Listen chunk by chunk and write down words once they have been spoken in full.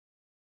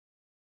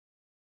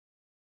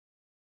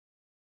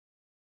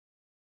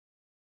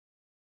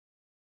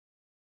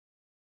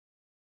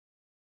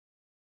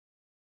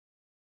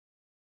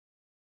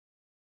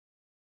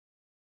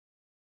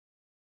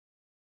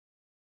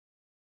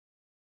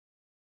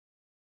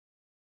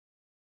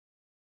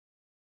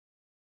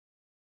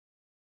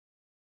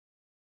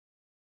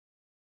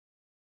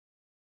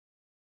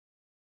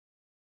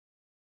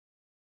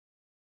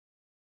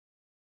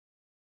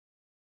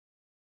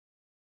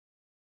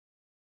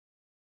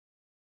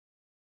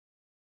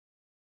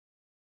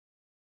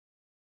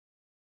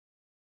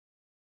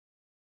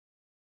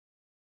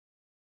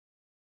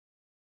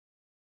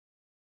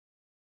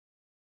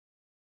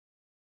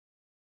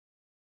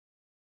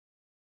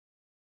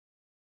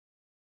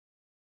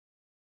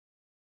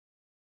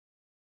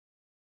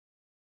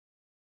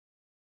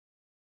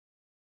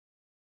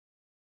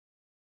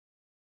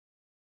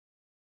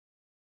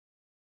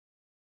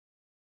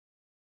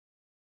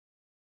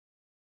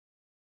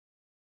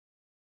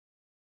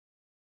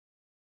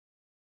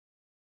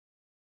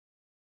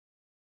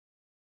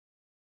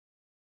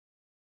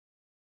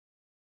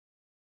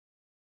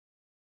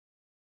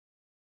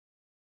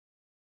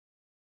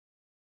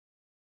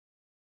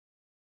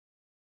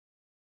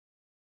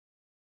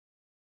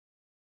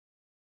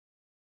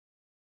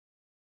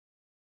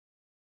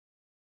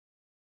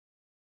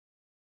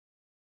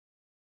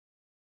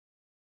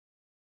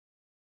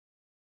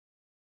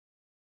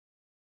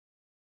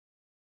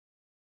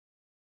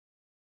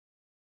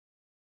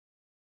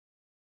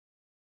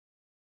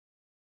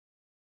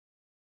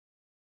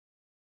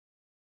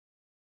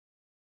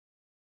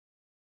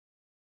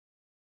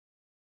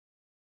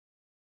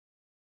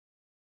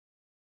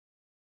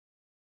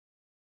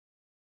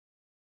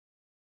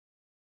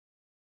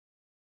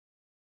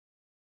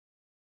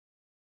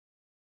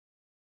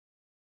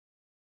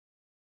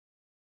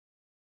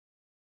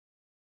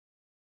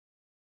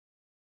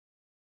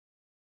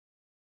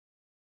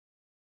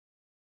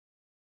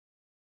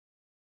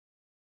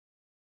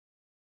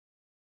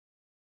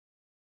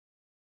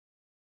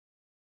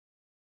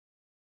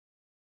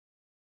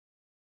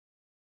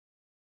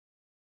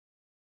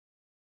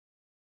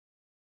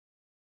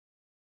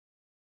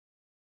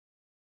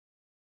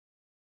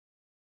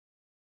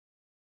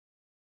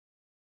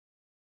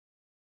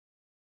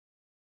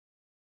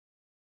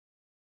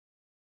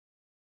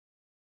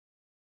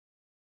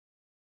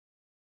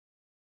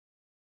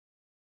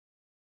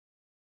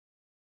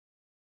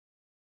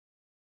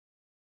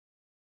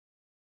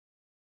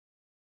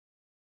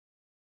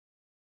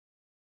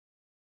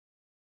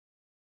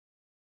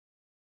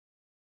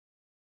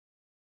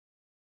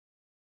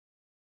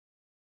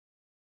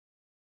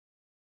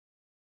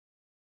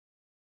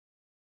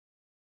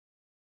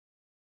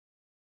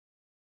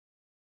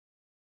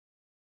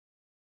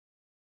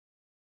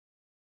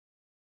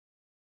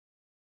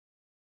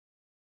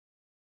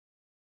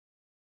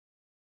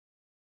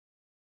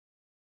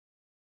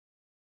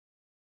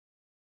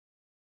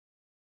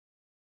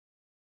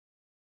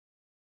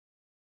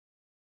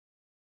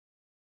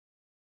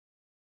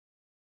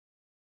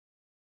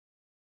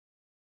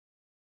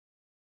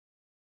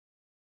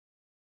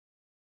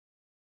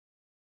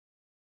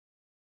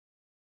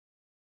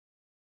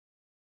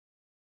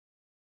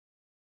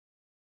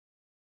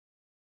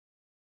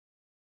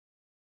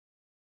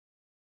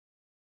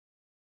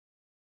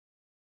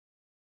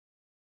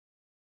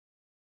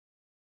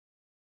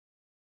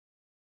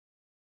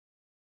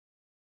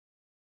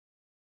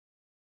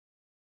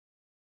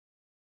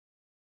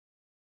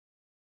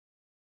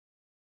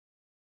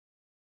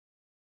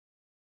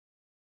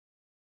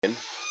And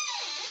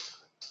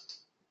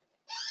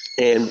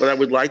what I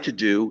would like to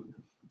do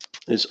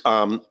is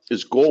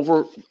go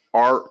over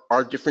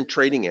our different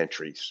trading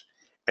entries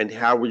and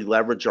how we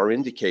leverage our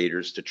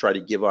indicators to try to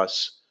give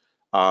us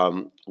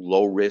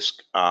low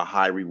risk,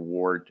 high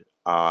reward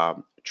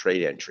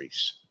trade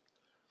entries.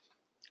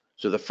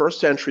 So the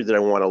first entry that I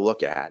want to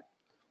look at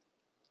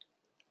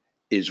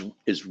is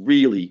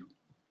really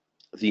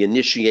the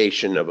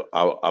initiation of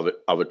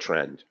a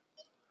trend.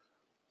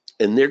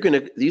 And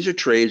these are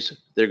trades,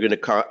 they're gonna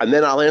come, and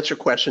then I'll answer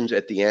questions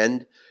at the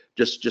end,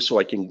 just so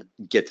I can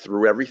get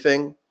through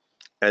everything,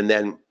 and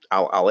then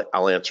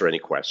I'll answer any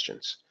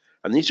questions.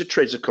 And these are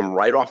trades that come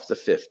right off the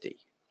 50.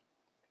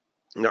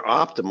 Now,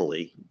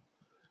 optimally,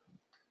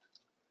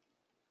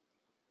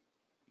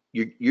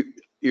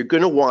 you're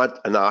gonna want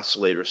an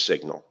oscillator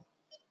signal,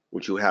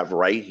 which you have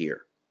right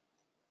here.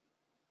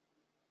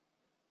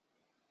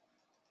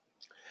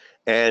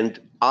 And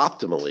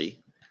optimally,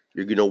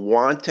 you're gonna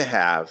want to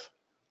have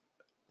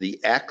the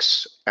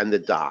X and the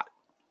dot.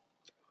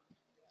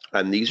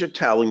 And these are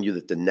telling you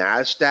that the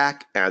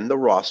NASDAQ and the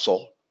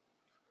Russell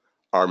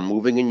are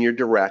moving in your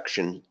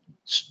direction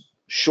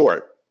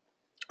short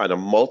on a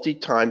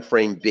multi-time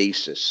frame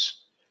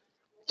basis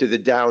to the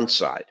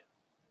downside.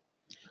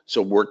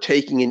 So we're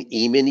taking an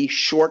E-mini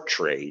short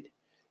trade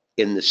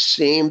in the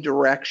same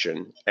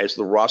direction as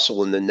the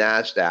Russell and the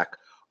NASDAQ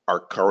are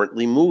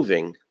currently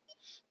moving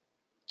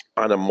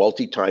on a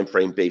multi-time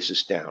frame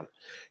basis down.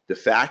 The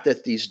fact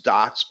that these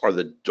dots are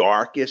the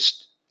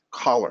darkest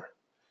color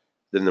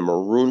than the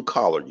maroon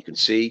color, you can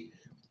see,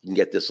 you can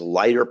get this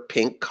lighter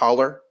pink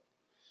color,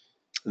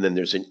 and then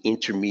there's an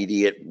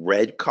intermediate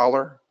red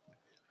color,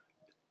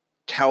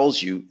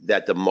 tells you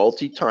that the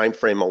multi-time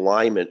frame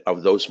alignment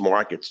of those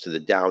markets to the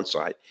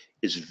downside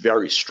is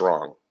very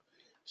strong.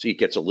 So it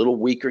gets a little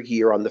weaker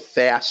here on the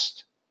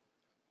fast,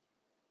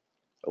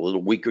 a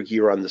little weaker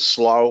here on the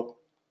slow,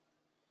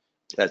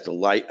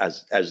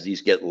 as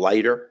these get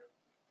lighter.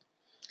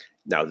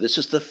 Now this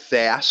is the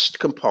fast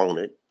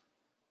component.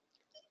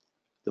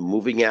 The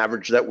moving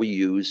average that we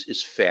use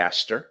is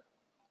faster.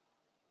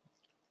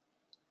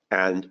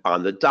 And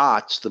on the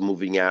dots, the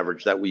moving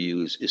average that we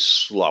use is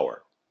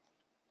slower.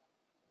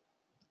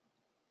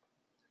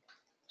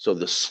 So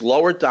the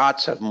slower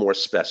dots have more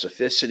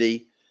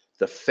specificity.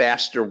 The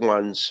faster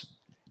ones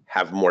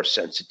have more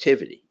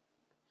sensitivity.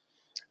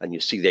 And you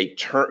see they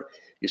turn.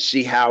 You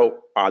see how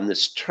on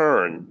this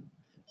turn,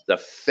 the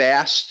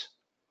fast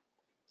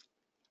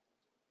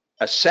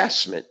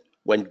assessment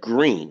went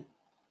green,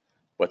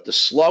 but the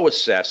slow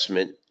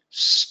assessment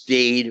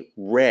stayed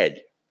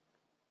red,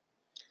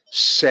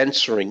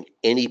 censoring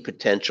any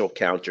potential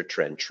counter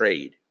trend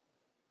trade.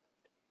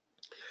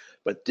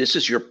 But this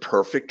is your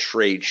perfect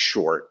trade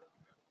short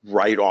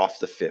right off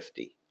the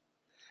 50.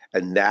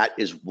 And that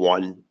is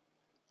one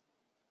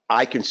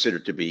I consider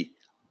to be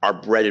our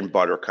bread and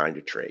butter kind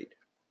of trade.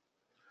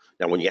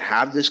 Now, when you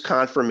have this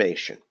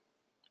confirmation,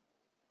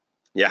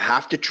 you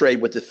have to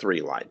trade with the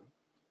 3 line.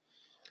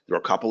 There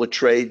were a couple of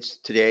trades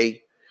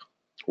today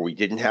where we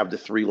didn't have the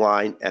 3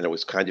 line, and it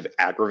was kind of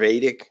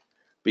aggravating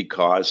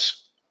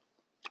because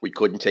we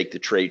couldn't take the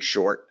trade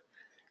short.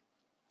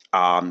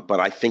 But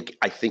I think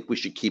we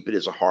should keep it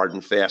as a hard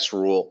and fast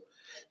rule,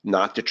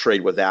 not to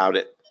trade without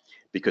it,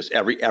 because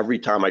every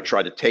time I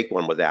try to take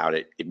one without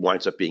it, it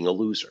winds up being a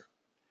loser.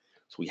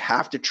 So we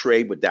have to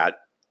trade with that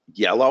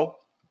yellow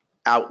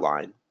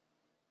outline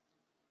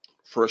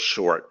for a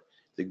short,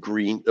 the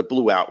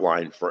blue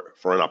outline for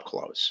an up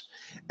close.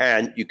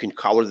 And you can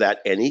color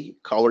that any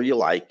color you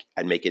like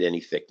and make it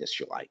any thickness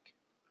you like.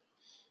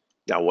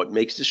 Now, what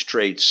makes this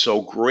trade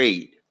so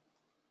great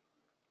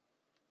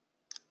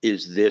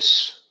is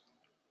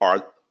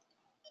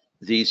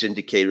these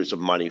indicators of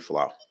money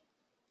flow.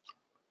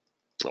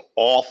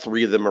 All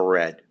 3 of them are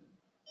red.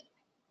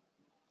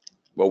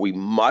 What we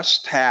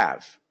must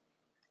have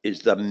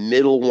is the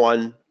middle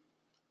one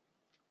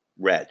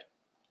red.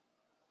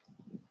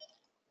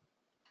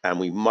 And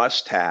we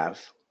must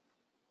have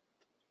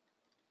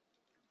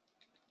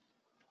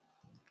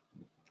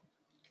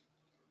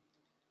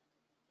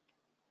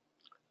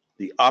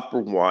the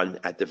upper one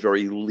at the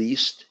very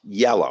least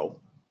yellow,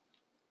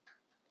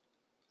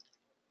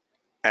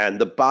 and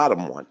the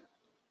bottom one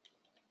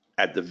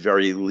at the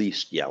very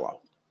least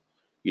yellow.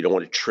 You don't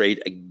want to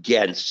trade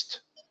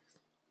against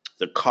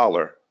the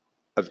color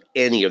of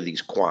any of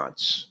these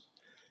quants.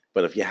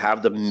 But if you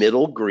have the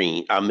middle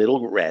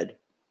middle red,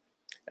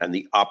 and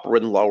the upper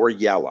and lower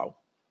yellow,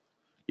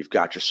 you've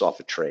got yourself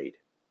a trade.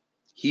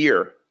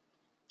 Here,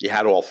 you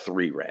had all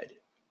 3 red.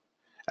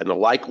 And the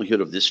likelihood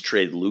of this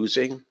trade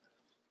losing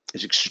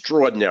is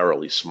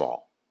extraordinarily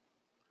small,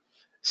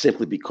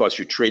 simply because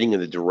you're trading in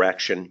the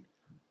direction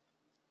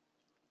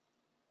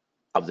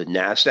of the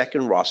NASDAQ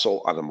and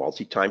Russell on a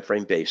multi-time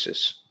frame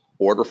basis.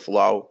 Money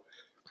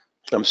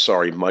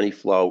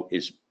flow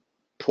is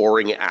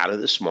pouring out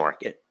of this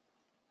market.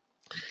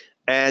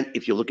 And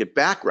if you look at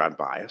background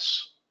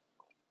bias,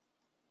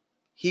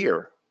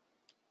 here,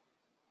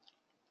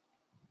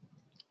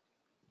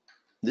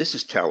 this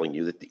is telling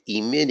you that the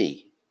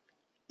E-mini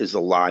is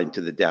aligned to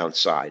the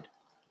downside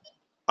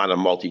on a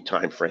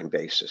multi-time frame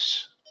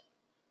basis.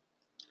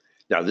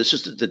 Now, this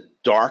is the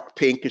dark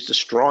pink is the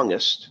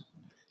strongest.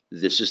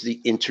 This is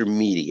the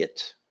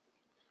intermediate.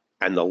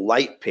 And the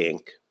light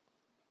pink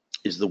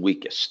is the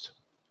weakest.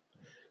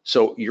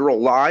 So you're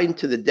aligned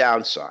to the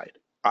downside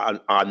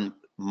on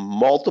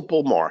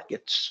multiple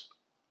markets.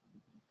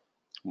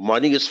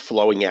 Money is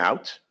flowing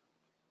out.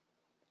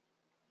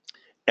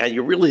 And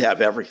you really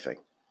have everything.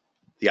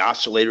 The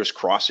oscillator is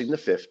crossing the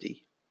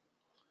 50.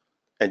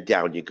 And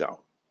down you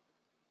go.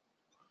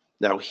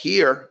 Now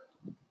here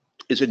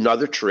is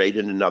another trade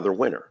and another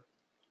winner.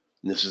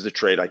 And this is the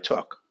trade I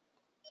took.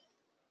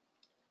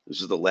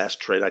 This is the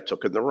last trade I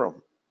took in the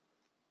room.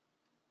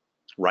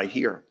 Right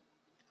here.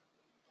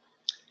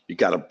 You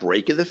got a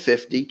break of the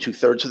 50,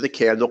 2/3 of the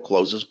candle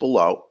closes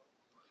below.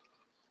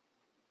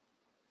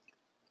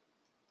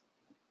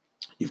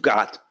 You've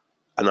got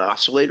an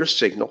oscillator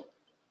signal.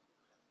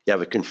 You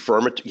have a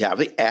confirmatory, you have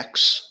the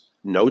X,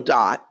 no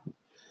dot,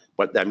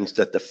 but that means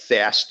that the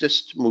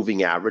fastest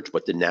moving average,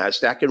 but the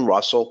NASDAQ and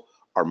Russell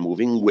are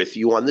moving with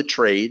you on the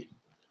trade.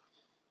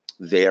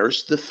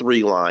 There's the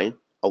 3 line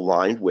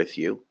aligned with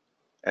you,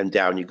 and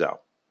down you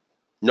go.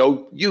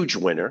 No huge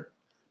winner,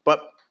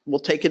 but we'll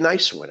take a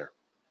nice winner.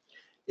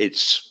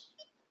 It's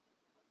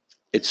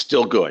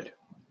still good.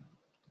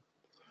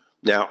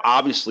 Now,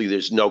 obviously,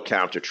 there's no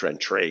counter trend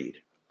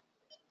trade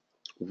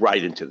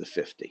right into the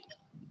 50.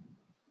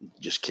 You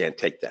just can't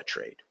take that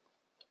trade.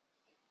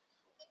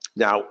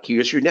 Now,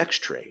 here's your next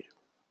trade.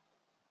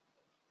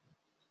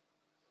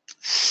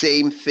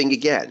 Same thing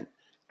again.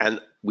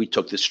 And we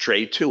took this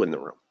trade too in the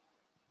room.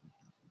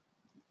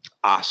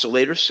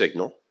 Oscillator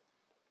signal.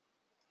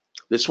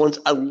 This one's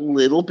a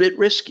little bit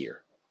riskier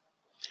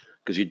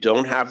because you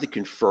don't have the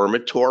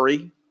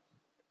confirmatory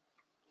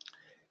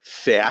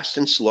fast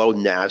and slow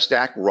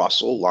NASDAQ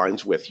Russell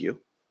lines with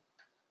you,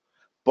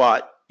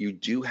 but you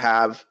do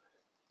have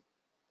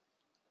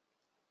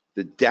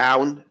the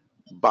down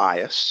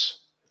bias,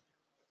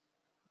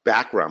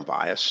 background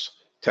bias,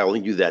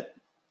 telling you that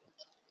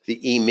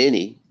the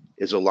E-mini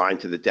is aligned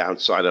to the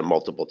downside on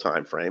multiple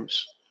time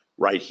frames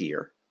right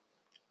here.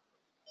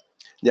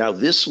 Now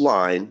this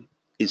line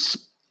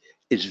is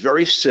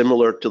very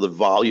similar to the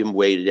volume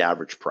weighted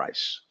average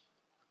price.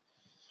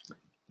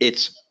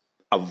 It's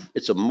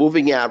a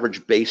moving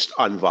average based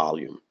on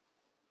volume.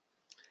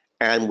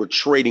 And we're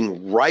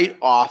trading right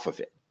off of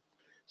it.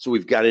 So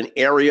we've got an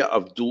area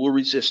of dual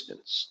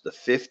resistance, the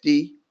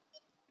 50,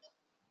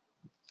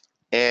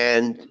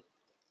 and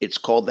it's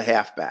called the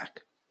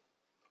halfback.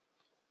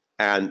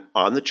 And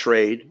on the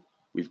trade,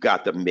 we've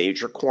got the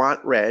major quant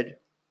red,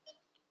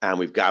 and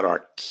we've got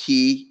our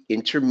key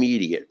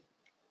intermediate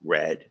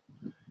red,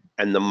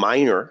 and the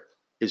minor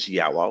is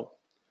yellow,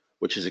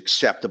 which is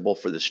acceptable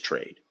for this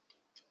trade.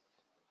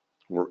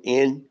 We're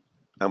in,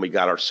 and we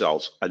got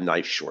ourselves a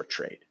nice short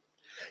trade.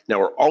 Now,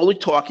 we're only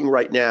talking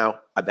right now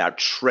about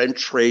trend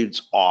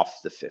trades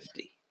off the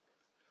 50,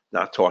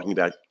 not talking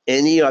about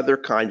any other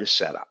kind of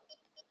setup.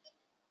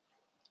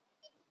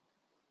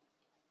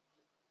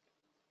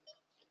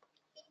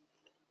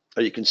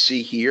 Now, you can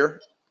see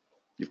here,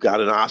 you've got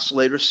an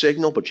oscillator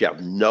signal, but you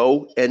have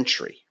no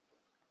entry.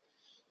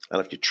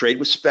 And if you trade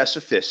with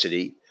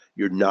specificity,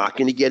 you're not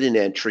going to get an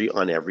entry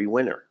on every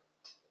winner.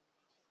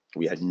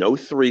 We had no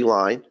 3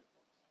 line.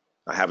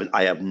 I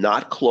have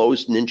not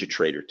closed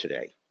NinjaTrader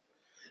today.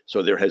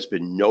 So there has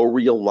been no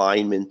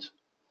realignment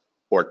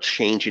or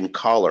change in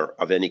color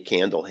of any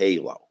candle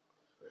halo.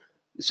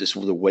 This is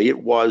the way it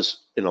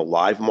was in a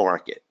live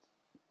market.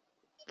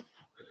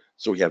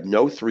 So we have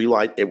no 3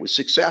 line. It was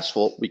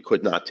successful. We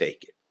could not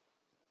take it.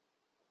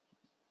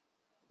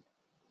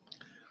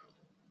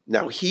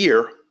 Now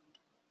here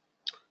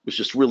was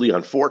just really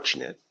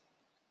unfortunate.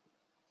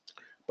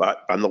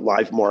 But on the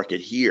live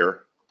market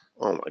here,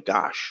 oh my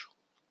gosh.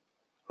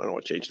 I don't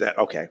want to change that.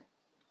 Okay.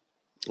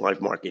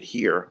 Live market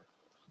here.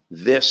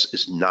 This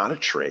is not a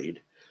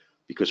trade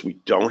because we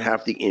don't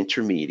have the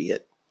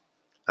intermediate,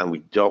 and we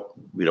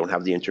don't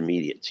have the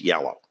intermediate. It's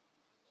yellow.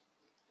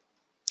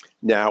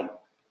 Now,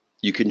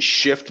 you can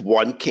shift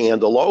one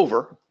candle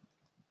over,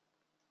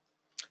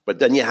 but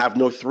then you have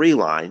no 3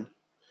 line,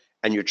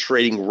 and you're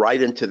trading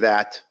right into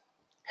that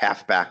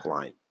half-back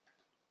line.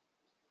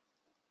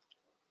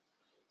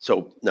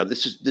 So now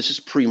this is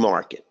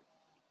pre-market.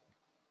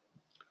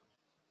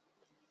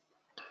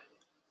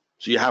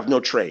 So you have no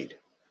trade.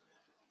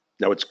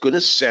 Now it's going to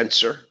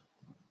censor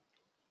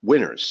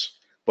winners,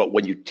 but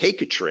when you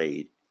take a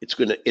trade, it's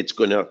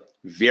going to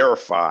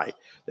verify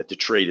that the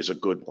trade is a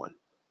good one.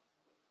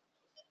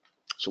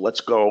 So let's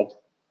go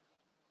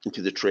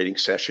into the trading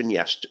session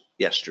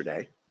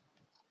yesterday.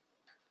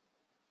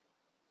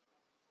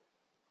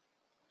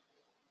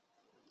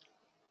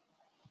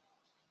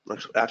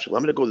 Actually,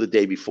 I'm going to go the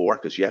day before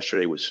because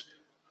yesterday was.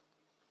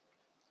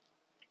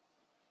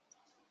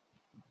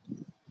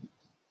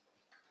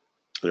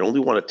 I only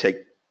want to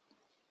take.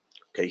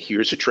 Okay,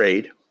 here's a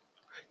trade.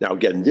 Now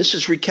again, this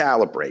is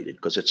recalibrated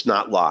because it's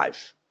not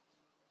live.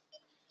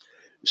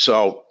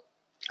 So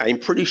I'm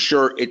pretty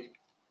sure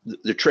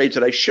the trades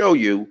that I show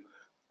you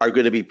are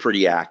going to be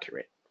pretty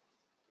accurate.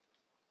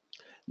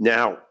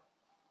 Now,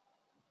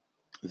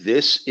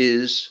 this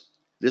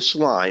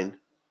line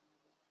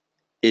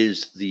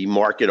is the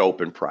market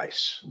open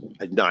price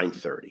at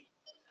 9:30.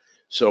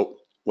 So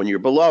when you're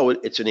below it,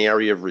 it's an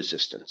area of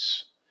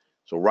resistance.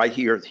 So right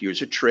here,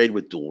 here's a trade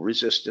with dual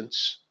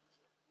resistance,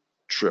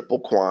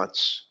 triple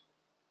quants,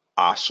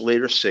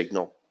 oscillator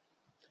signal,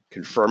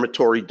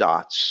 confirmatory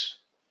dots,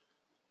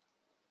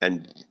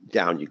 and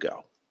down you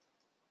go.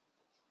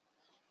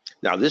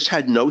 Now this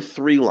had no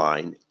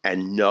 3-line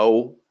and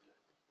no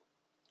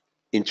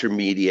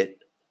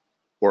intermediate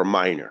or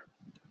minor.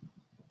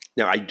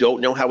 Now I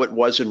don't know how it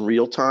was in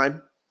real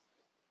time.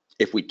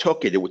 If we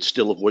took it, it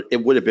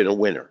would have been a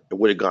winner. It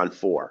would have gone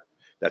 4.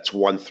 That's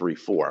 1, 3,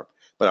 4.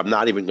 But I'm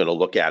not even going to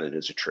look at it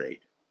as a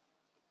trade.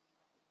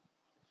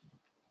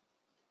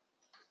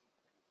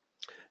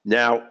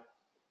 Now,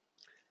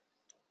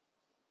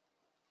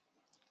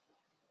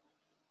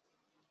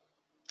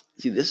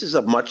 see, this is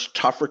a much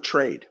tougher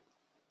trade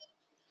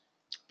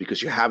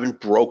because you haven't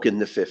broken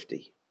the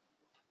 50.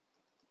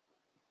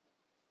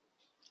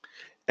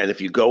 And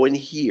if you go in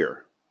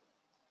here,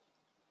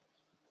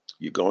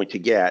 you're going to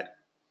get,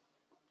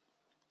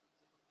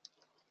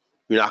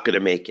 you're not going to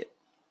make it.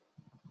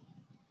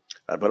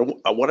 But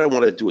what I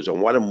want to do is I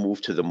want to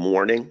move to the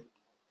morning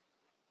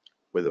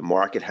where the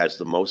market has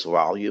the most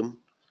volume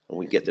and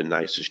we get the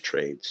nicest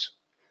trades.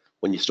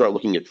 When you start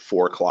looking at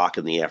 4 o'clock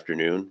in the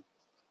afternoon,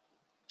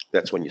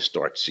 that's when you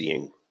start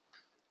seeing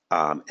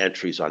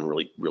entries on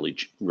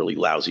really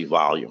lousy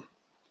volume.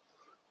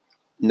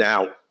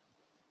 Now,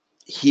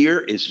 here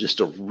is just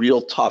a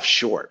real tough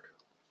short.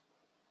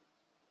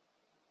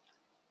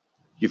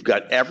 You've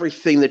got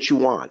everything that you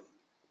want.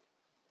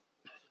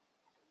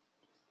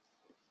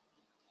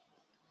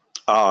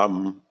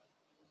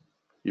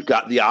 You've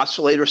got the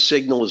oscillator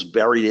signal is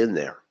buried in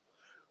there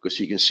because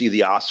you can see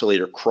the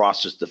oscillator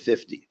crosses the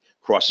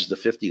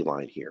 50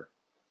 line here.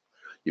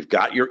 You've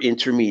got your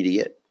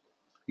intermediate.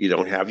 You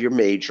don't have your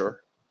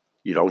major.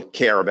 You don't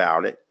care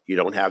about it. You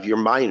don't have your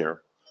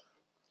minor,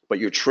 but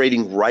you're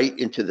trading right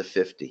into the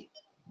 50.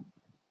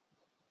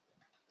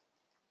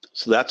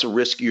 So that's a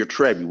riskier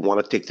trade. You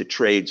want to take the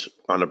trades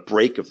on a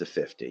break of the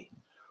 50.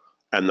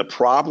 And the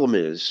problem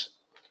is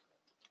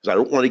I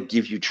don't want to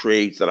give you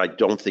trades that I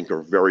don't think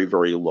are very,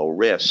 very low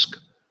risk.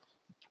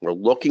 We're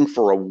looking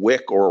for a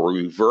wick or a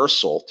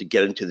reversal to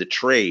get into the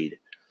trade.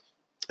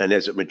 And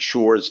as it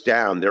matures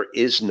down, there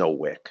is no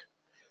wick.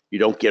 You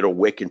don't get a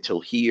wick until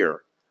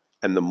here.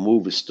 And the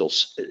move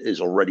is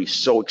already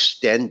so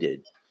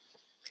extended.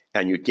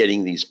 And you're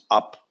getting these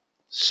up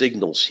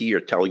signals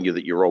here telling you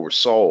that you're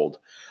oversold.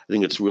 I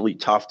think it's really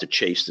tough to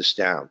chase this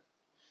down.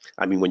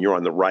 I mean, when you're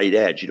on the right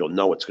edge, you don't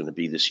know it's going to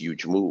be this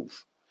huge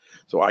move.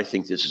 So I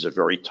think this is a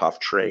very tough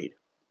trade.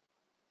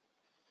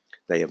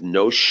 They have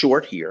no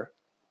short here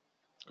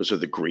because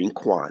of the green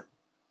quant.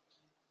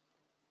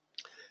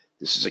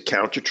 This is a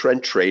counter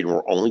trend trade, and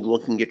we're only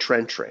looking at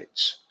trend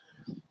trades.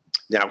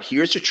 Now,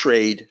 here's a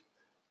trade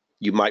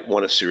you might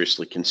want to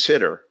seriously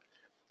consider.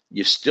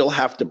 You still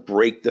have to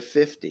break the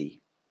 50,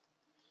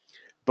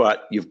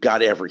 but you've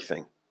got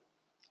everything.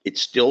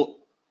 It's still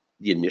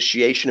the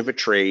initiation of a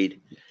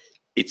trade.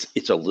 It's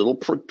a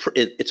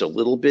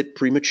little bit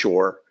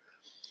premature.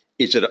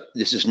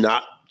 This is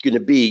not going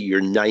to be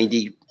your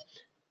 90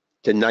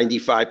 to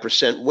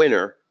 95%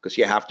 winner because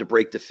you have to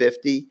break the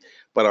 50.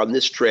 But on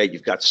this trade,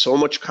 you've got so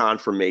much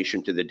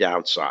confirmation to the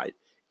downside.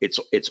 It's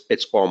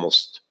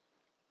almost,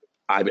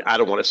 I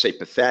don't want to say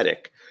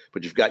pathetic,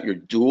 but you've got your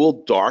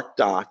dual dark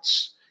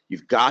dots.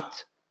 You've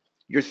got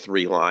your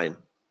 3-line.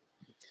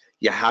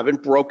 You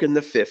haven't broken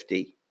the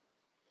 50,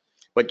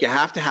 but you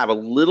have to have a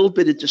little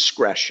bit of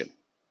discretion,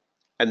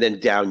 and then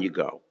down you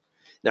go.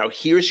 Now,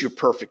 here's your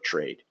perfect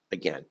trade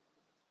again.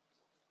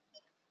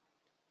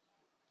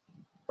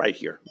 Right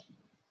here.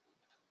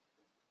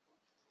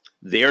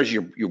 There's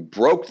you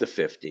broke the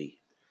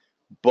 50,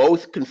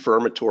 both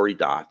confirmatory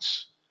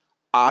dots,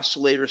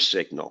 oscillator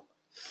signal,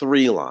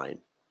 3-line,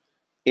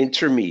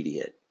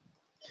 intermediate.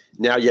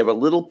 Now you have a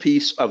little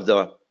piece of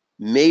the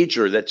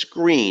major that's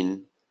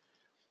green,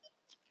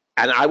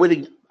 and I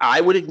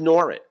would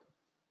ignore it.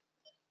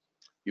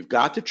 You've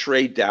got to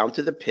trade down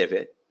to the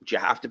pivot, which you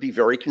have to be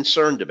very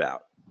concerned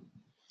about.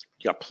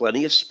 You got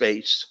plenty of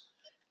space,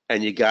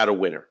 and you got a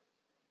winner.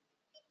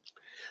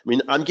 I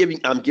mean, I'm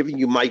giving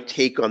you my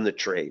take on the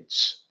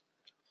trades.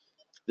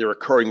 They're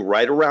occurring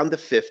right around the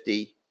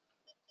 50,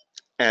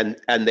 and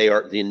they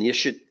are the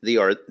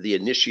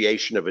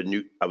initiation of a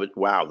new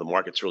wow, the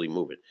market's really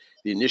moving.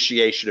 The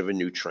initiation of a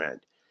new trend.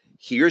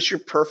 Here's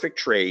your perfect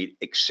trade,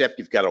 except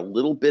you've got a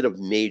little bit of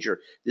major.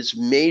 This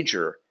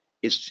major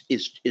is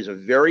a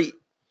very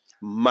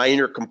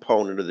minor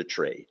component of the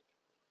trade.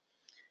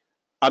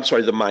 I'm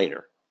sorry, the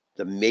minor.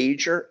 The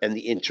major and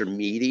the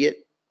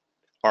intermediate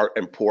are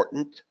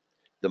important.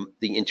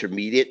 The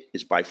intermediate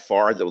is by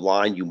far the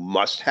line you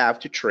must have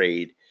to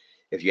trade.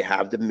 If you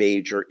have the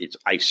major, it's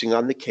icing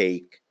on the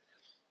cake.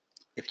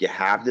 If you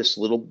have this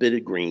little bit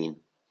of green,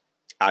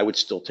 I would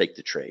still take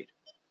the trade.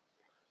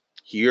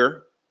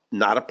 Here,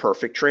 not a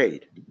perfect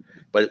trade,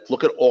 but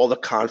look at all the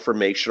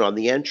confirmation on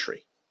the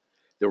entry.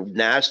 The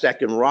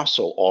NASDAQ and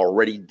Russell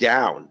already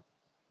down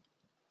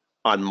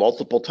on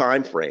multiple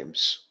time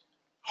frames,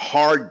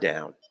 hard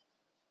down,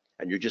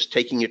 and you're just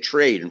taking a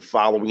trade and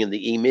following in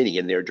the E-mini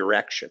in their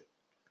direction.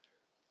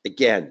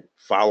 Again,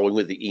 following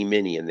with the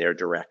E-mini in their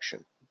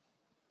direction.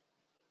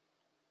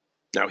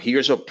 Now,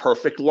 here's a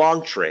perfect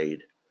long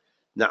trade.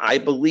 Now, I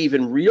believe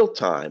in real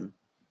time,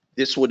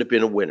 this would have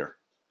been a winner.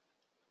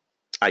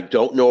 I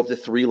don't know if the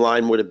 3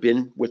 line would have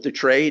been with the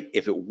trade.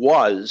 If it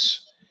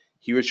was,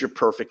 here's your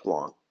perfect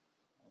long.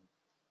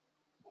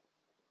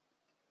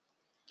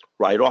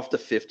 Right off the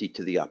 50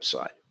 to the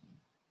upside.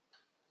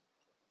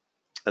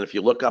 And if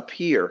you look up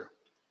here,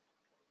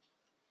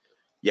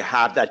 you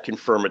have that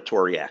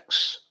confirmatory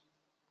X.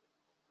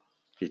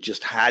 You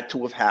just had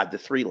to have had the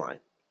 3 line.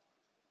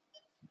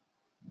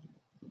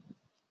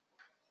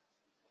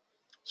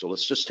 So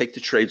let's just take the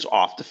trades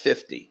off the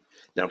 50.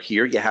 Now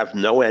here you have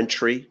no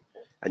entry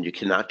and you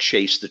cannot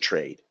chase the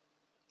trade.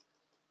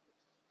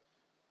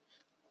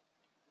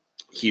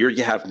 Here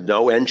you have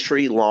no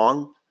entry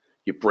long.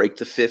 You break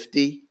the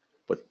 50,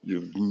 but you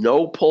have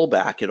no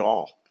pullback at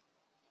all.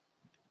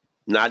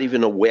 Not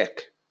even a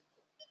wick.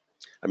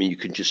 I mean, you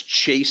can just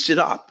chase it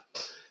up,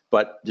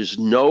 but there's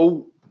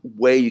no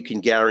way you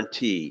can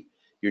guarantee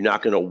you're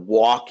not going to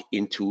walk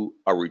into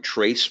a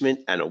retracement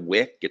and a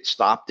wick, get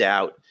stopped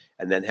out,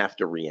 and then have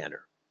to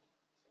re-enter.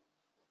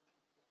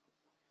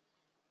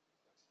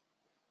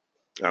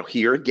 Now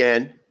here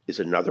again is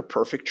another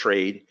perfect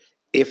trade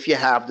if you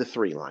have the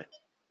 3 line.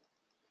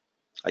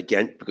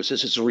 Again, because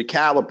this is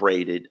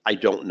recalibrated, I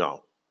don't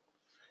know.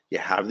 You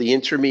have the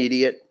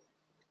intermediate.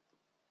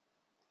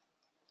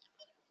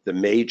 The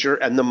major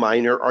and the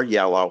minor are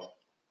yellow.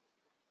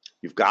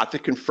 You've got the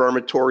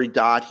confirmatory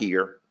dot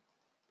here.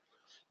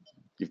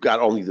 You've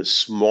got only the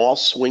small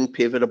swing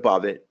pivot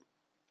above it.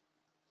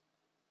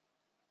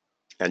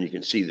 And you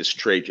can see this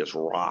trade just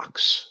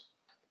rocks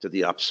to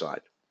the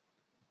upside.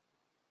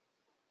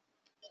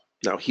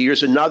 Now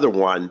here's another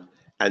one,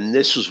 and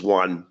this is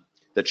one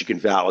that you can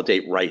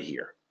validate right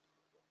here.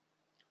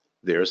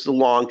 There's the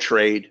long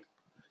trade.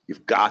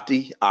 You've got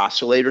the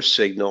oscillator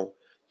signal.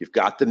 You've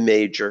got the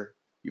major.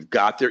 You've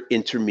got their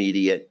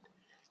intermediate.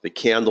 The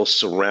candle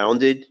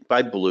surrounded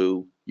by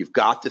blue. You've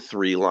got the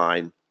 3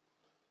 line.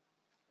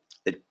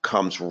 It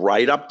comes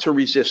right up to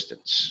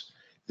resistance.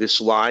 This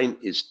line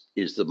is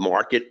the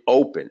market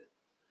open.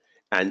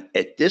 And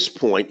at this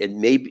point, it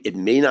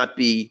may not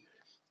be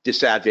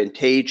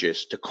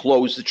disadvantageous to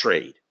close the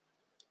trade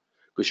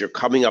because you're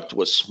coming up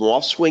to a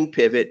small swing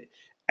pivot,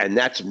 and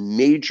that's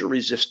major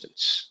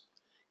resistance.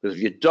 Because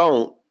if you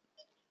don't,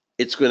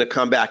 it's going to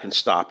come back and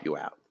stop you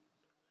out.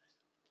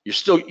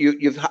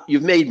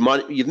 You've made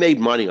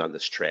money on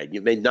this trade.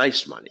 You've made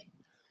nice money,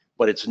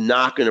 but it's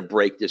not going to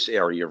break this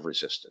area of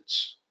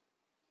resistance.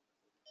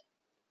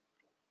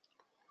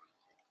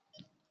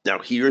 Now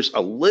here's a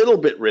little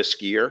bit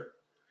riskier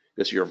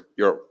because you're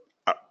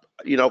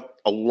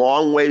a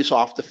long ways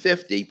off the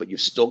 50, but you've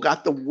still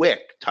got the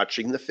wick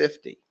touching the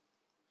 50.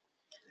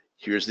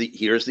 Here's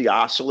the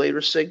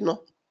oscillator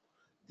signal.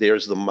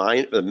 There's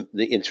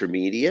the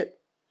intermediate.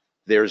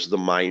 There's the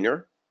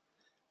minor.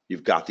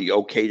 You've got the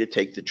okay to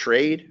take the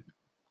trade,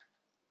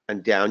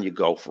 and down you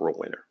go for a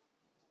winner.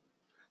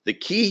 The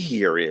key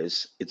here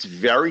is it's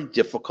very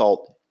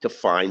difficult to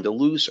find a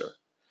loser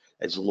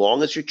as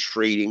long as you're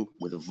trading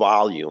with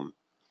volume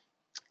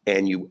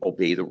and you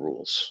obey the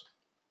rules.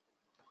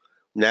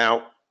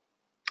 Now,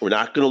 we're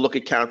not going to look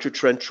at counter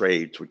trend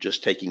trades. We're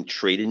just taking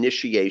trade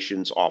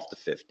initiations off the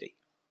 50.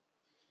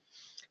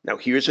 Now,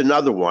 here's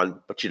another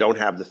one, but you don't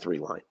have the 3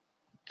 line.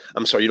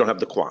 I'm sorry, you don't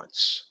have the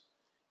quants.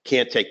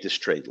 Can't take this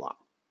trade lot.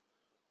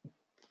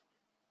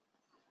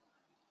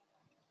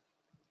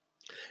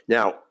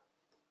 Now,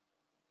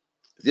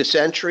 this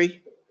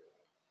entry,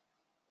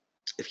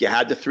 if you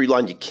had the 3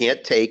 line, you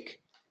can't take.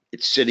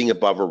 It's sitting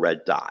above a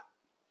red dot.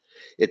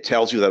 It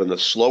tells you that on the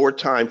slower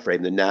time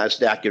frame, the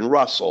NASDAQ and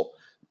Russell,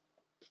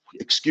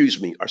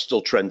 are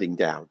still trending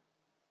down.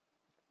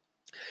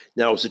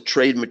 Now, as the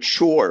trade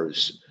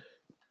matures,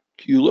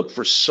 you look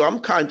for some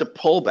kind of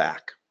pullback,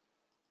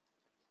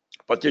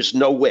 but there's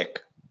no wick.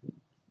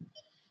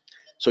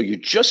 So you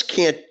just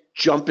can't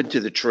jump into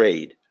the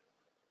trade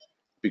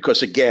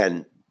because,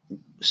 again,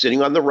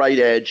 sitting on the right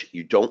edge,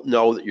 you don't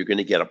know that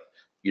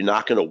you're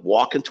not going to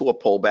walk into a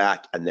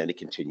pullback and then a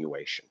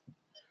continuation.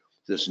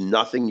 There's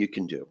nothing you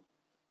can do.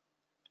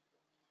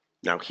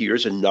 Now,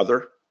 here's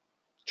another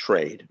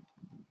trade.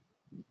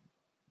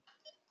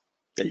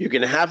 Now, you're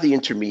going to have the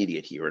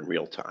intermediate here in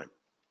real time,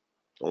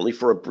 only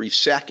for a brief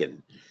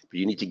second, but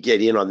you need to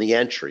get in on the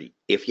entry.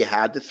 If you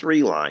had the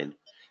 3 line,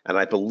 and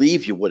I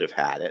believe you would have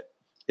had it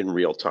in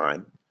real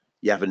time,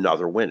 you have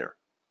another winner.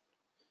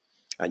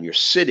 And you're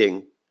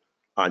sitting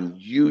on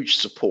huge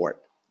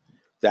support.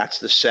 That's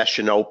the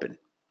session open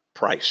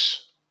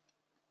price.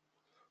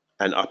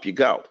 And up you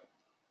go.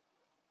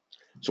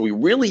 So we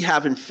really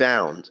haven't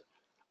found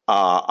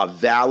a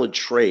valid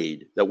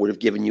trade that would have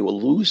given you a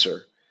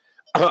loser,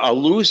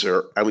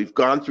 and we've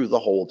gone through the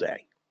whole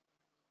day.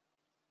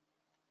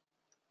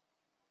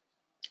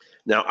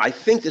 Now, I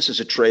think this is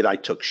a trade I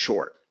took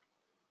short.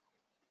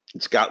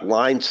 It's got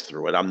lines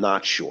through it. I'm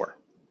not sure.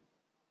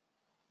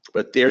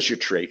 But there's your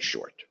trade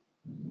short.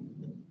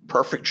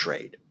 Perfect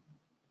trade.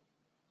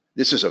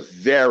 This is a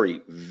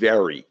very,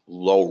 very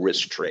low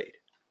risk trade,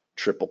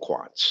 triple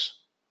quants.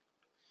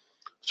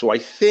 So I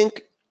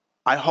think,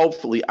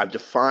 hopefully I've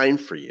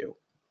defined for you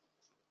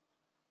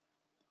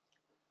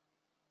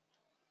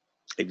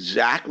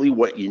exactly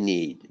what you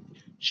need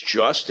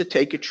just to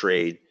take a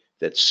trade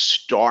that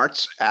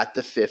starts at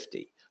the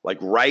 50, like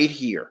right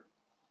here.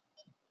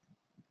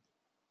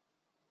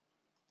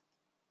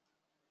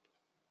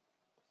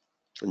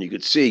 And you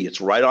can see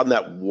it's right on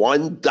that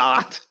one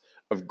dot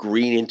of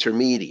green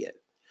intermediate.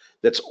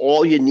 That's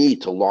all you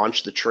need to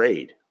launch the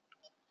trade.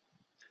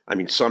 I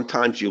mean,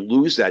 sometimes you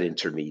lose that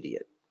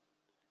intermediate.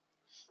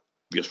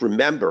 Because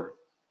remember,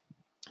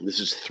 this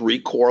is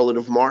 3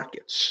 correlative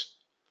markets.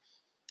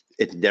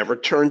 It never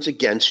turns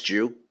against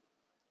you.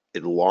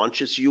 It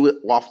launches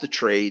you off the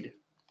trade.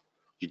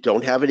 You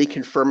don't have any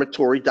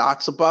confirmatory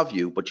dots above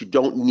you, but you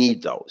don't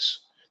need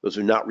those. Those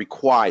are not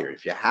required.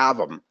 If you have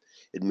them,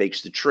 it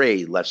makes the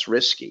trade less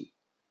risky.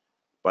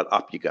 But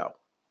up you go.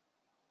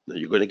 Now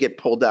you're going to get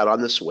pulled out on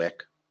this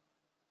wick.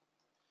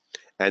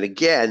 And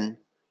again,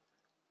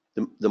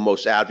 the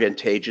most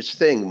advantageous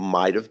thing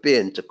might have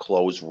been to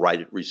close right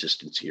at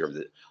resistance here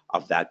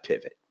of that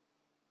pivot.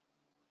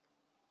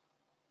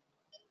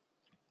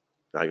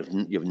 Now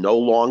you have no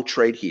long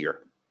trade here.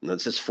 And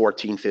this is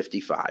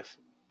 1455.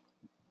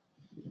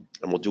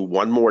 And we'll do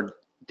one more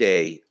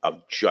day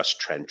of just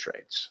trend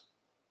trades.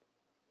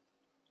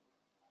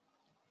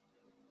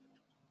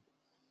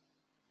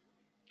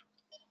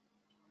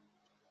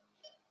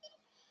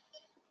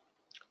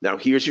 Now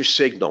here's your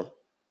signal.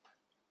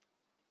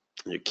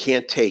 You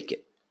can't take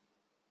it.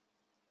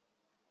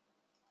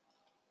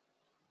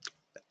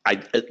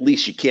 At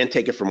least you can't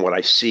take it from what I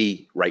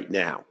see right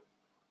now.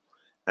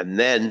 And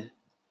then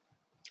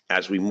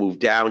as we move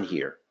down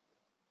here,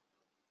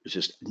 there's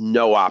just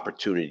no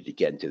opportunity to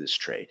get into this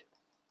trade.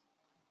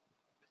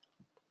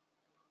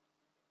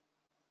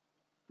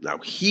 Now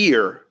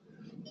here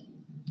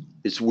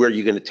is where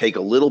you're going to take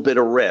a little bit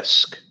of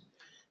risk.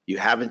 You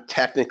haven't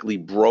technically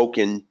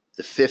broken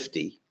the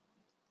 50.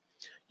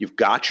 You've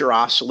got your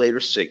oscillator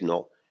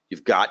signal.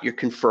 You've got your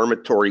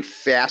confirmatory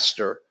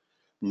faster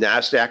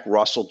NASDAQ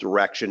Russell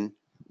direction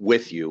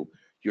with you.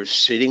 You're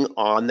sitting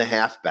on the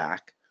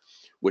halfback,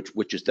 which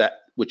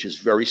is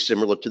very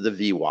similar to the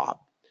VWAP.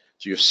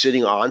 So you're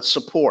sitting on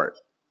support.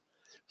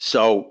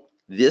 So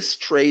this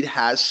trade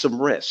has some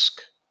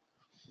risk,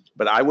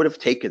 but I would have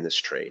taken this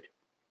trade.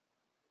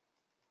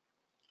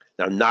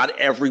 Now, not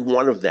every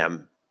one of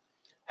them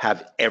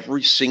have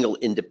every single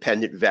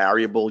independent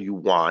variable you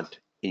want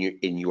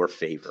in your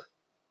favor.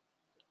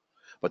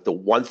 But the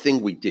one thing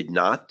we did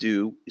not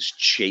do is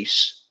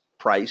chase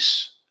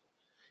price.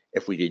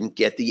 If we didn't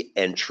get the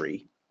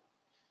entry,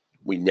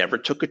 we never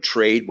took a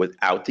trade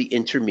without the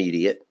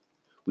intermediate.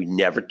 We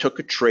never took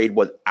a trade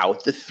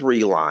without the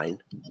 3 line.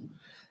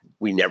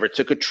 We never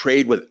took a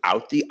trade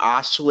without the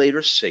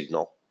oscillator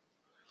signal.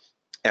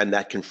 And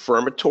that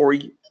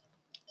confirmatory,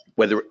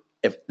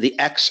 if the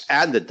X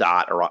and the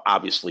dot are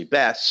obviously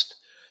best,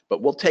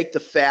 but we'll take the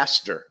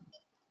faster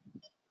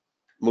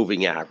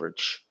moving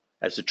average.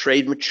 As the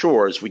trade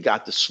matures, we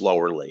got the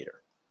slower later.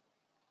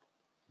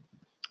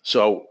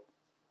 So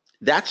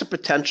that's a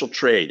potential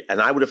trade,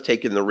 and I would have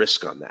taken the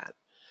risk on that.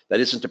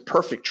 That isn't a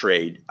perfect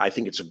trade. I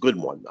think it's a good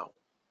one, though.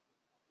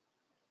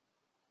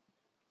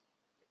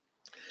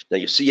 Now,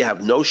 you see you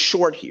have no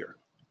short here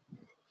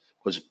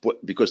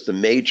because the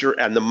major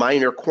and the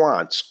minor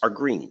quants are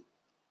green.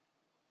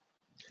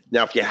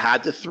 Now, if you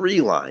had the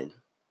 3 line,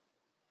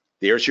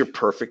 there's your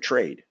perfect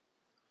trade.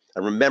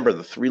 And remember,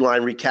 the 3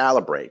 line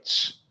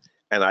recalibrates,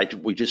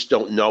 and we just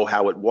don't know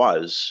how it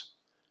was,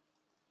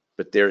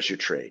 but there's your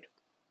trade.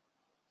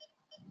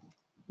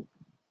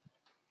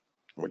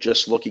 We're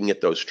just looking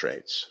at those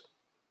trades.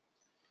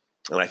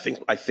 And I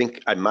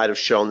think I might have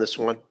shown this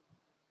one.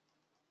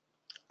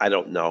 I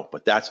don't know,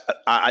 but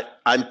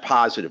I'm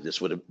positive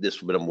this would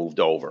have moved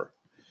over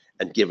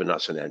and given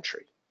us an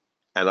entry.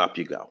 And up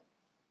you go.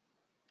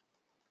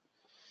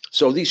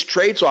 So these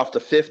trades off the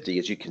 50,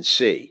 as you can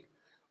see,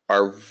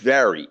 are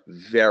very,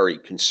 very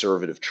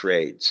conservative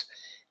trades.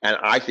 And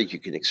I think you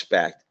can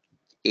expect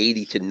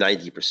 80 to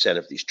 90%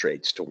 of these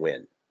trades to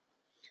win.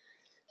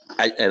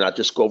 And I'll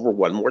just go over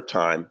one more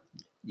time.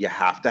 You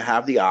have to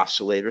have the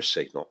oscillator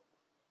signal.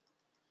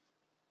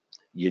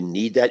 You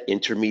need that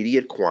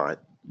intermediate quant.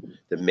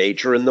 The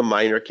major and the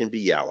minor can be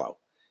yellow.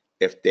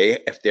 If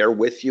they're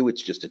with you,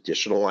 it's just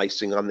additional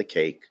icing on the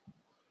cake.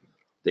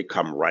 They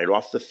come right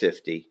off the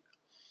 50.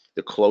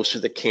 The closer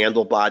the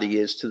candle body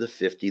is to the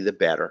 50, the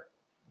better.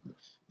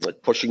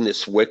 Like pushing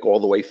this wick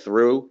all the way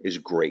through is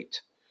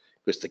great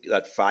because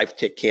that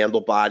 5-tick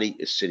candle body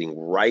is sitting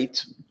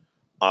right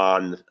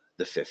on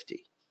the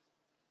 50.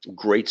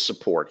 Great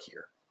support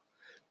here.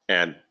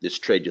 And this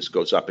trade just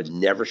goes up and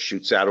never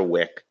shoots out a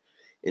wick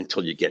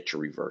until you get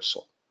your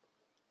reversal.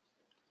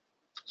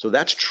 So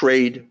that's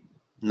trade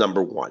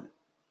number 1.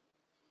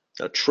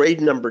 Now,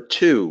 trade number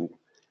 2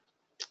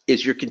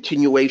 is your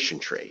continuation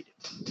trade.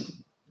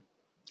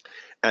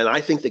 And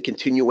I think the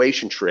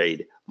continuation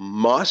trade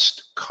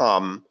must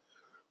come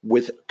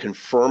with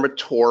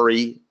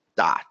confirmatory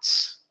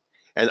dots,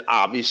 and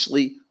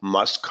obviously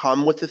must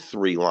come with the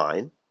 3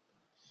 line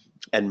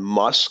and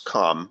must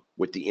come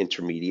with the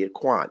intermediate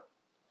quant.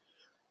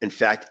 In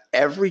fact,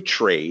 every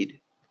trade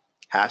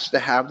has to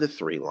have the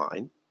 3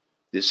 line,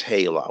 this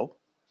halo.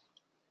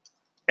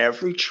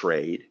 Every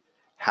trade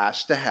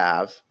has to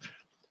have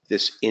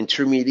this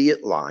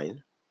intermediate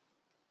line,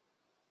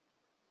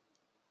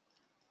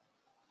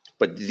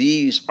 but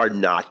these are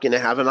not going to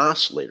have an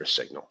oscillator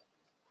signal.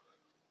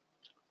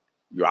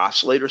 Your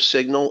oscillator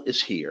signal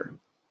is here.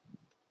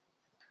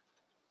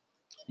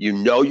 You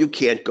know you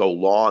can't go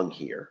long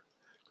here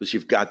because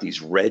you've got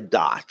these red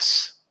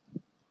dots,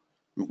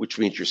 which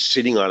means you're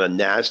sitting on a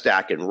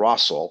NASDAQ and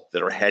Russell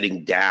that are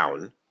heading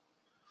down.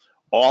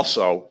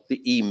 Also,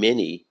 the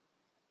E-mini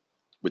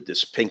with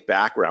this pink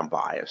background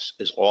bias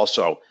is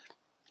also,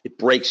 it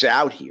breaks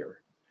out here,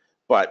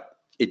 but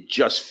it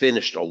just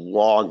finished a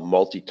long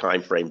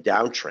multi-time frame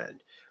downtrend.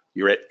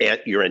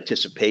 Your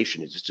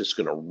anticipation is it's just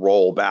going to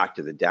roll back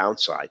to the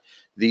downside.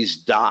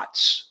 These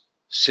dots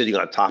sitting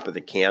on top of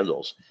the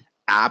candles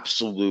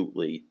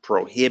absolutely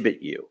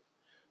prohibit you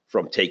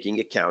from taking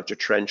a counter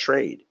trend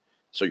trade.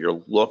 So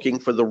you're looking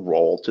for the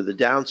roll to the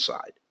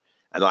downside.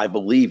 And I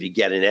believe you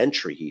get an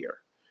entry here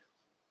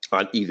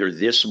on either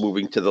this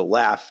moving to the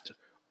left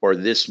or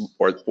this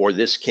or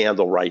this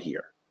candle right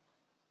here.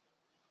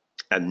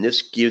 And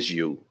this gives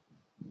you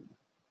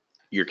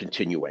your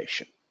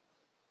continuation.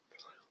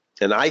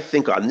 And I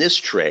think on this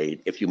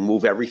trade, if you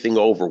move everything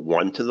over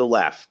 1 to the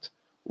left,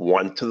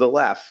 1 to the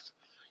left,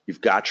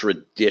 you've got your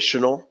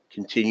additional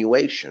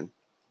continuation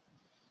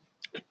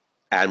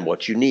and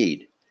what you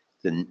need.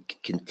 The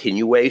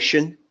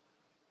continuation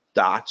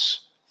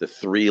dots, the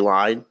 3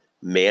 line,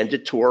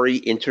 mandatory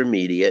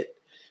intermediate.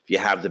 If you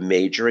have the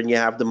major and you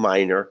have the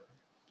minor,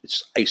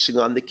 it's icing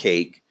on the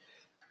cake.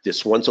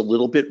 This one's a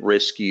little bit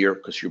riskier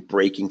because you're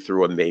breaking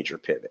through a major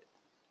pivot.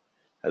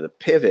 Now the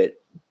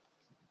pivot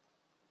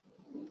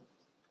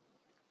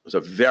was a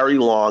very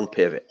long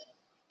pivot.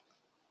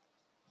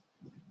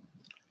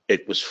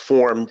 It was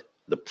formed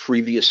the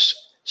previous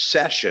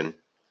session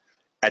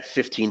at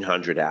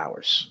 1500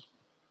 hours.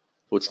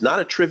 So it's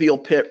not a trivial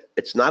pivot.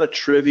 It's not a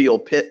trivial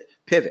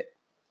pivot.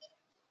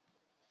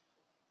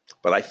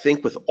 But I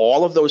think with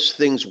all of those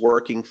things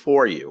working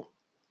for you,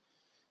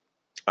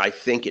 I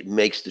think it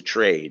makes the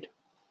trade.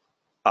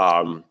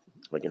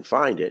 If I can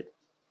find it,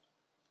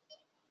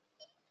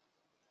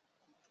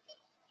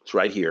 it's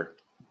right here.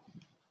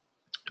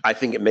 I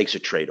think it makes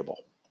it tradable.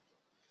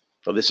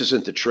 So this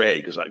isn't the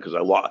trade because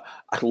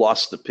I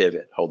lost the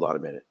pivot. Hold on a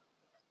minute.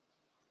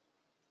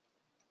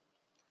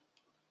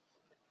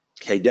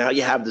 Okay, now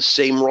you have the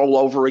same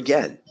rollover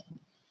again.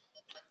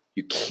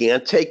 You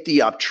can't take the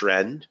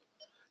uptrend.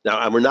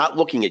 Now, we're not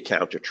looking at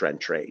counter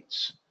trend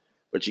trades,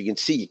 but you can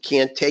see you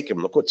can't take them.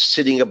 Look what's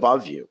sitting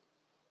above you.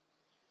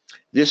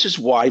 This is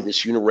why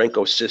this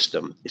Renko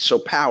system is so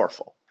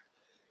powerful,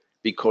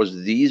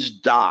 because these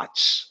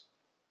dots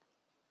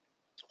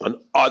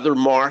on other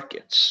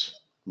markets,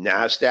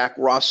 NASDAQ,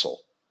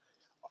 Russell,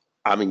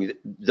 I mean,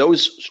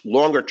 those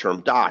longer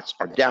term dots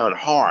are down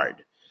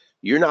hard.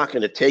 You're not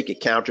going to take a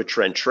counter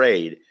trend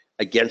trade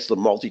against the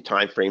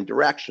multi-time frame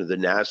direction of the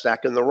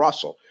NASDAQ and the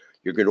Russell.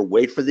 You're going to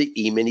wait for the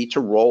E-mini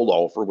to roll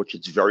over, which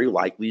it's very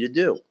likely to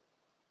do.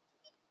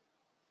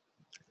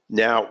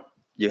 Now,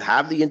 you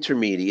have the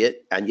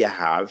intermediate and you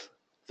have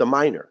the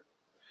minor.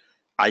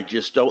 I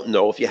just don't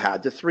know if you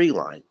had the 3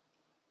 line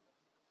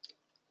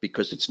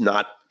because it's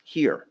not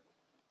here.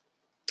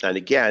 And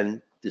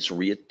again, this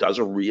does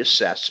a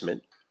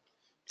reassessment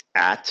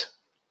at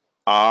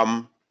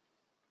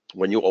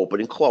when you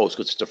open and close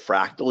because it's a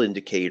fractal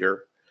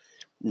indicator.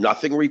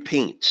 Nothing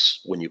repeats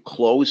when you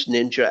close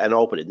Ninja and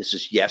open it. This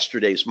is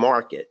yesterday's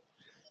market.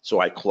 So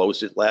I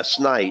closed it last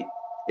night.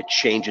 It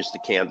changes the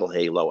candle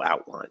halo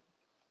outline.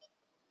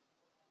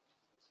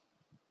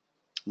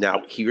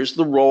 Now, here's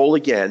the roll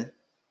again,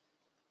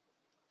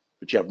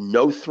 but you have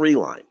no 3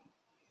 line.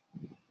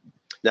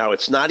 Now,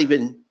 it's not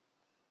even,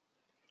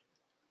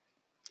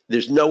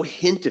 there's no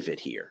hint of it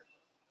here.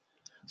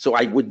 So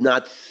I would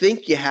not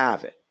think you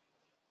have it.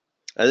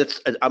 And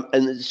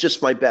it's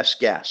just my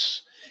best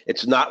guess.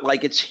 It's not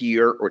like it's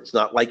here or it's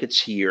not like it's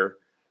here.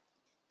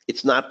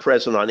 It's not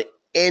present on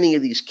any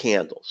of these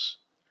candles.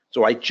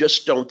 So I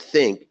just don't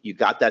think you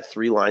got that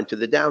 3 line to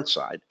the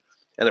downside,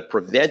 and it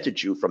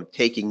prevented you from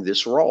taking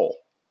this roll.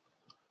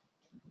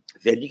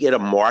 Then you get a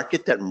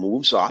market that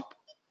moves up.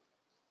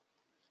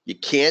 You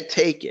can't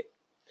take it.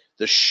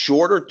 The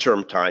shorter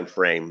term time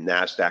frame,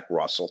 NASDAQ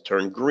Russell,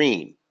 turned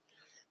green,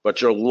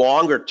 but your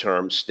longer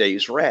term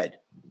stays red.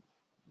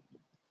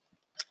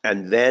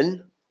 And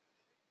then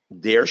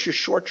there's your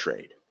short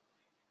trade.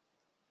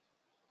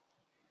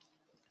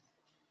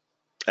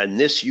 And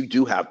this, you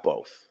do have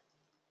both.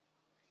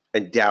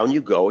 And down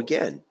you go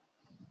again.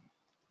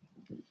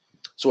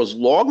 So as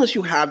long as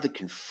you have the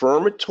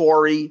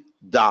confirmatory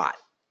dot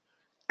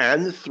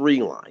and the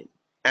 3 line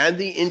and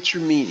the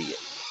intermediate,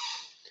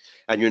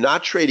 and you're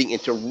not trading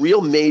into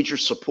real major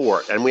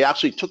support, and we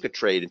actually took a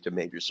trade into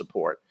major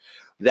support,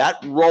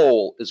 that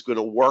roll is going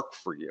to work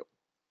for you.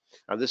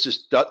 Now,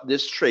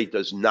 this trade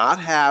does not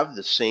have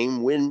the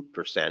same win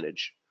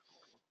percentage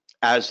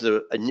as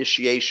the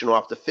initiation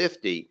off the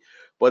 50,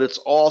 but it's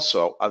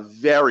also a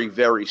very,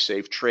 very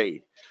safe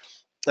trade.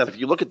 And if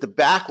you look at the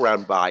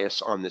background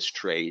bias on this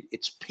trade,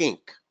 it's pink.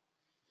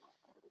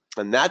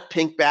 And that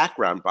pink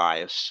background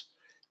bias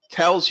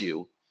tells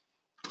you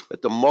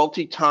that the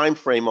multi-time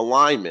frame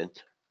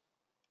alignment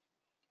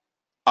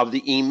of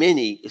the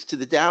E-mini is to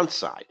the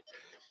downside.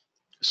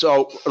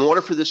 So in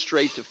order for this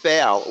trade to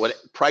fail,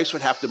 price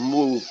would have to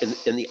move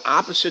in the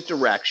opposite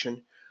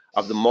direction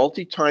of the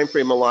multi-time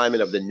frame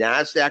alignment of the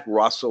NASDAQ,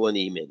 Russell, and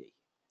E-mini.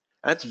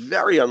 That's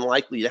very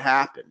unlikely to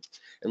happen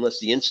unless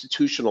the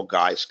institutional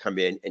guys come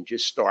in and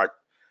just start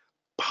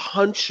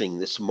punching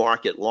this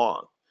market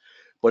long.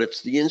 But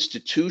it's the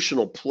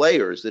institutional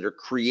players that are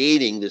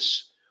creating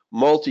this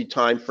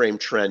multi-time frame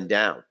trend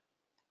down.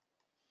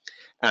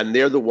 And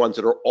they're the ones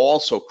that are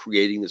also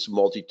creating this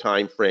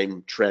multi-time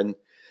frame trend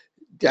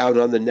down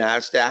on the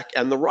NASDAQ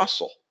and the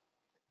Russell.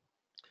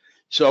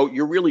 So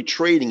you're really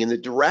trading in the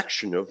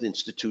direction of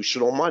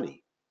institutional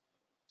money.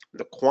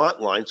 The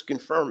quant lines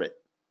confirm it,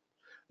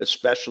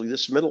 especially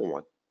this middle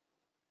one.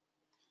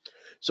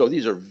 So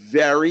these are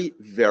very,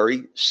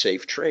 very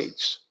safe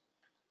trades.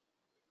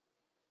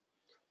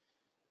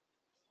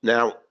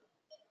 Now,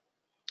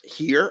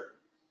 here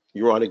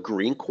you're on a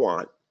green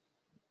quant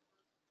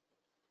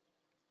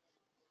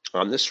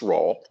on this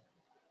roll.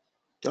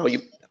 Now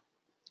you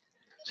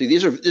see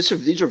these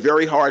are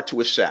very hard to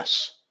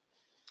assess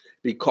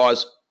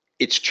because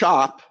it's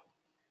chop,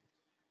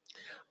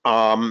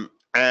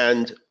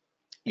 and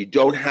you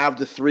don't have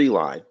the 3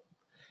 line,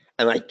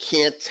 and I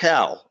can't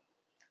tell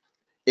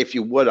if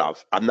you would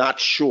have. I'm not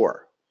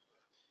sure.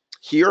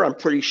 Here, I'm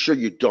pretty sure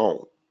you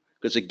don't,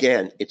 because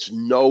again, it's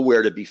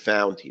nowhere to be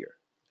found here.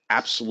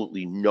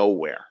 Absolutely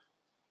nowhere.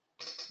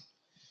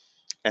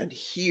 And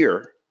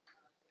here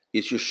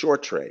is your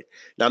short trade.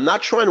 Now, I'm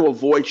not trying to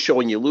avoid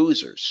showing you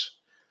losers.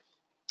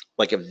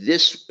 Like if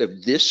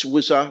this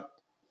was a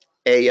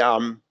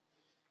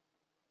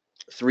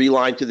 3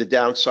 line to the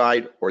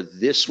downside, or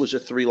this was a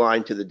 3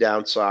 line to the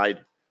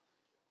downside,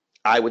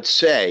 I would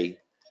say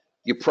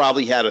you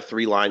probably had a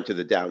 3 line to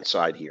the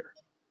downside here.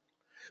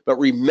 But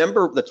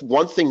remember, that's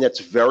one thing that's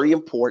very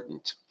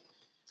important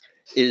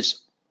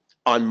is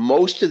on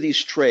most of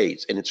these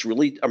trades, and it's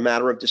really a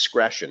matter of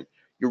discretion,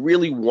 you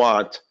really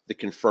want the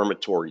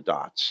confirmatory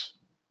dots.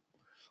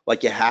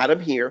 Like you had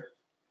them here,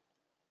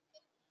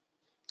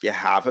 you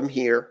have them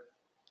here,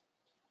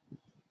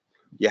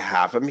 you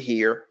have them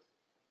here,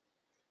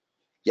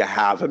 you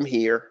have them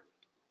here,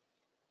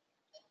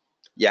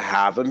 you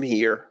have them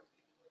here.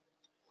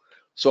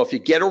 So if you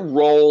get a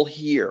roll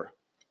here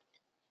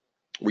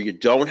where you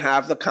don't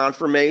have the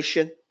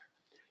confirmation,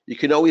 you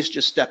can always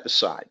just step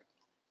aside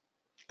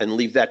and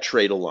leave that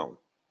trade alone.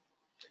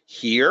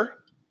 Here,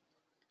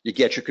 you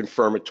get your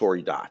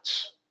confirmatory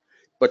dots,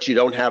 but you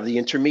don't have the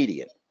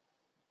intermediate.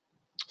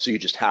 So you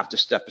just have to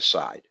step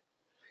aside.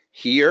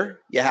 Here,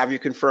 you have your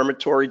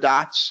confirmatory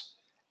dots,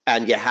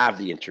 and you have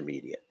the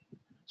intermediate.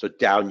 So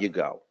down you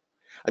go.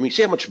 I mean,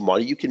 see how much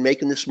money you can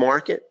make in this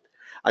market?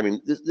 I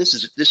mean, this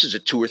is a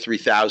 $2,000 or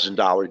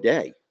 $3,000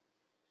 day,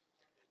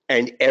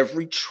 and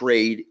every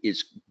trade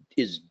is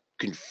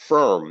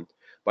confirmed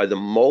by the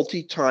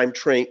multi-time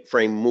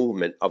frame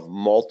movement of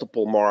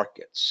multiple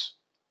markets.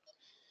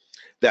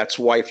 That's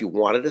why if you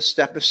wanted to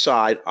step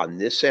aside on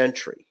this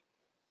entry,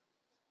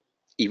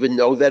 even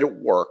though that it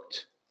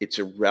worked, it's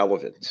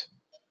irrelevant.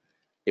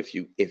 If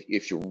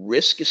your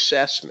risk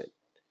assessment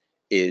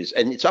is,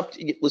 and it's up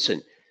to you,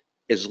 listen,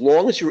 as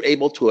long as you're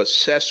able to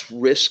assess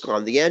risk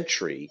on the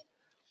entry,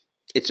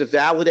 it's a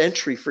valid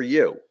entry for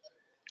you.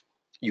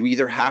 You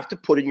either have to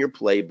put in your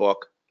playbook,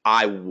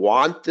 I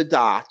want the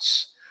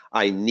dots,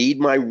 I need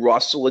my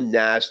Russell and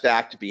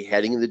NASDAQ to be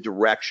heading in the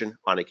direction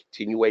on a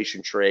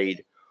continuation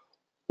trade,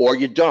 or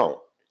you don't.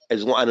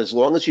 As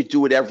long as you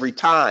do it every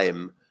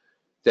time,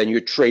 then you're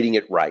trading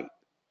it right.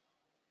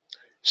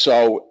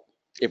 So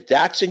if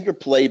that's in your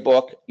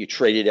playbook, you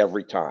trade it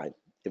every time.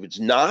 If it's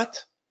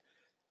not,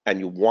 and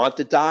you want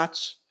the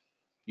dots,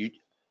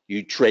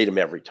 you trade them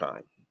every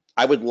time.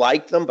 I would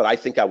like them, but I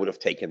think I would have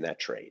taken that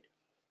trade.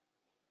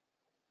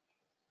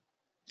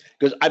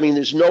 Because, I mean,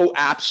 there's no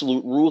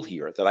absolute rule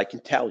here that I can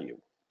tell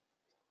you.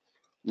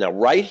 Now,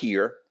 right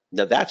here,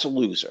 now that's a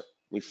loser.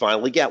 We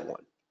finally get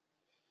one.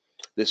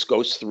 This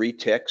goes 3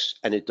 ticks,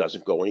 and it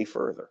doesn't go any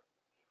further.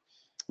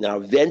 Now,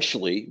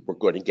 eventually, we're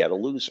going to get a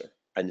loser,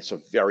 and it's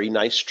a very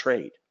nice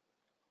trade.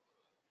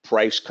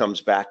 Price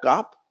comes back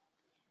up.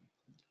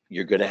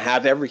 You're going to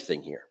have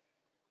everything here.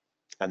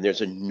 And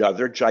there's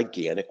another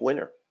gigantic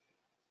winner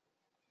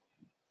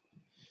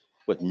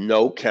with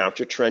no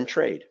counter trend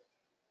trade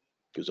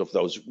because of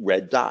those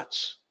red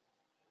dots.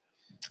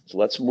 So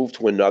let's move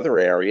to another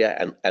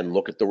area and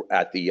look at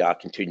the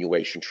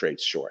continuation trade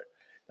short.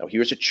 Now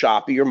here's a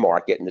choppier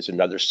market, and there's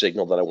another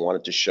signal that I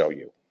wanted to show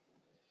you.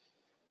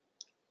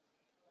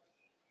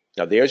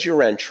 Now there's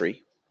your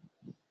entry.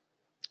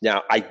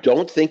 Now I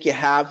don't think you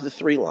have the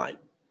 3 line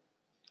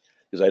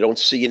because I don't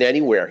see it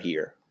anywhere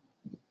here.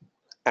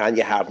 And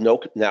you have no,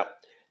 now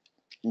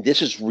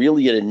this is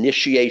really an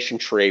initiation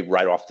trade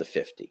right off the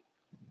 50.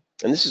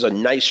 And this is a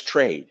nice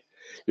trade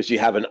because you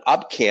have an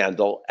up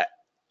candle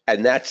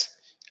and that's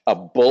a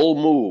bull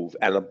move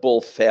and a bull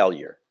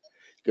failure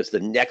because the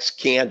next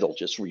candle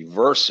just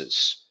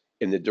reverses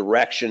in the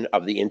direction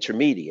of the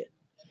intermediate.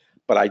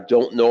 But I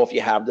don't know if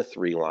you have the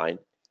 3 line.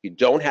 You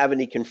don't have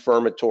any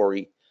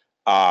confirmatory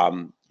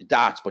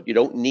dots, but you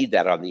don't need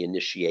that on the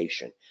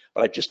initiation.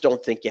 But I just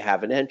don't think you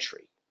have an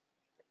entry.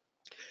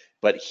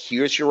 But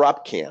here's your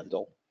up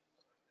candle,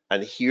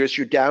 and here's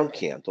your down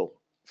candle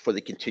for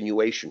the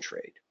continuation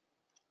trade.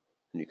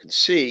 And you can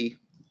see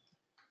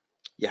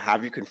you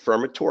have your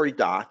confirmatory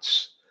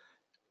dots,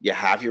 you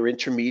have your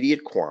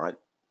intermediate quant,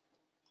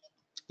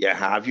 you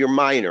have your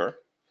minor,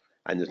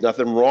 and there's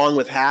nothing wrong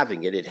with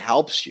having it. It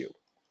helps you,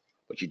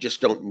 but you just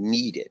don't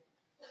need it.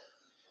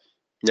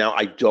 Now,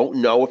 I don't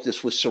know if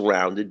this was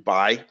surrounded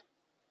by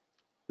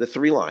the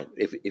 3 line,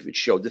 if it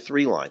showed the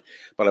 3 line,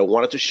 but I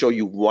wanted to show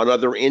you one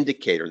other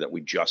indicator that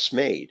we just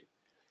made.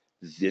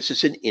 This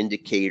is an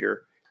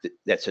indicator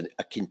that's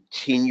a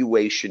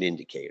continuation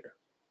indicator.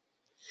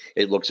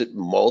 It looks at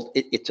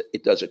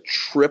it does a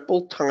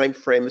triple time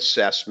frame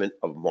assessment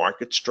of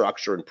market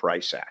structure and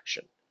price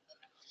action.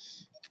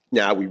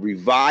 Now we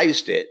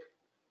revised it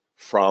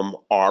from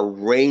our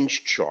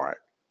range chart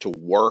to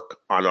work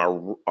on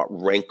our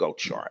Renko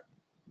chart.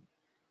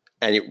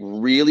 And it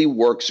really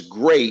works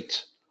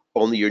great,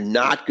 only you're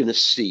not going to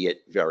see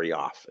it very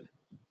often.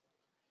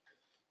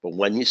 But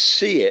when you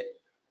see it,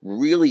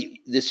 really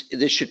this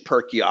should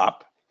perk you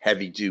up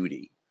heavy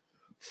duty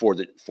for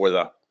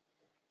that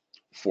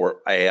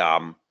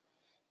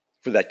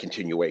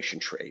continuation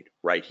trade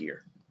right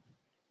here.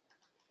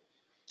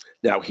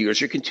 Now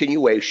here's your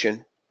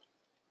continuation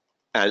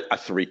and a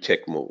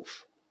 3-tick move.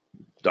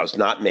 Does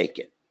not make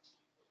it.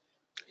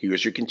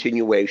 Here's your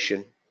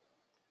continuation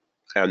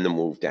and the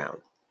move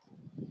down.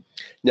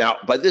 Now,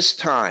 by this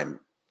time,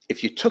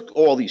 if you took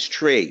all these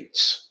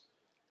trades,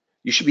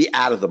 you should be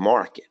out of the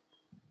market.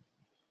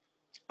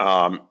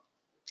 I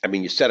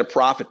mean, you set a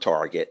profit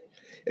target.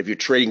 If you're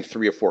trading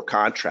 3 or 4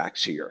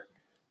 contracts here,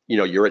 you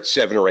know, you're at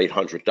 $700 or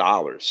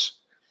 $800.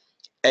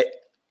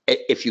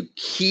 If you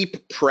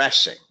keep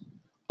pressing,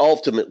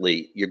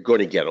 ultimately, you're going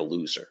to get a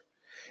loser.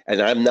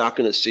 And I'm not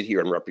going to sit here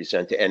and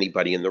represent to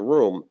anybody in the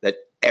room that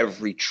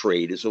every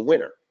trade is a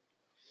winner.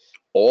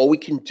 All we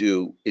can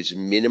do is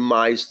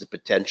minimize the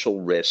potential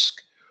risk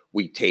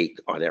we take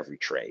on every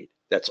trade.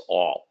 That's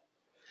all.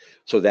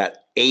 So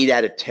that 8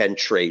 out of 10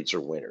 trades are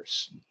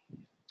winners,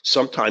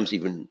 sometimes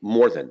even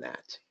more than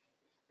that.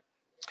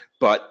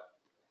 But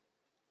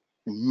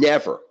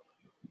never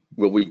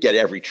will we get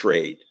every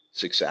trade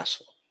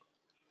successful.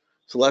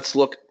 So let's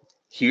look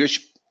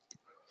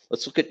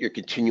at your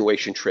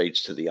continuation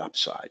trades to the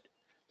upside.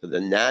 So the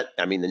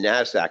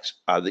Nasdaq's,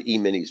 the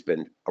E-mini's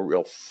been a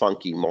real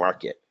funky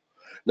market.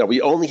 Now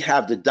we only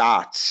have the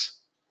dots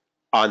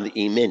on the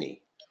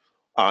E-mini.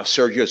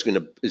 Sergio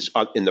is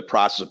in the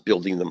process of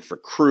building them for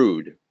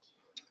crude.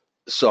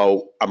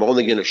 So I'm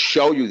only going to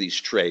show you these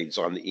trades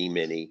on the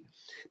E-mini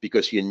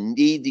because you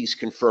need these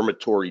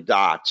confirmatory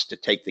dots to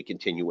take the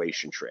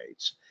continuation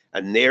trades.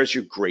 And there's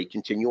your great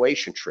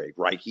continuation trade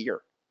right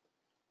here.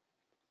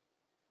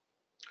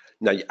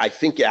 Now, I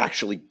think you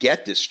actually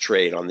get this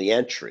trade on the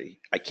entry.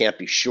 I can't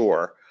be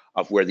sure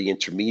of where the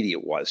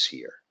intermediate was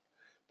here.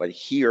 But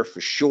here,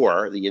 for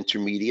sure, the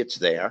intermediate's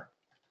there.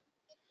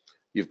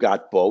 You've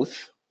got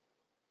both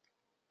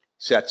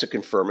sets of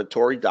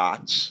confirmatory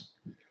dots.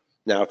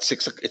 Now, it's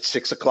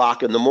 6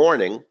 o'clock in the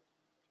morning,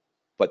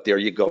 but there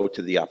you go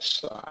to the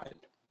upside.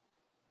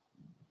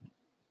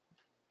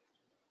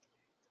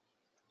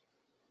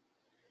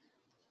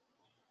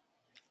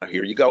 Now,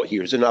 here you go.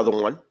 Here's another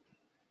one.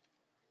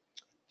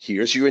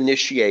 Here's your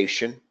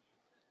initiation,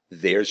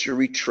 there's your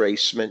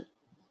retracement,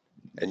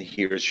 and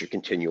here's your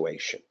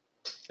continuation.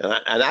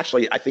 And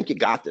actually, I think you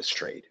got this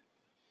trade.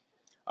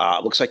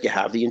 Looks like you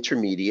have the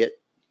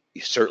intermediate.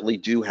 You certainly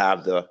do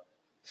have the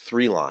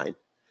 3 line.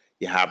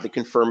 You have the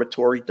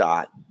confirmatory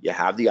dot. You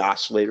have the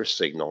oscillator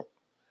signal,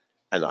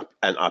 and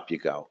up you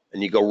go.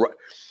 And you go.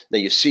 Now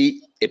you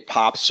see it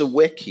pops a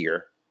wick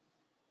here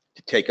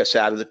to take us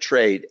out of the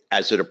trade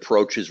as it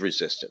approaches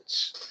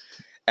resistance.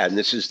 And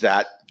this is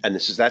that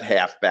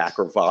halfback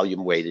or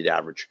volume weighted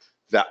average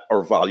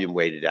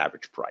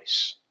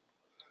price.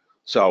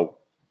 So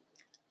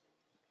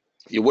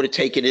if you would have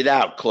taken it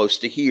out close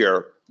to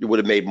here, you would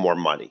have made more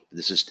money.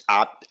 This is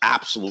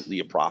absolutely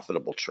a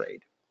profitable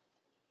trade.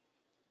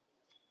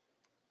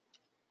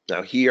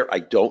 Now here, I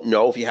don't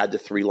know if you had the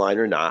 3 line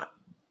or not.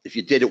 If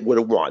you did, it would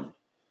have won.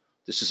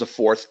 This is a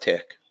 4th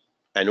tick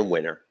and a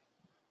winner.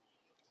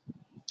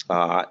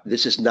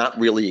 This is not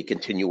really a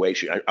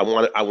continuation. I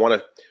want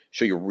to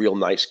show you real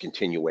nice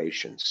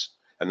continuations,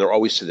 and they're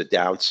always to the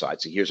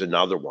downside. So here's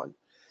another one.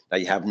 Now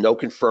you have no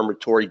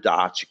confirmatory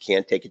dots. You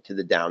can't take it to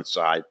the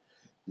downside.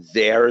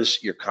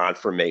 There's your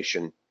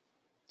confirmation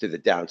to the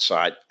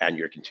downside and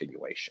your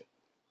continuation.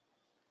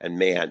 And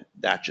man,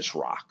 that just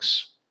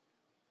rocks.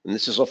 And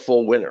this is a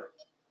full winner.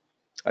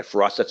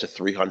 For us, that's a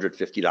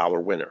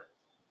 $350 winner.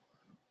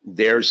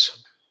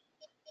 There's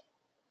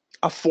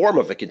a form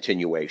of a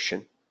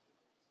continuation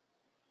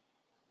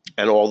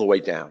and all the way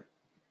down.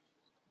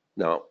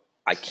 Now,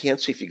 I can't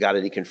see if you got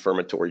any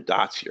confirmatory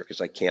dots here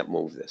because I can't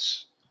move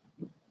this.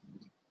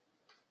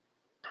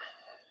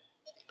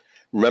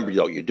 Remember,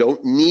 though, you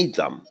don't need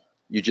them.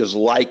 You just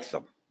like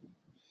them.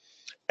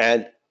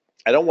 And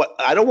I don't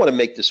want to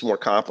make this more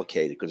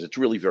complicated because it's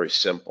really very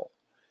simple.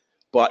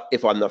 But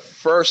if on the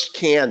first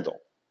candle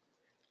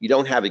you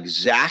don't have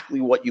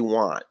exactly what you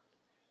want,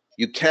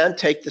 you can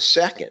take the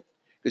second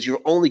because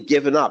you're only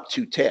giving up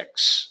 2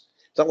 ticks.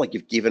 It's not like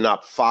you've given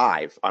up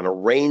 5 on a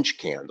range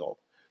candle.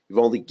 You've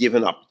only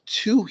given up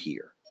 2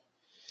 here.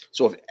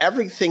 So if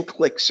everything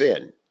clicks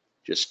in,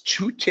 just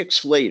 2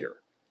 ticks later,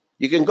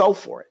 you can go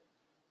for it.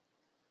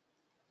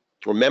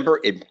 Remember,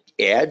 it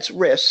adds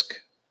risk,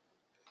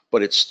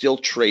 but it's still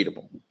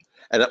tradable.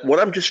 And what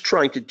I'm just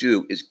trying to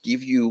do is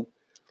give you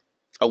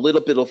a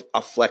little bit of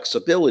a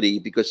flexibility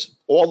because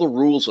all the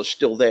rules are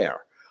still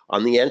there.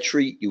 On the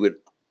entry, you would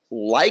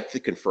like the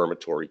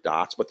confirmatory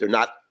dots, but they're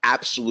not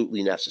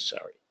absolutely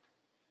necessary.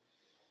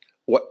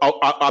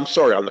 I'm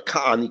sorry, on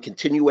the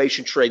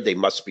continuation trade, they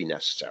must be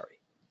necessary.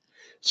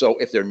 So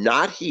if they're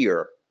not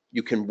here,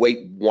 you can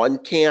wait 1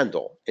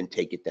 candle and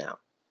take it down.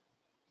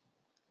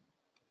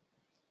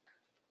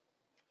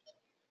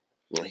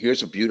 Well,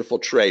 here's a beautiful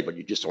trade, but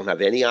you just don't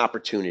have any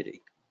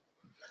opportunity.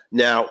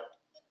 Now,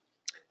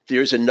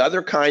 there's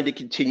another kind of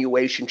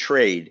continuation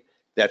trade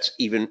that's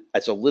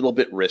a little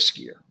bit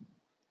riskier.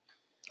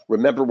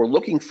 Remember, we're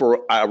looking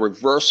for a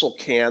reversal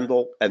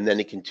candle and then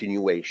a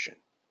continuation.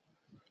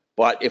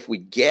 But if we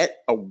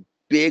get a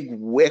big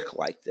wick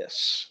like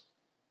this,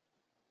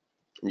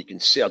 and you can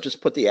see, I'll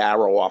just put the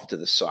arrow off to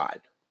the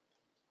side.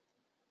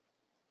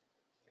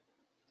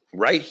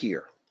 Right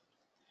here.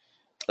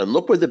 And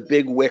look where the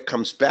big wick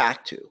comes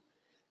back to.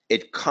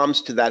 It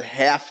comes to that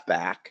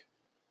halfback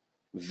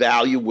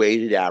value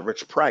weighted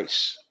average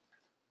price.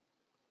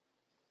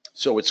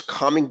 So it's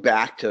coming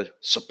back to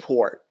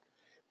support.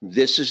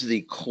 This is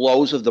the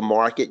close of the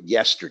market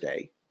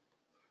yesterday,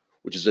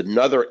 which is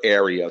another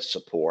area of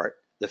support.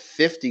 The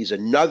 50 is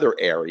another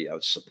area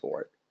of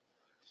support.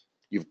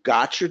 You've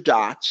got your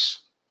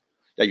dots.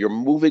 Now you're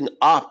moving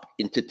up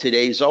into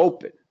today's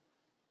open.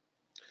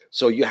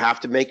 So you have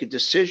to make a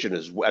decision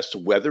as to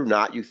whether or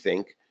not you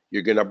think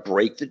you're going to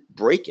break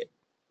it.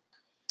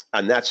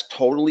 And that's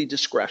totally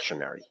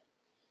discretionary.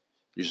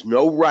 There's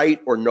no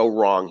right or no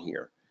wrong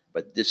here.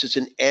 But this is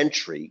an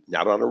entry,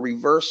 not on a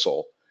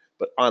reversal,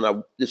 but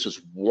this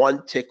is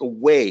 1 tick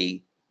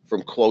away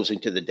from closing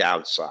to the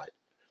downside.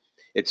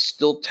 It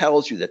still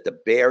tells you that the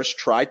bears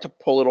tried to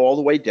pull it all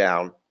the way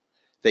down.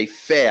 They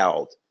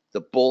failed.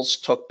 The bulls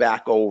took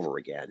back over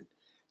again.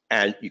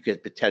 And you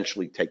could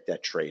potentially take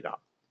that trade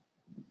up.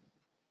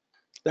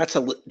 That's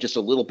just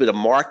a little bit of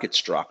market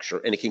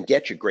structure, and it can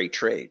get you great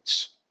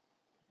trades.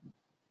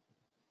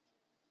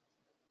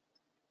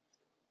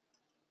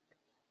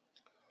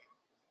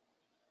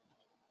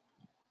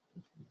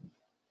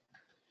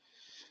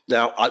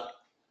 Now,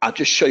 I'll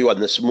just show you on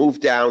this move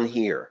down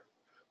here,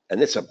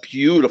 and it's a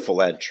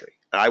beautiful entry.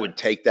 I would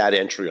take that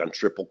entry on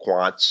triple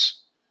quants,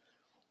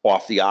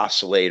 off the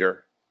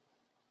oscillator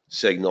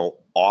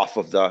signal, off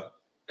of the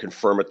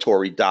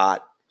confirmatory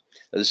dot.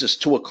 Now, this is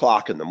 2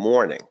 o'clock in the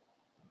morning.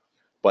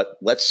 But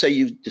let's say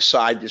you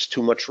decide there's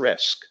too much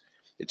risk.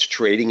 It's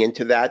trading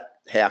into that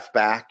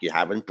halfback. You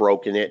haven't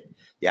broken it.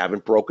 You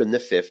haven't broken the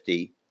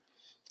 50.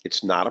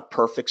 It's not a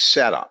perfect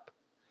setup.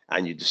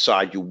 And you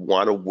decide you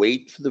want to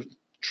wait for the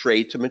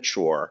trade to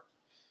mature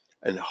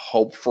and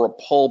hope for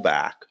a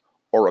pullback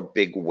or a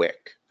big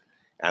wick.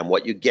 And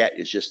what you get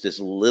is just this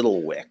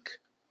little wick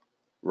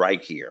right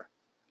here.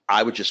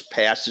 I would just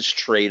pass this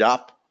trade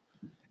up,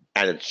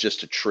 and it's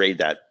just a trade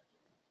that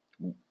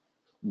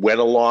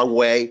went a long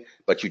way,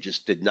 but you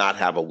just did not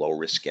have a low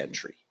risk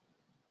entry.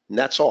 And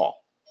that's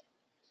all.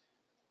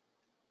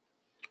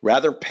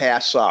 Rather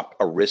pass up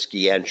a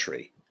risky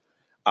entry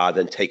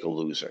than take a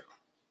loser.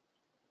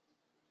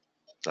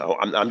 So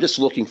I'm just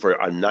looking for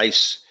a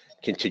nice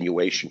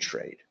continuation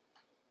trade.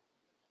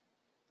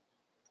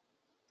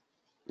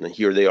 And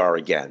here they are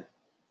again.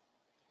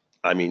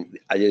 I mean,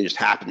 they just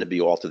happen to be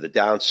all to the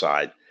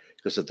downside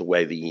because of the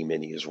way the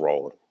E-mini is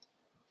rolling.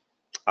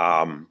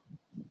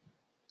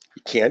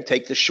 You can't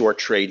take the short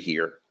trade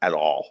here at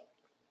all.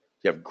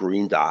 You have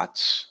green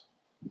dots,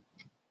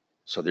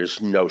 so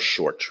there's no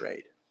short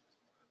trade.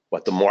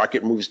 But the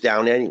market moves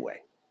down anyway.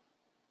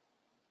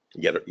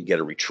 You get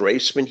a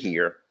retracement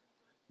here.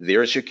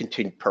 There's your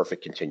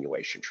perfect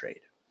continuation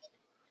trade.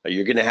 Now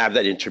you're going to have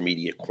that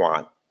intermediate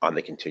quant on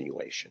the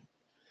continuation.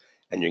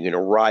 And you're going to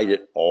ride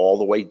it all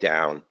the way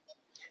down,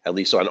 at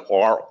least on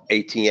our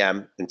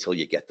ATM, until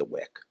you get the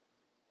wick.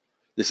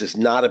 This is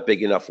not a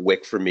big enough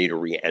wick for me to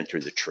re-enter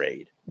the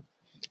trade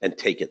and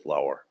take it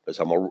lower because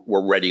we're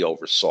already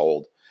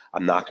oversold.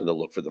 I'm not going to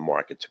look for the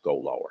market to go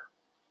lower.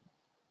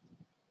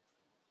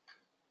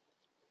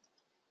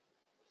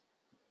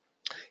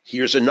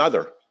 Here's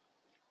another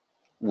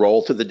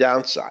roll to the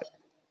downside.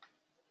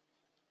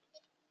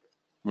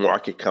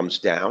 Market comes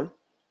down,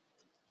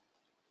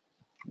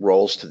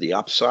 rolls to the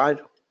upside.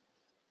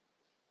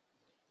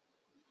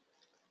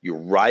 You're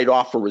right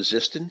off a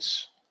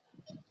resistance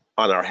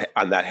on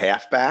that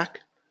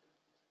halfback.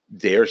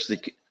 There's the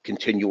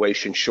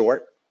continuation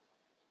short.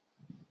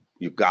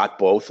 You've got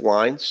both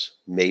lines,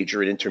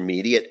 major and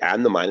intermediate,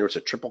 and the minor. It's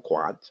a triple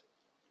quad.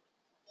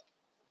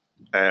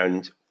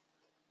 And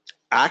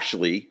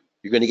actually,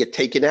 you're going to get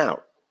taken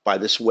out by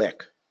this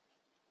wick.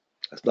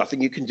 There's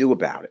nothing you can do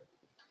about it.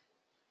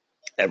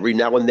 Every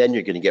now and then,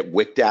 you're going to get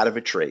wicked out of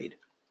a trade.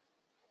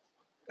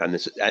 And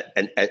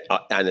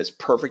as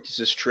perfect as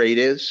this trade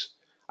is,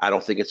 I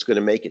don't think it's going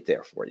to make it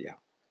there for you.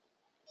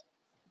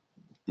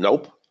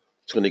 Nope.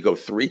 It's going to go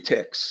 3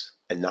 ticks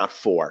and not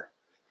 4.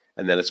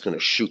 And then it's going to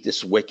shoot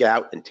this wick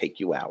out and take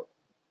you out.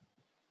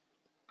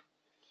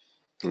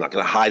 I'm not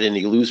going to hide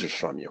any losers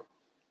from you.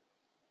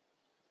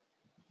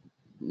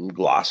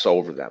 Gloss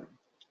over them.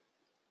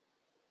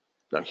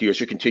 Now here's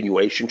your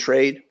continuation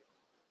trade.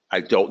 I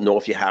don't know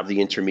if you have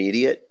the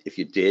intermediate. If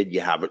you did,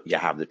 you have it. You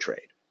have the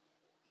trade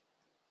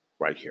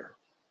right here.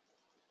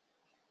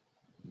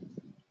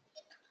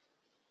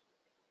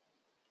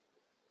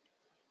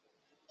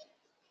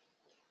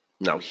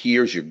 Now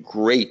here's your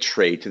great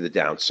trade to the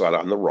downside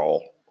on the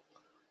roll.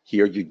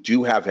 Here you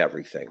do have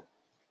everything,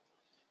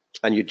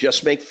 and you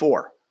just make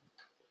 4.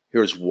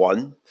 Here's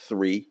 1,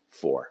 3,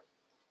 4.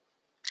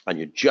 And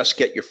you just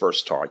get your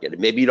first target.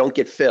 And maybe you don't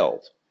get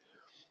filled,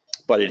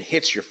 but it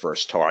hits your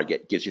first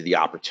target, gives you the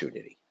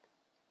opportunity.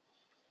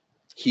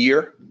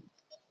 Here,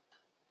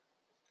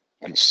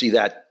 you can see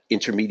that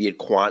intermediate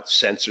quant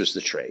censors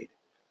the trade.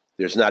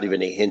 There's not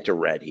even a hint of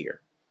red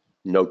here.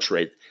 No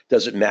trade.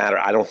 Doesn't matter.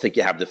 I don't think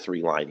you have the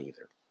 3 line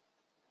either.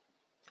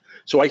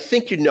 So I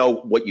think you know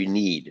what you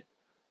need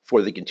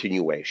for the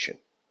continuation.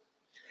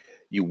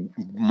 You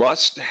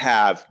must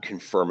have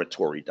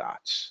confirmatory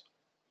dots.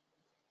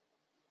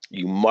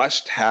 You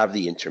must have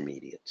the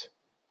intermediate.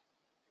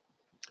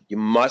 You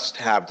must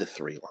have the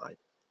 3 line.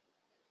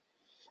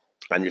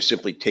 And you're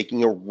simply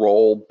taking a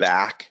roll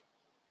back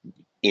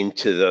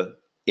into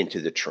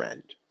the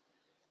trend.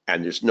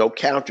 And there's no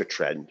counter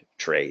trend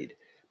trade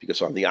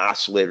because on the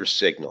oscillator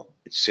signal,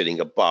 it's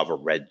sitting above a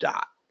red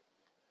dot.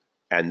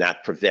 And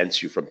that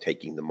prevents you from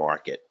taking the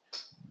market,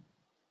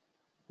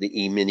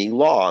 the E-mini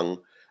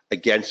long,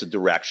 against the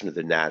direction of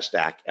the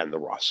NASDAQ and the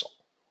Russell.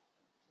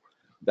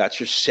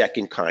 That's your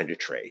second kind of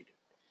trade.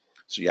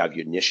 So you have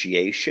your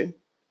initiation,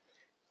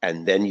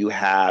 and then you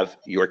have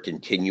your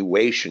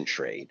continuation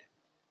trade.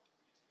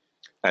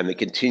 And the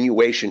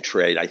continuation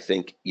trade, I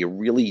think you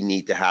really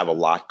need to have a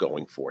lot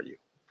going for you.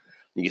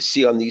 You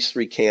see on these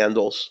 3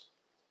 candles,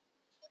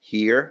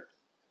 here,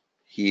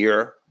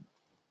 here,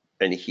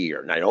 and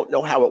here. And I don't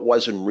know how it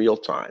was in real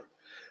time,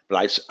 but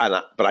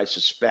I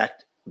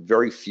suspect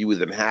very few of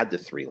them had the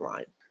 3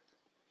 line.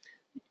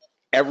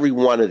 Every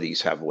one of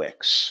these have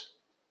wicks.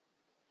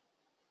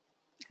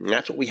 And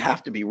that's what we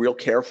have to be real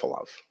careful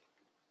of.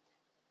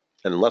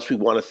 And unless we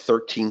want a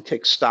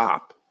 13-tick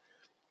stop,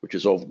 which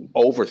is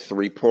over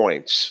 3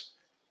 points,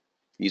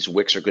 these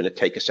wicks are going to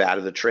take us out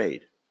of the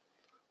trade.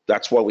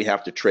 That's why we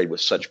have to trade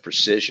with such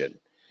precision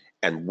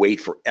and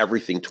wait for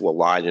everything to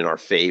align in our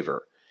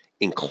favor,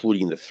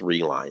 including the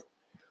 3 line,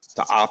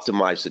 to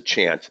optimize the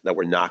chance that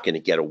we're not going to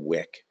get a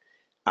wick,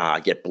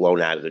 get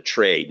blown out of the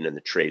trade, and then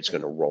the trade's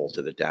going to roll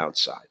to the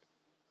downside.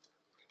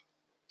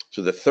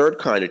 So the third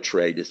kind of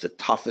trade is the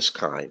toughest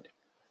kind,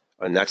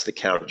 and that's the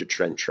counter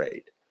trend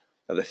trade.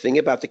 Now, the thing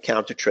about the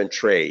counter trend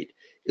trade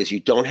is you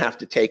don't have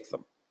to take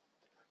them.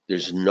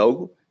 There's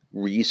no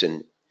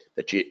reason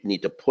that you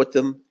need to put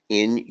them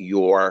in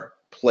your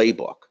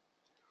playbook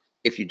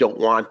if you don't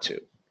want to.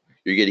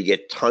 You're going to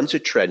get tons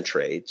of trend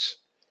trades.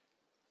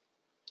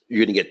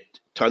 You're going to get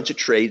tons of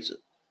trades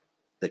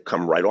that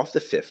come right off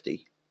the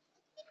 50,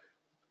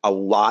 a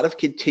lot of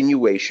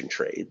continuation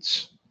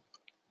trades.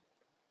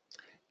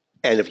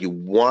 And if you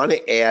want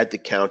to add the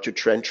counter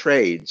trend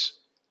trades,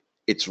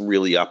 it's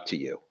really up to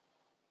you.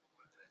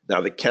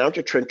 Now, the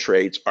counter trend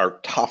trades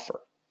are tougher.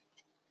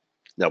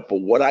 Now,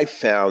 but what I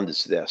found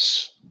is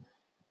this.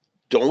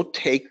 Don't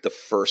take the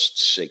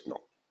first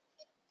signal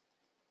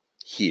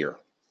here.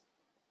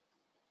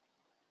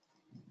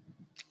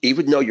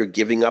 Even though you're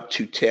giving up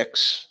 2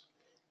 ticks,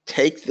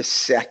 take the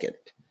second.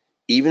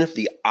 Even if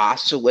the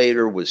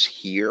oscillator was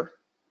here,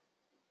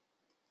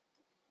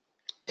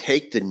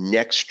 take the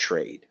next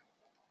trade.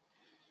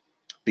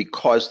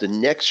 Because the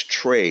next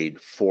trade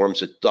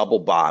forms a double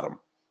bottom.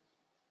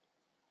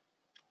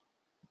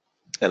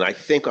 And I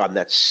think on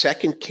that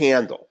second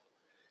candle,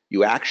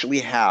 you actually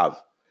have,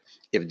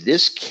 if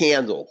this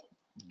candle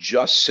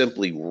just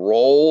simply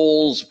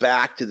rolls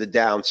back to the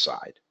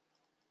downside,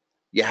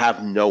 you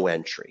have no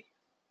entry.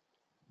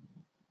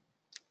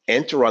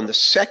 Enter on the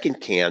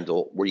second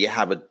candle where you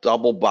have a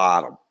double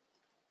bottom.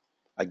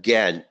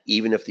 Again,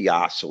 even if the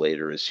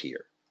oscillator is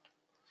here.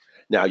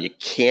 Now, you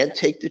can't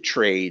take the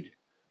trade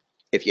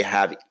if you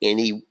have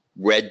any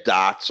red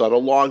dots on a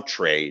long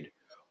trade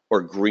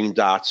or green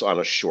dots on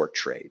a short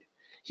trade.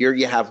 Here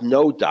you have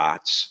no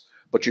dots,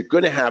 but you're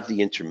going to have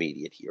the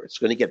intermediate here. It's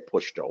going to get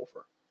pushed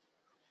over.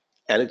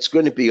 And it's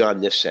going to be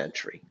on this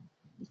entry.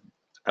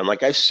 And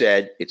like I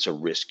said, it's a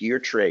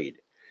riskier trade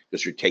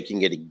because you're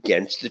taking it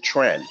against the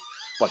trend.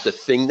 But the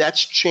thing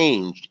that's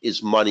changed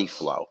is money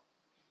flow.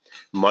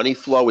 Money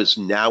flow is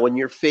now in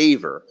your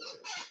favor,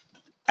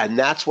 and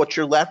that's what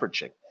you're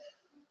leveraging.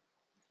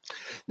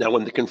 Now,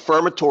 when the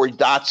confirmatory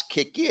dots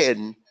kick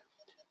in,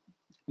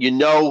 you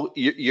know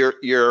if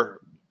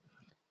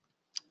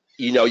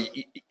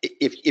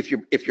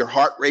your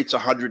heart rate's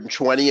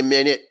 120 a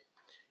minute,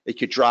 it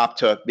could drop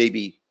to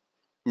maybe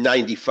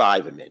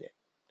 95 a minute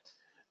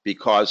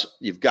because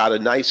you've got a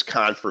nice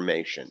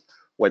confirmation.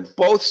 When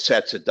both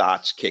sets of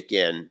dots kick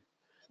in,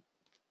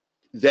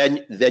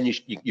 then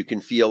you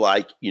can feel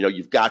like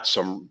you've got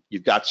some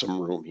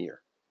room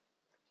here,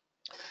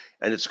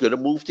 and it's going to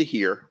move to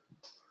here,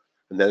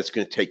 and then it's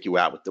going to take you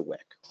out with the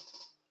wick.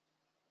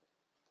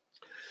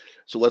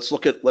 So let's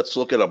look at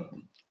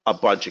a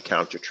bunch of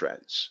counter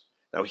trends.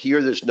 Now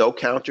here, there's no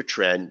counter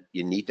trend.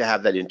 You need to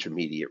have that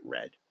intermediate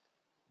red.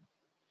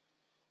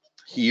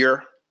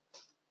 Here,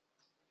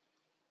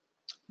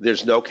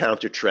 there's no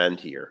counter trend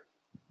here,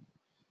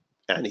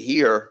 and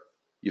here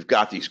you've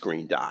got these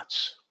green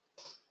dots.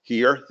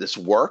 Here, this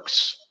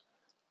works,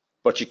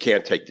 but you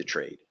can't take the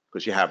trade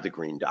because you have the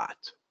green dot.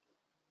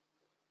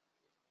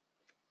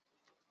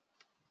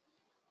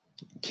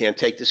 Can't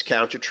take this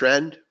counter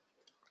trend.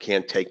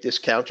 Can't take this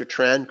counter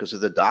trend because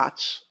of the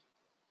dots.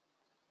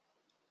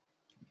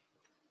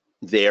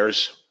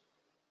 There's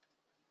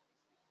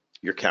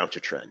your counter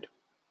trend.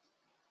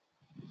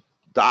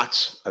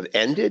 Dots have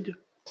ended.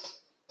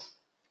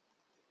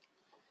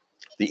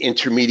 The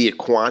intermediate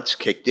quants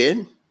kicked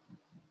in.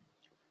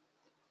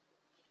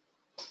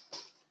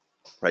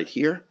 Right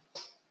here.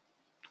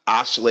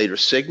 Oscillator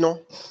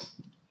signal.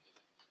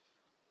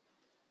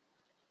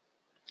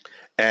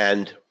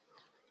 And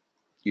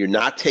you're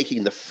not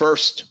taking the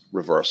first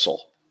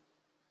reversal.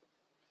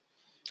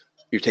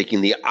 You're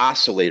taking the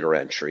oscillator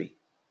entry.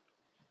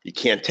 You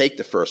can't take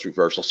the first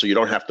reversal, so you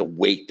don't have to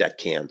wait that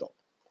candle.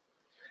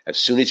 As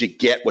soon as you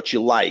get what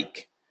you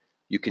like,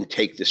 you can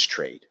take this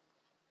trade.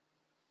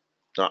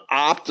 Now,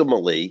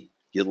 optimally,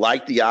 you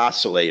like the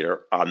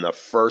oscillator on the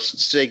first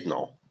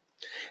signal,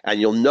 and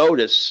you'll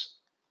notice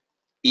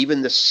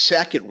even the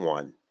second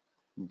one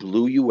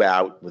blew you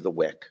out with a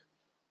wick.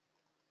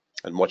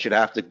 And what you'd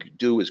have to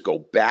do is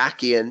go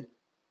back in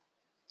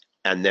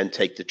and then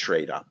take the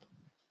trade up.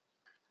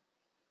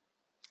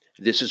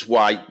 This is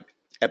why,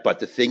 but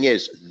the thing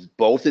is,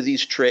 both of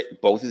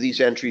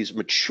these entries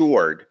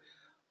matured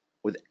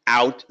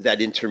without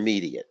that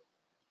intermediate.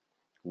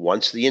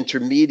 Once the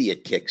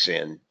intermediate kicks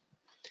in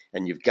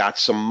and you've got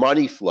some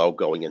money flow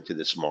going into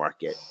this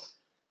market,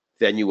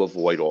 then you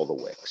avoid all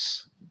the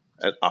wicks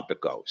and up it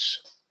goes.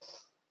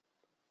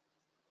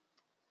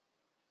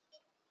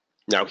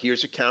 Now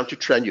here's a counter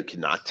trend you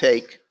cannot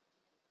take.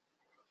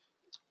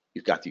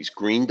 You've got these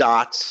green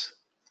dots,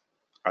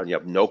 and you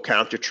have no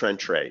counter trend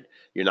trade.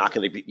 You're not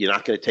going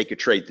to take a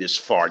trade this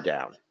far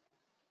down.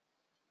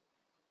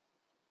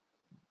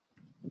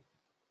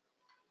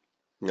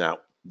 Now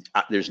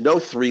there's no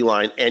 3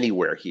 line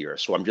anywhere here,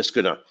 so I'm just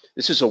gonna.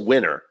 This is a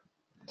winner,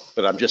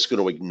 but I'm just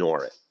going to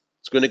ignore it.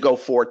 It's going to go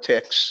 4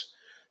 ticks,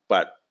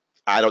 but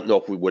I don't know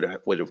if we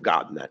would have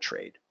gotten that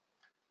trade.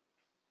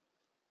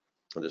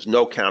 And there's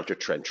no counter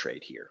trend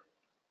trade here.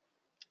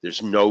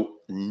 There's no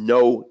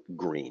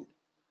green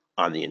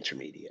on the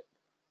intermediate.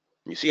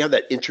 You see how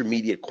that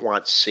intermediate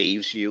quant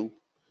saves you?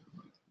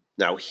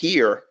 Now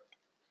here,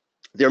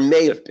 there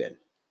may have been,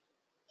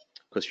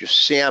 because you're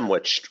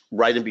sandwiched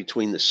right in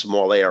between the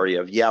small area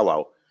of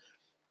yellow,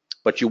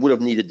 but you would have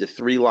needed the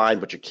 3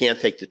 line, but you can't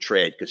take the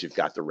trade because you've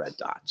got the red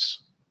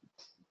dots.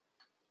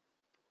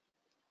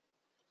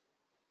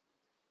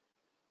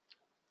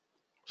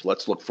 So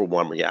let's look for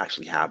one where you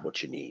actually have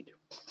what you need.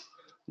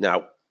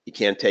 Now, you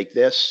can't take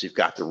this. You've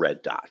got the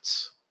red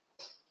dots.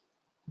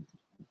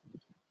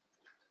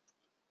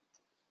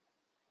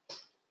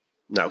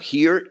 Now,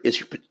 here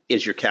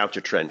is your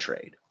counter trend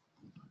trade.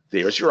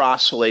 There's your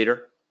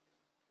oscillator.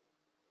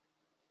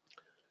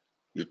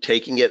 You're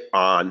taking it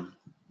on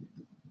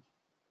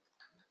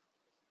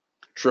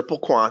triple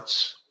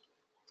quants,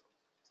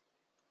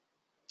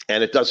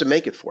 and it doesn't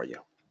make it for you.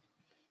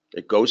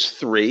 It goes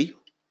 3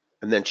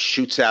 and then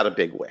shoots out a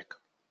big wick.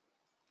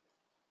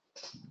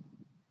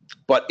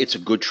 But it's a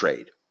good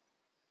trade.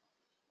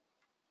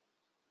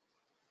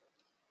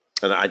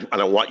 And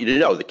I want you to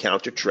know the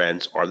counter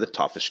trends are the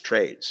toughest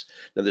trades.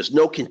 Now, there's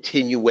no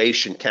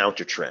continuation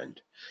counter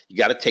trend. You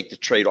got to take the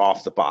trade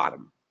off the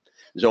bottom.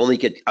 There's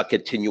only a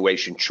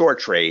continuation short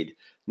trade,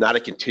 not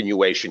a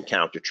continuation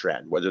counter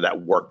trend, whether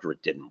that worked or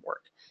it didn't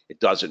work. It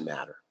doesn't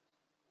matter.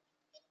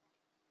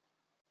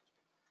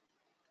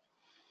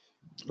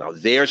 Now,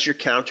 there's your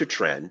counter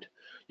trend.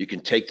 You can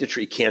take the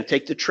trade. You can't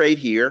take the trade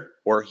here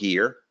or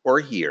here or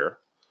here.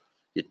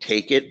 You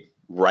take it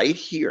right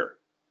here.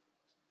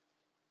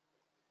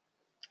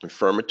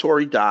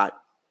 Confirmatory dot.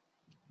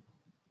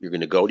 You're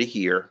going to go to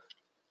here,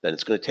 then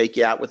it's going to take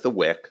you out with the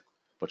wick,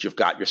 but you've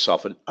got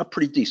yourself a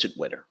pretty decent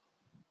winner.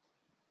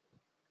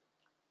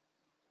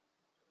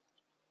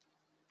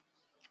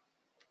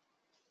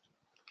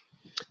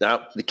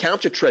 Now, the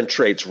counter trend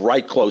trades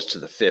right close to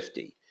the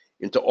 50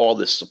 into all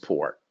this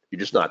support. You're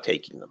just not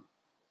taking them.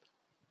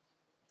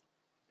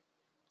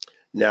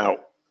 Now,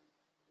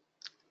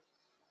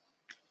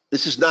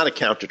 this is not a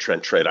counter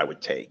trend trade I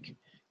would take.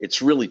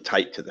 It's really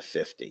tight to the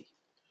 50.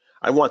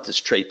 I want this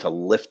trade to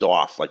lift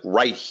off, like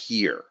right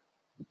here.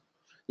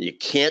 You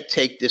can't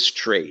take this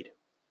trade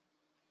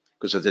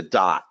because of the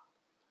dot.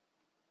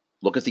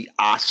 Look at the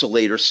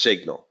oscillator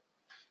signal.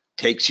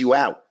 Takes you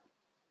out.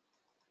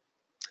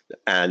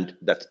 And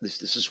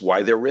this is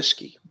why they're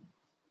risky.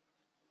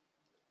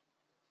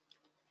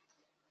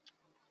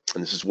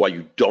 And this is why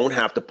you don't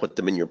have to put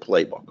them in your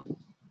playbook.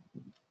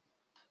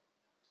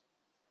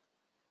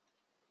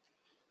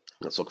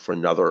 Let's look for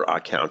another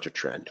counter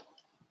trend.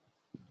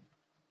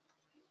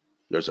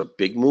 There's a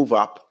big move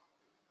up.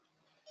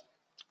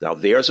 Now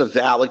there's a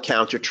valid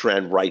counter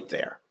trend right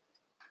there.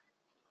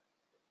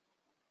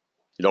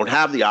 You don't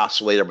have the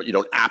oscillator, but you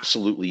don't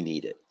absolutely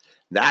need it.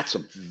 That's a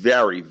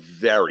very,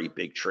 very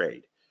big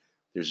trade.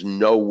 There's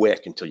no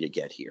wick until you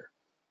get here.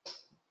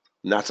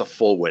 And that's a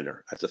full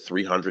winner. That's a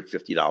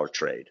 $350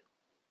 trade.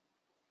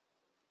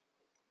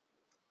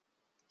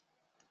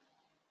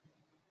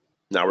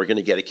 Now we're going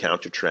to get a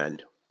counter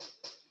trend.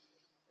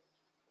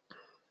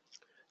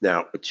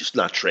 Now, it's just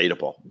not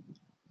tradable.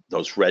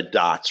 Those red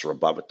dots are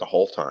above it the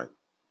whole time.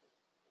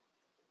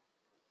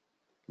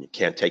 You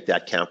can't take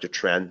that counter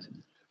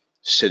trend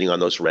sitting on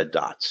those red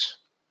dots.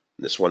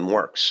 And this one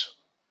works.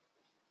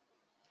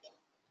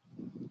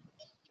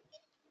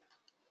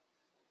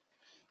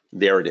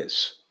 There it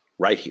is,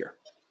 right here.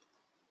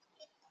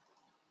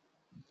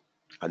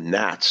 And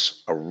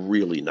that's a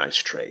really nice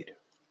trade.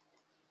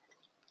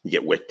 You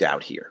get wicked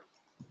out here.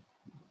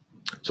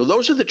 So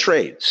those are the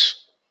trades.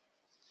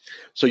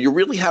 So you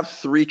really have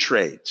three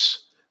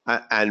trades.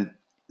 And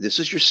this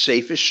is your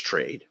safest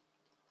trade,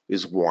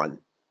 is one.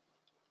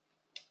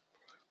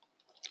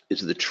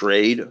 Is the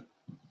trade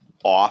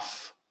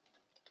off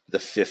the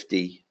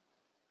 50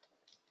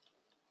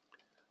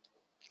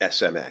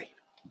 SMA.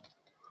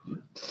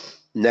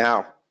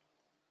 Now,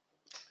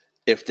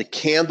 if the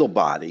candle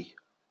body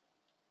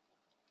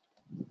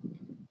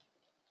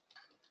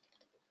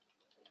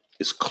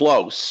is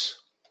close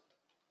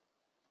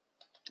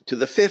to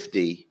the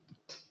 50,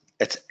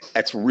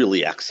 that's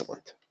really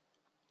excellent.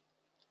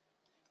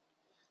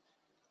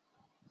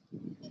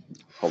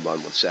 Hold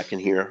on 1 second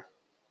here.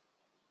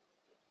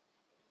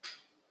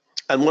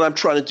 And what I'm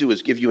trying to do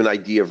is give you an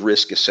idea of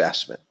risk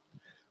assessment.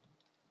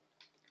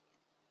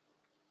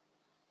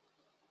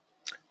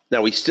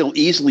 Now, we still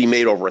easily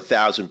made over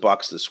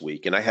 $1,000 this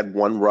week, and I had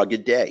one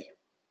rugged day.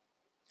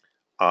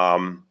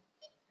 And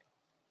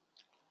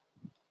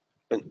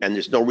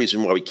there's no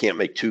reason why we can't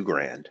make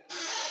 $2,000.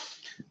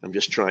 I'm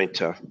just trying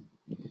to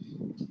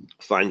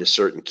find a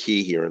certain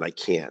key here, and I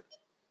can't.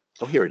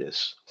 Oh, here it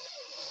is.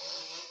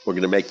 We're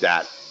going to make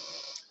that.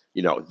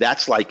 You know,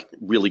 that's like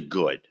really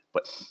good,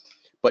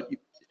 but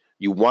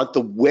you want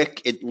the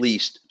wick at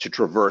least to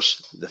traverse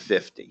the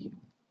 50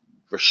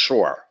 for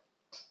sure.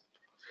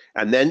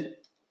 And then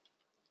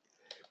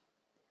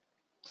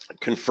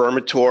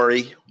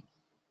confirmatory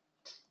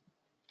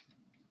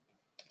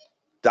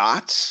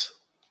dots,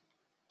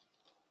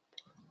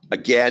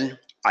 again,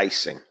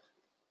 icing.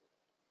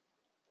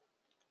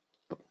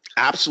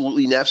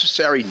 Absolutely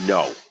necessary?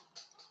 No.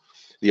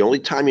 The only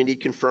time you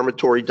need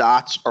confirmatory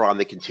dots are on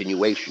the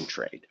continuation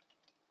trade.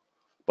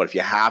 But if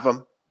you have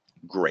them,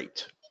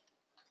 great.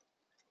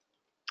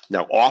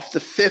 Now, off the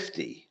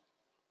 50,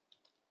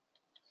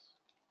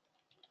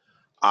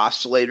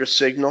 oscillator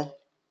signal,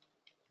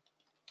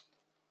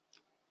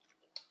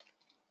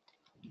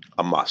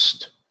 a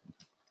must.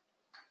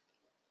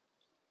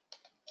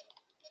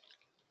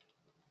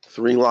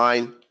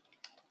 3-line,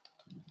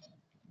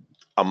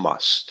 a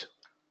must.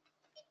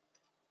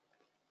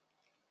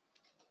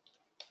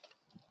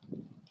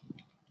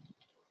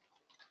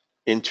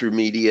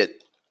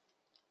 Intermediate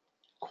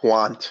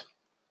quant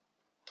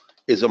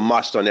is a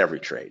must on every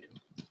trade,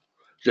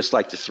 just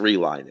like the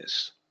 3-line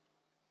is.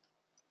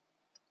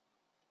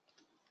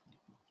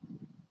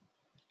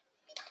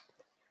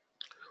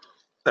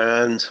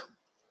 And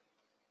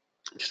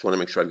just want to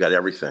make sure I've got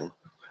everything.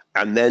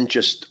 And then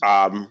just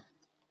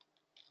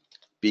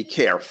be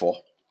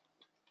careful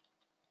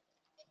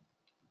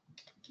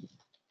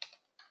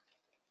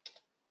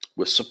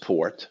with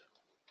support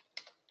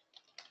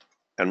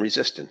and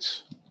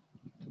resistance.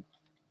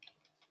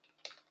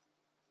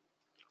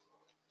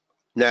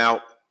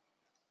 Now,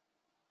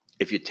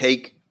 if you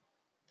take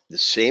the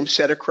same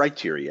set of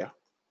criteria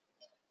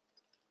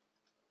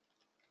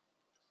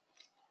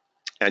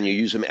and you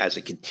use them as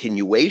a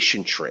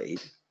continuation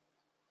trade,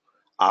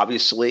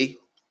 obviously,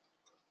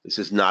 this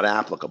is not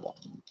applicable.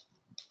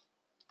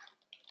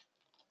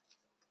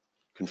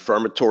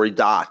 Confirmatory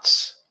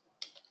dots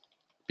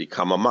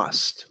become a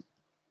must.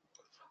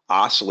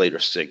 Oscillator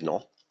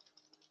signal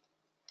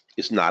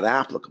is not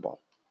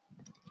applicable.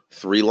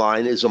 3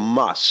 line is a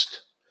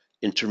must.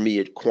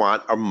 Intermediate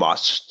quant are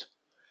must.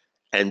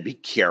 And be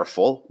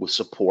careful with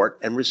support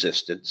and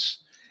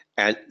resistance.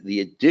 And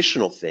the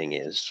additional thing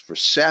is, for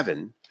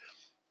 7,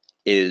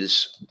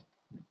 is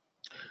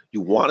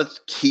you want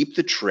to keep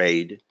the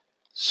trade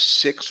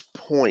 6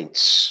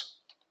 points.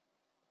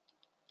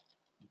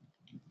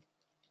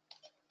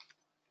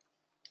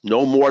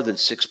 No more than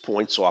 6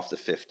 points off the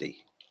 50.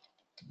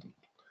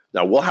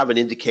 Now, we'll have an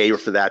indicator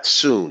for that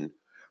soon,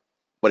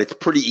 but it's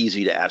pretty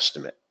easy to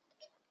estimate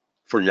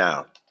for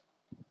now.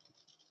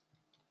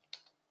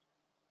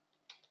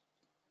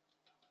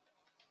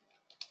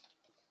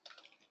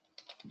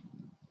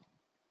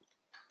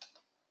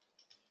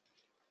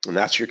 And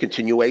that's your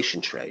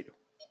continuation trade.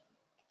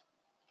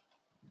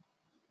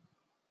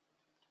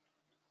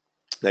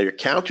 Now, your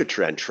counter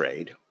trend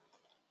trade,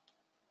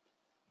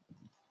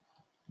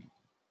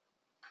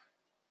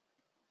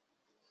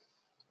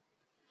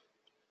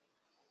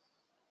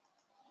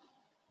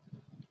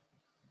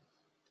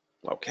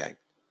 okay,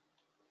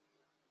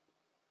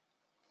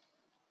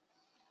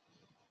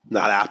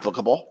 not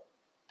applicable.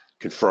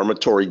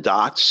 Confirmatory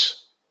dots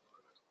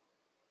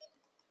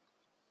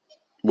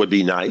would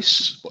be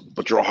nice,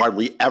 but you're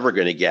hardly ever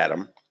going to get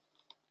them.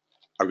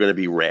 Are going to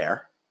be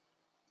rare.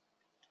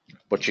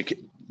 But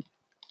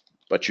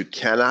you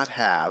cannot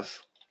have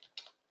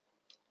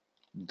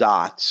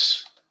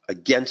dots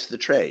against the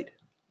trade.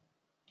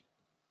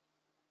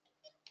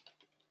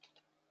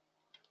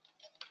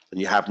 And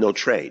you have no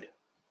trade.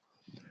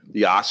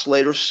 The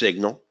oscillator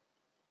signal,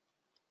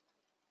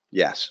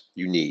 yes,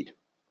 you need.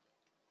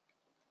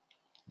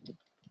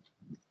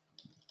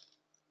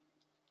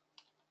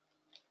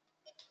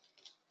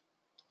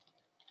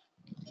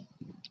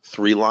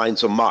 Three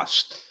lines a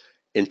must.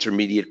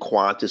 Intermediate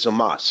quant is a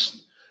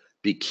must.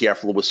 Be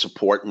careful with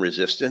support and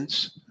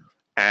resistance.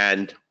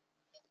 And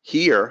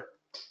here,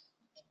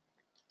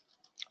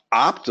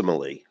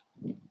 optimally,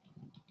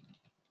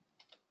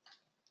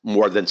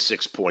 more than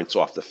 6 points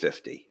off the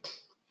 50.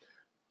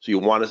 So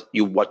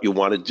what you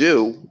want to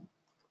do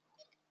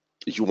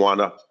is you want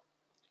to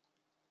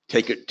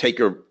take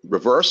a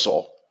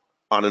reversal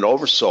on an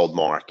oversold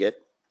market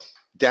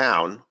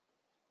down,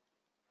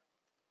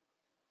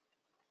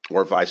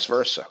 or vice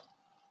versa.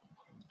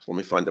 So let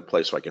me find a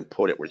place where I can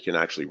put it where you can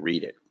actually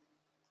read it.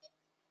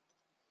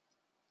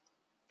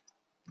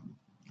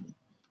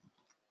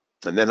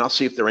 And then I'll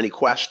see if there are any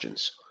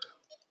questions.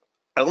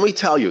 And let me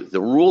tell you,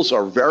 the rules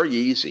are very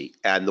easy,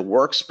 and the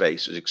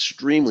workspace is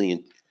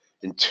extremely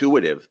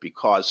intuitive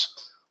because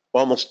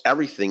almost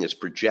everything is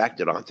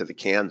projected onto the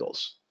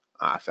candles.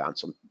 I found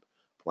some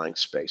blank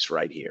space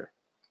right here.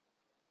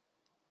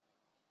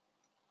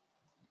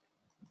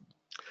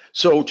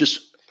 So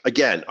just,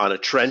 again, on a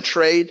trend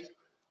trade,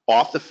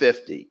 off the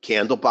 50,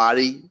 candle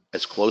body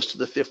as close to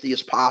the 50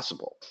 as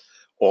possible.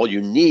 All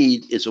you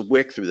need is a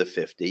wick through the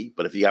 50,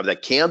 but if you have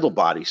that candle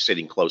body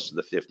sitting close to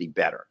the 50,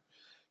 better.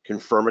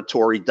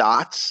 Confirmatory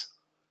dots,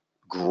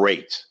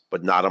 great,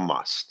 but not a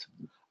must.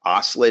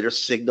 Oscillator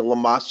signal a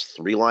must,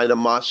 3 line a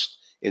must,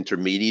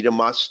 intermediate a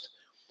must.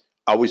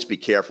 Always be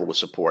careful with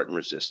support and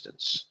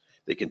resistance.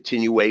 The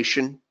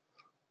continuation,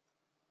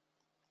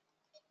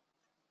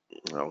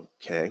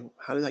 okay,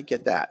 how did I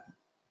get that?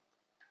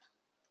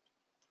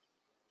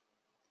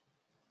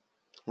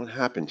 What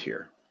happened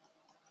here?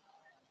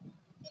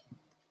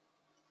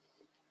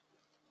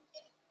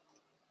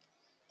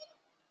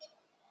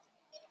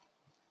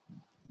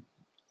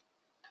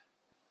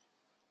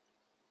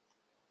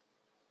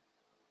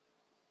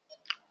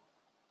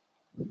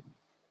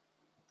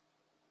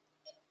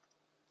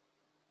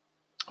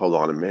 Hold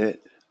on a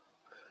minute.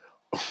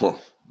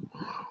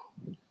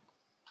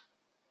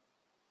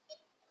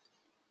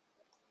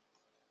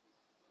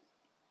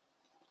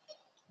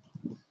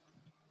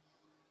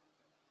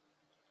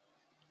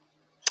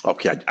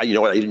 Okay, you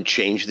know what? I didn't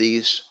change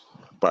these,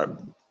 but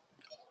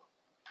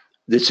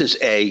this is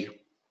a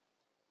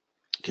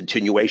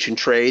continuation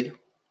trade.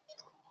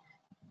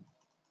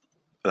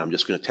 And I'm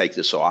just going to take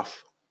this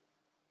off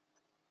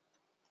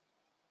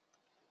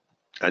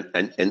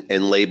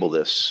and label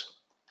this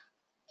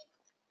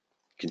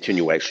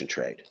continuation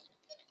trade.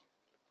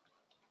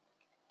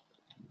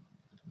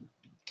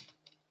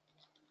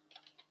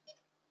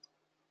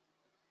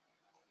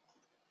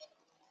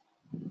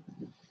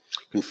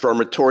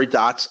 Confirmatory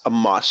dots a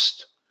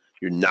must.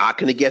 You're not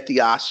going to get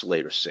the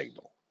oscillator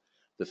signal.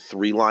 The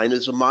 3 line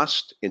is a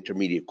must.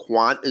 Intermediate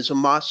quant is a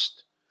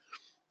must.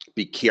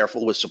 Be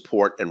careful with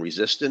support and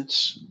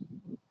resistance.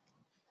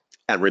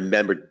 And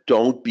remember,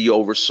 don't be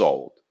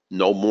oversold.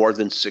 No more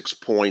than 6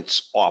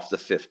 points off the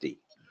 50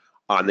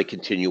 on the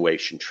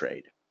continuation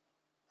trade.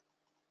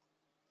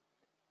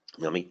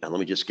 Let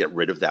me just get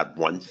rid of that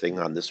one thing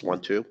on this one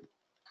too.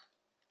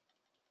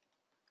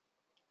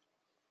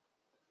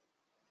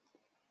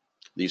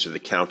 These are the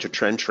counter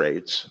trend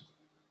trades.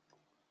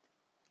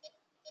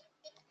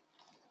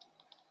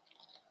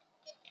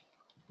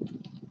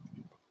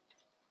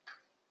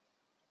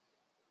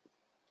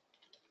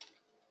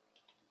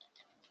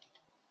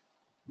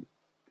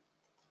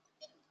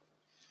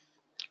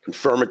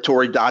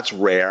 Confirmatory dots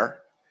rare.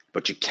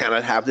 but you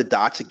cannot have the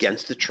dots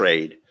against the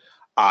trade.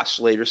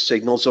 Oscillator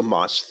signals a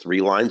must.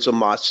 3 lines a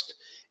must.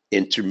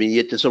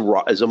 Intermediate is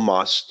a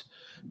must.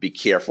 Be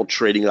careful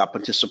trading up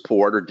into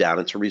support or down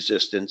into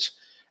resistance.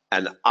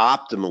 And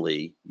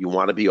optimally, you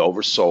want to be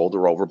oversold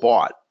or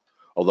overbought,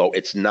 although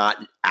it's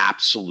not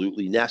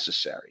absolutely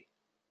necessary.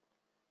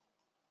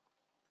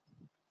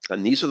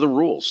 And these are the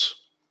rules.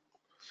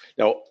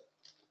 Now,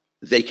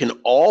 they can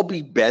all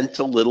be bent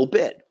a little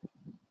bit.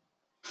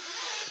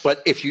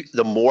 But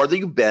the more that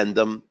you bend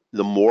them,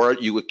 the more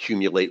you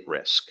accumulate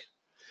risk.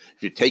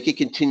 If you take a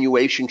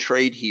continuation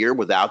trade here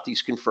without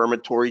these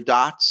confirmatory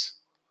dots,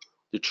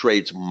 the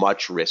trade's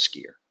much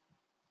riskier.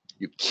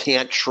 You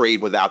can't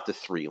trade without the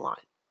 3 line.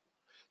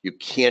 You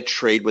can't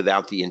trade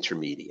without the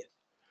intermediate.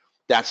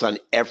 That's on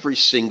every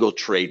single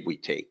trade we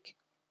take.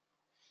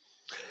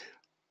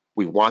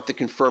 We want the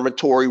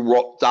confirmatory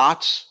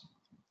dots.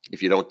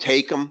 If you don't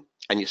take them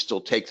and you still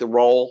take the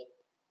roll,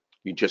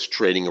 you're just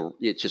trading,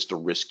 it's just a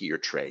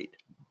riskier trade.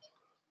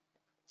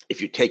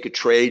 If you take a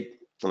trade,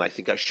 and I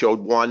think I showed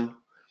one,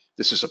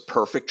 this is a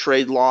perfect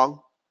trade long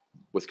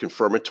with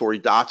confirmatory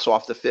dots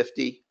off the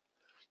 50.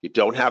 You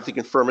don't have the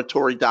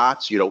confirmatory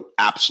dots, you don't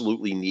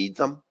absolutely need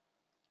them,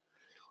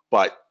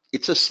 but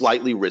it's a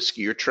slightly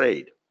riskier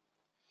trade.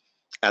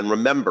 And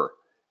remember,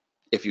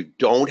 if you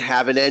don't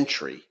have an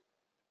entry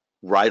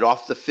right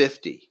off the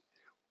 50,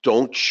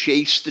 don't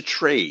chase the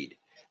trade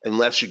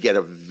unless you get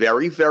a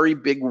very, very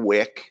big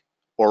wick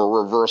or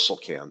a reversal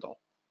candle.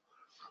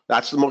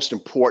 That's the most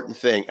important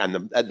thing,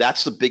 and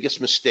that's the biggest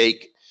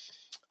mistake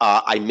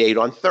I made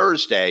on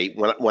Thursday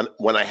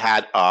when I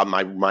had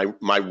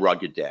my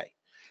rugged day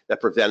that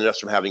prevented us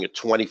from having a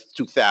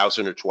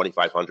 $22,000 or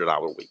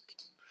 $2,500 week.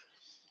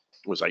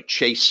 Was I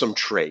chased some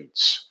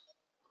trades,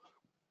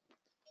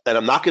 and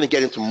I'm not going to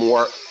get into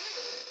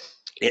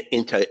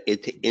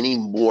any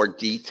more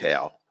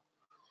detail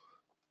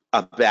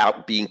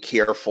about being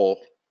careful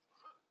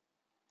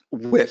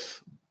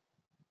with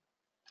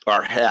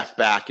our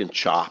halfback and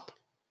chop.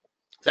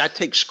 That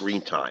takes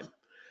screen time.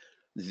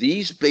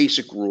 These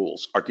basic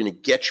rules are going to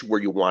get you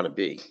where you want to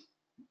be.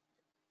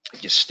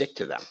 Just stick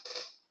to them.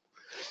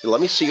 And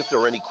let me see if there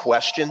are any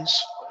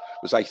questions,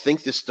 because I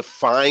think this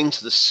defines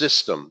the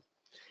system,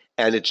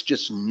 and it's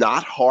just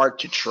not hard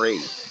to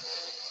trade.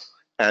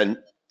 And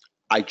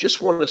I just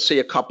want to say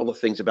a couple of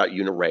things about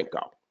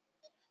Renko,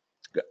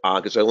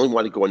 because I only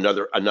want to go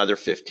another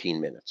 15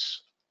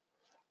 minutes.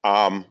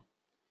 And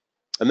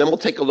then we'll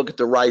take a look at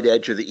the right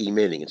edge of the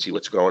E-mini and see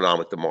what's going on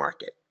with the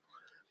market.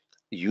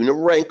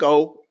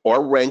 Renko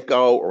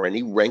or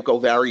any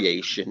Renko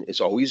variation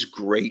is always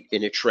great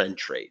in a trend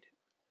trade.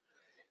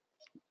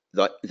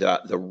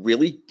 The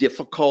really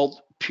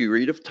difficult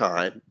period of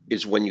time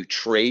is when you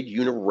trade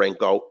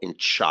Renko in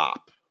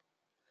chop.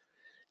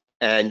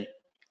 And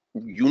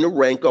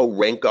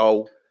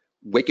Renko,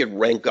 wicked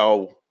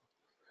Renko,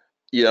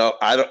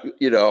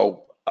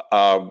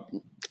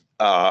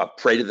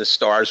 pray to the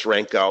stars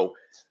Renko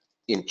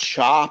in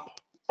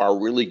chop are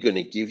really going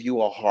to give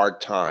you a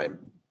hard time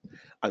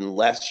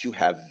unless you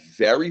have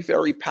very,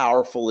 very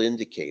powerful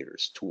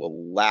indicators to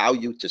allow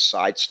you to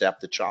sidestep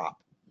the chop.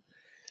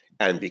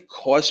 And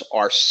because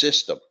our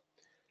system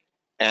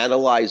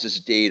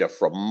analyzes data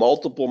from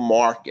multiple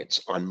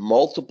markets on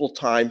multiple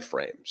time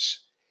frames,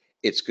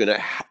 it's going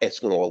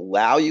to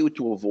allow you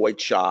to avoid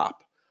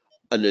chop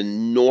an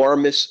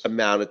enormous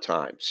amount of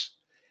times.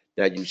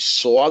 Now, you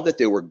saw that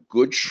there were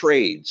good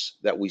trades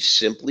that we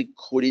simply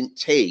couldn't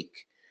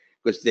take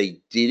because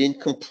they didn't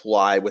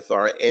comply with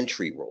our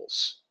entry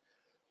rules.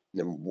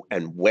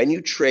 And when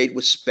you trade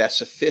with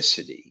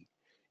specificity,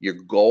 your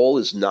goal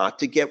is not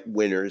to get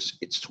winners,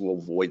 it's to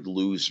avoid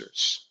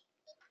losers.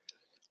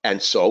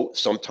 And so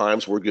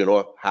sometimes we're going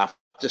to have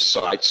to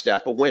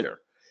sidestep a winner.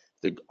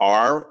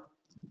 Our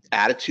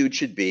attitude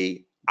should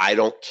be, I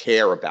don't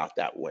care about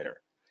that winner.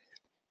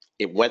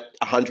 It went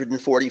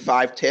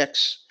 145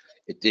 ticks.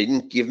 It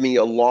didn't give me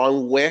a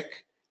long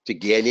wick to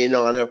get in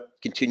on a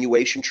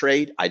continuation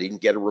trade. I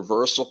didn't get a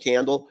reversal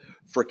candle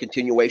for a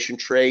continuation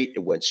trade.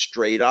 It went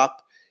straight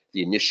up.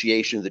 The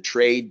initiation of the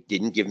trade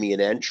didn't give me an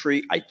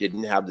entry. I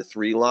didn't have the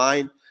 3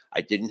 line.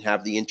 I didn't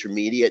have the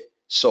intermediate.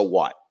 So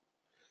what?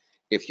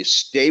 If you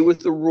stay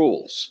with the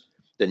rules,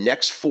 the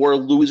next 4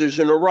 losers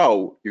in a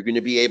row, you're going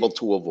to be able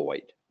to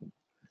avoid.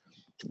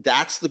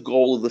 That's the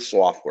goal of the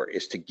software,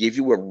 is to give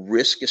you a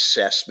risk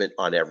assessment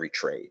on every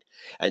trade.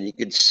 And you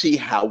can see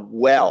how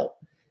well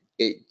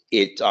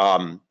it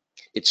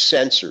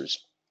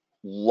censors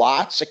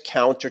lots of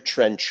counter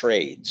trend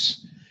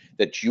trades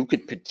that you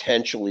could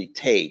potentially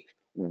take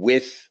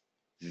with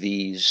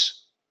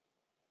these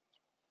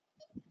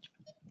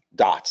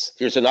dots.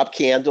 Here's an up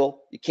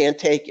candle. You can't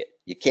take it.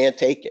 You can't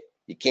take it.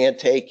 You can't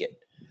take it.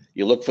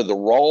 You look for the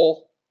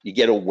roll, you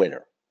get a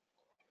winner.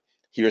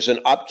 Here's an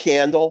up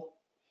candle.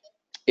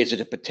 Is it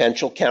a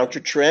potential counter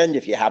trend?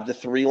 If you have the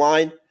 3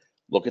 line,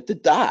 look at the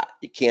dot.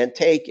 You can't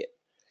take it.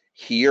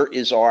 Here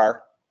is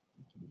our,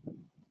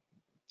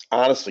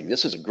 honestly,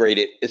 this is a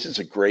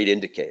great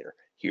indicator.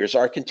 Here's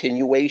our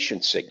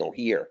continuation signal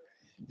here.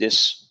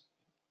 This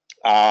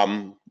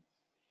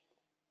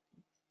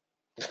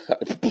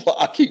I'm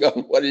blocking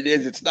on what it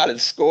is. It's not a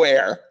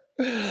square.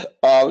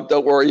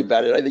 Don't worry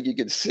about it. I think you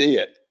can see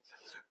it.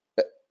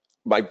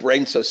 My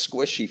brain's so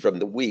squishy from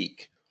the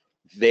week.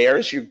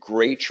 There's your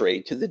gray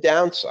trade to the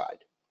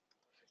downside.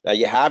 Now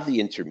you have the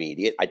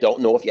intermediate. I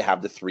don't know if you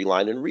have the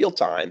 3-line in real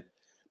time,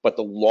 but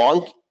the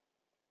long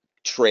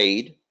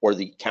trade or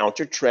the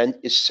counter trend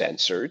is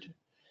censored.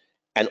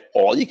 And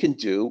all you can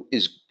do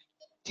is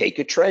take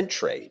a trend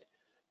trade.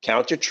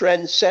 Counter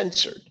trend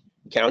censored.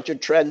 Counter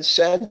trend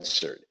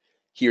censored.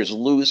 Here's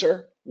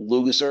loser,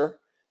 loser,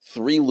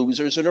 3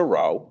 losers in a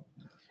row.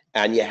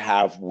 And you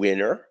have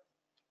winner,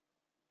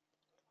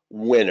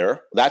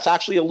 winner. That's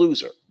actually a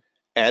loser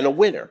and a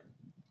winner.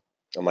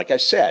 And like I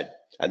said,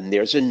 and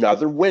there's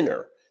another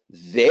winner.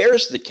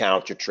 There's the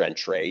counter trend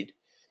trade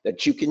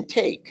that you can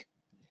take.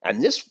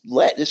 And this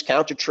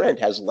counter trend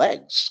has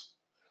legs,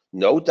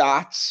 no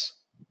dots.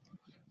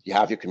 You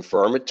have your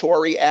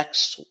confirmatory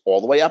X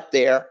all the way up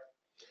there.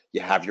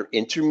 You have your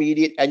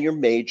intermediate and your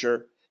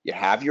major. You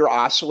have your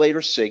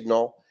oscillator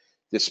signal.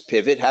 This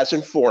pivot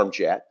hasn't formed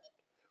yet.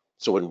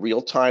 So in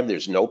real time,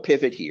 there's no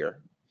pivot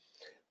here.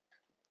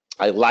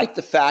 I like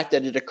the fact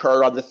that it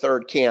occurred on the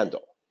 3rd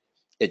candle.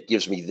 It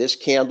gives me this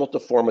candle to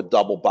form a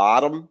double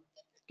bottom,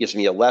 gives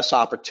me a less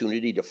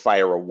opportunity to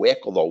fire a wick,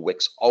 although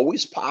wick's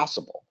always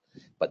possible.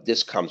 But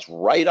this comes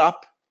right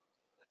up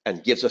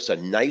and gives us a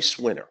nice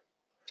winner.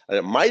 And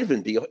it might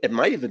even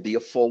be a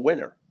full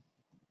winner.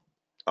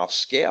 I'll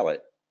scale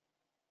it.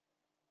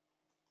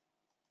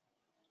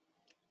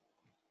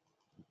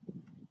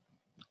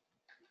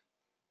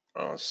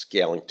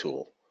 Scaling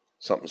tool.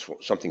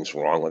 Something's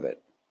wrong with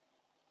it.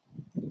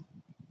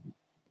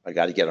 I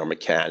got to get our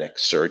mechanic,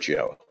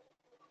 Sergio,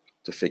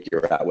 to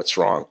figure out what's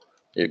wrong.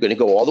 You're going to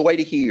go all the way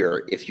to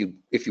here if you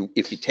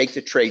take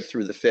the trade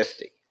through the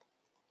 50,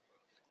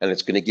 and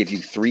it's going to give you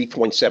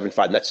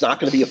 3.75. That's not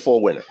going to be a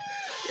full winner.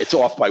 It's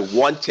off by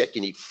 1 tick.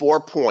 You need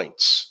 4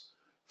 points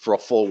for a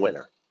full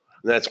winner.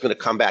 And then it's going to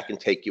come back and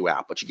take you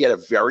out. But you get a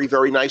very,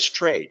 very nice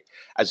trade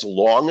as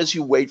long as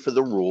you wait for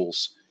the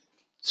rules.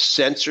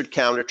 Censored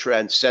counter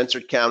trend,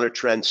 censored counter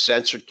trend,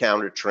 censored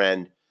counter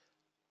trend.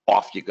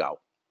 Off you go.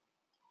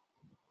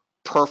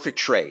 Perfect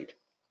trade.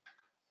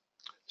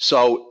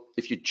 So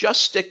if you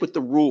just stick with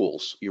the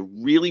rules, you're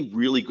really,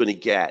 really going to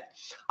get,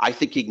 I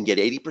think you can get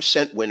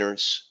 80%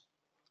 winners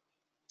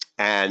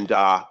and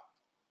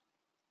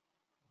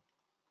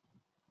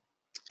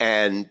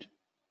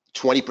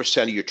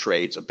 20% of your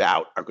trades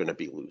about are going to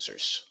be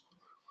losers.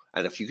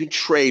 And if you can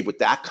trade with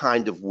that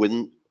kind of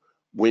win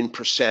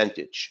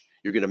percentage,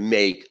 you're going to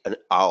make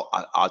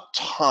a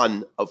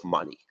ton of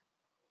money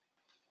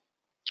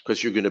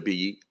because you're going to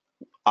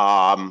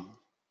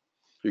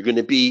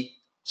be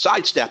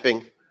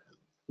sidestepping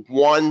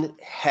one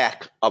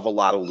heck of a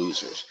lot of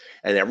losers.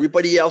 And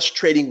everybody else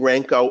trading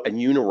Renko and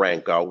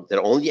Unirenko that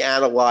only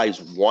analyze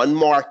one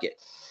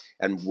market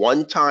and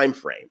one time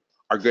frame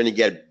are going to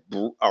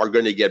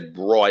get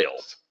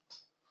broiled.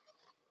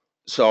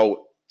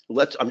 So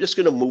I'm just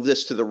going to move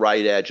this to the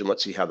right edge and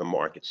let's see how the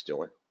market's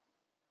doing.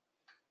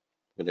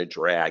 I'm going to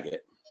drag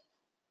it.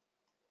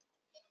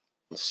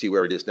 Let's see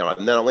where it is now,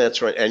 and then I'll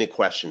answer any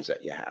questions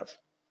that you have.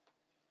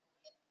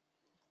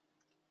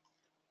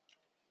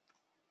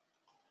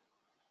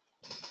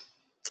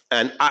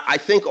 And I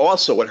think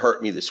also what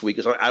hurt me this week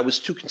is I was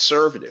too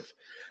conservative.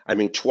 I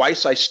mean,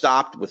 twice I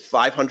stopped with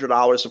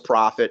 $500 of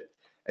profit,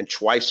 and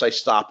twice I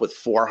stopped with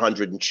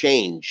 400 and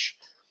change.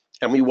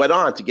 And we went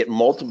on to get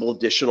multiple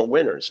additional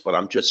winners. But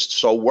I'm just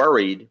so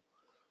worried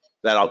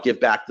that I'll give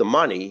back the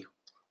money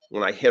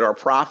when I hit our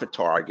profit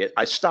target.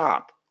 I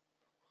stop.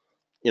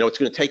 It's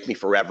going to take me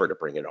forever to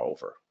bring it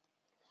over.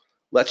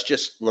 Let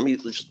me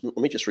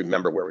just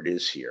remember where it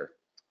is here.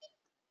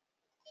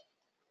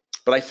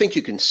 But I think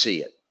you can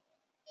see it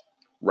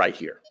right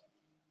here.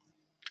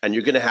 And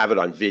you're going to have it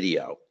on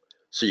video,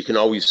 so you can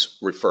always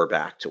refer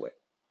back to it.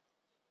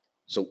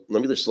 So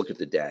let me just look at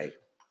the day.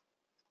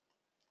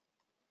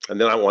 And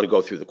then I want to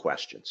go through the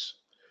questions.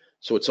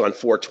 So it's on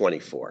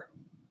 4/24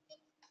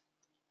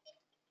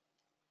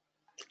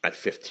 at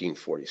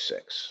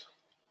 15:46.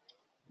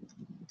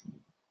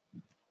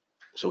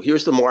 So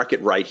here's the market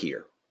right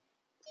here.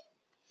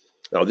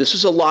 Now, this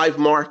is a live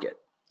market.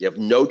 You have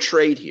no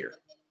trade here,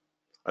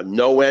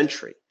 no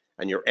entry,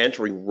 and you're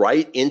entering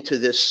right into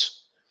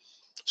this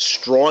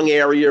strong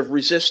area of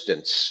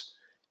resistance,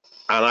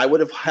 and I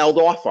would have held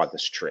off on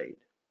this trade.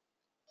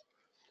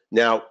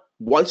 Now,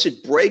 once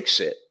it breaks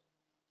it,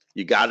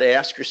 you got to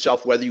ask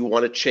yourself whether you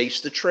want to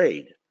chase the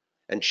trade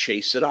and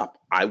chase it up.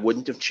 I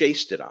wouldn't have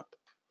chased it up.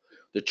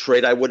 The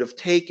trade I would have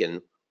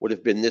taken would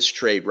have been this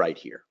trade right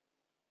here.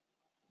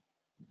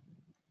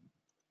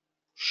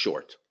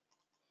 Short.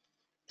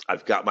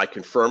 I've got my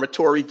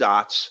confirmatory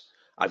dots,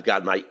 I've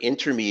got my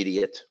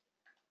intermediate,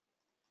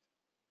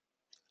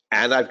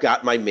 and I've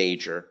got my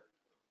major,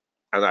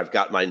 and I've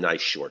got my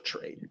nice short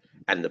trade.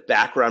 And the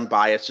background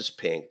bias is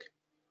pink,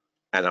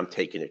 and I'm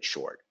taking it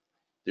short.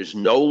 There's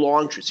no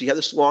long trade. See how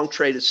this long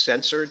trade is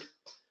censored?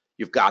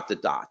 You've got the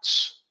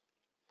dots.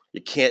 You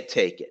can't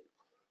take it.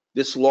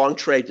 This long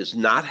trade does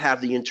not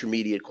have the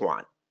intermediate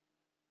quant.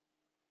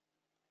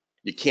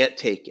 You can't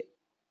take it.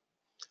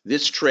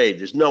 This trade,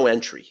 there's no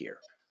entry here.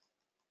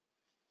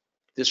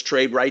 This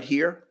trade right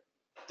here,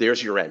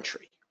 there's your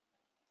entry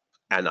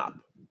and up.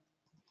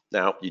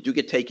 Now, you do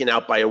get taken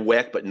out by a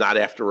wick, but not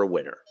after a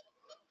winner.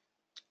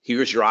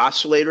 Here's your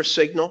oscillator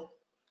signal,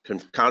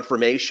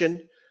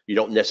 confirmation. You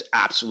don't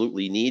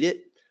absolutely need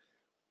it.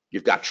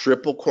 You've got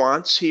triple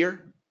quants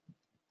here,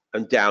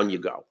 and down you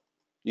go.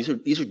 These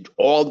are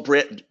all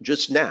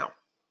just now.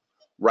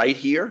 Right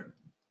here,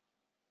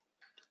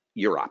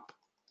 you're up.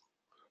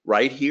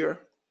 Right here,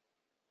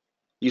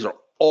 these are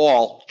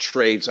all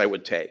trades I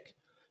would take.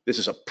 This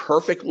is a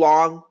perfect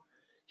long.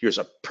 Here's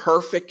a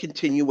perfect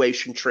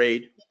continuation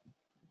trade.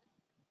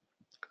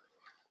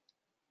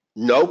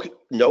 No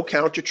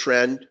counter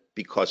trend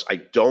because I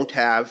don't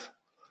have,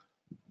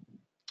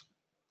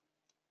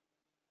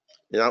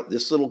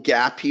 this little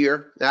gap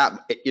here.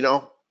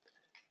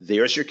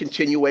 There's your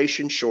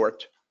continuation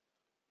short.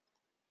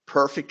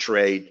 Perfect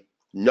trade,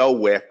 no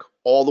wick,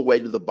 all the way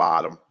to the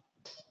bottom.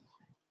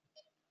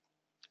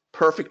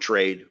 Perfect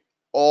trade,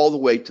 all the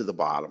way to the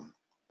bottom.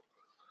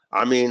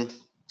 I mean,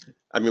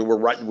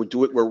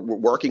 we're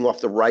working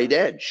off the right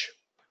edge.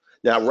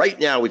 Now, right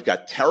now, we've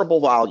got terrible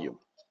volume.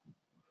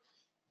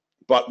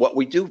 But what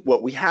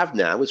we have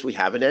now is we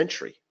have an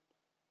entry.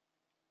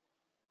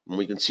 And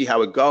we can see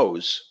how it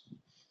goes.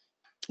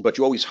 But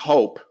you always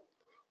hope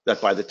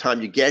that by the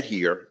time you get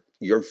here,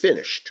 you're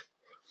finished.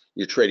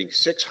 You're trading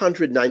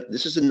 609.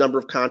 This is the number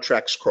of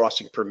contracts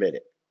crossing per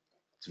minute.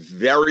 It's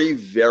very,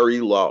 very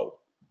low.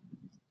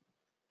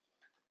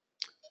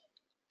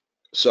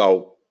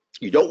 So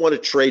you don't want to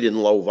trade in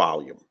low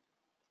volume.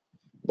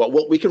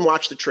 But we can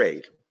watch the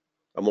trade.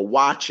 I'm going to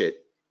watch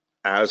it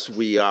as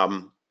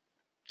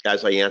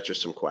I answer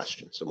some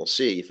questions, and we'll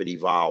see if it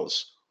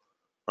evolves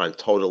on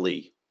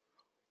totally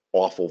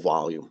awful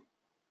volume.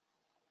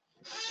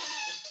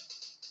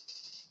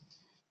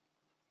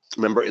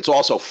 Remember, it's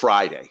also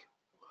Friday,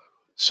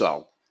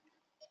 so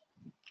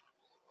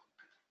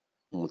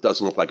it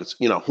doesn't look like it's,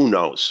 who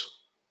knows?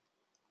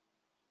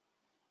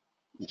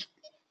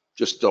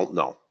 Just don't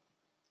know.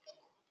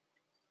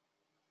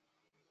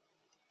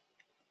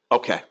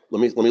 Okay,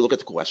 let me look at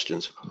the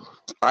questions.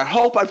 I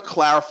hope I've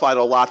clarified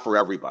a lot for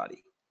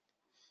everybody.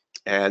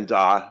 And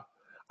I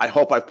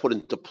hope I've put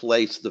into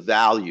place the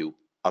value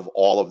of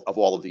all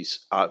of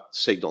these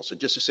signals. And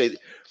just to say,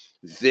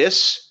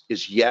 this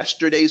is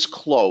yesterday's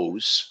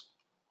close,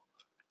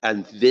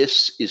 and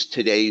this is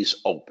today's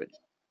open.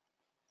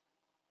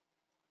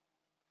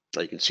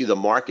 Now you can see the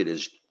market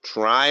is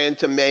trying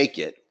to make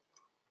it,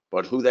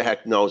 but who the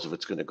heck knows if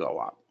it's going to go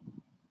up?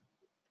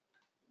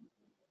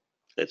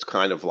 It's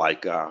kind of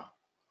like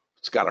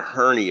it's got a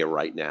hernia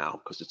right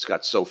now because it's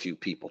got so few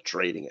people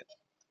trading it.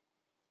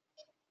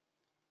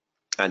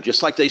 And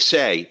just like they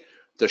say,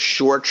 the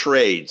short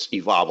trades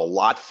evolve a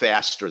lot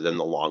faster than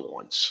the long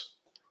ones.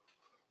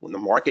 When the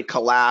market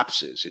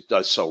collapses, it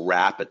does so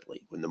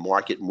rapidly. When the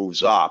market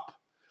moves up,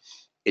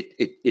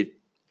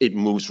 it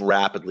moves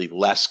rapidly,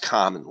 less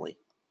commonly.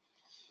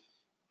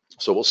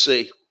 So we'll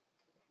see.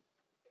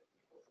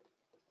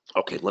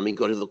 Okay, let me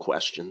go to the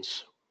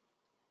questions.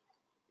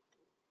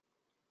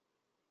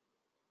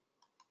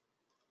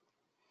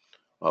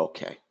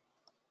 Okay.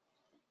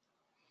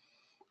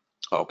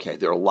 Okay,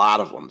 there are a lot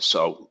of them,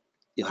 so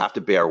you'll have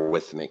to bear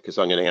with me because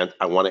I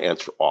want to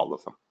answer all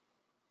of them.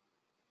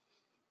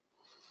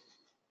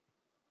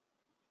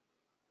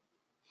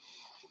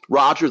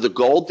 Roger, the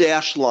gold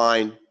dashed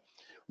line,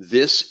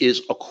 this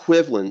is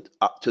equivalent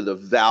up to the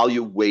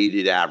value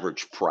weighted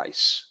average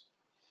price.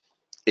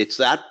 It's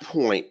that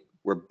point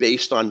where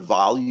based on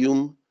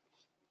volume,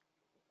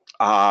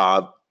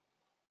 the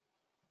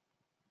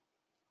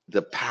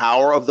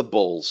power of the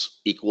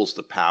bulls equals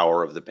the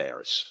power of the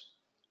bears.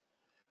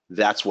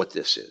 That's what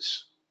this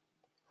is.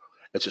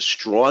 It's a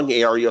strong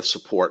area of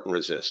support and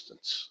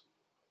resistance.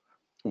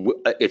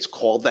 It's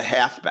called the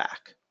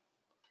halfback.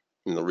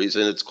 And the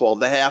reason it's called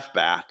the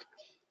halfback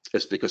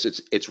is because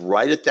it's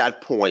right at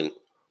that point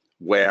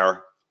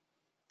where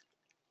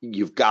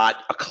you've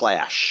got a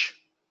clash,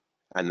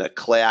 and the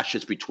clash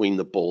is between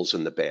the bulls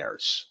and the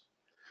bears.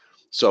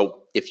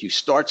 So if you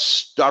start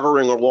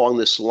stuttering along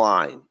this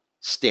line,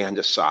 stand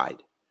aside,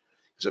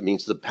 because it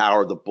means the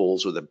power of the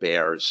bulls or the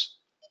bears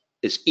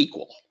is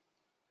equal,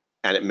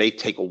 and it may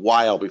take a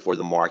while before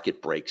the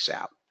market breaks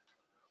out.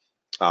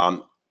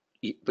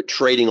 But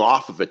trading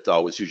off of it,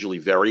 though, is usually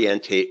very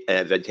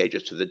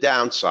advantageous to the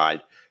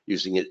downside.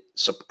 Using it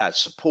as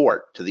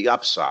support to the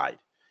upside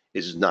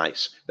is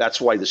nice. That's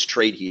why this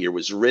trade here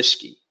was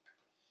risky.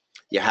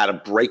 You had to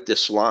break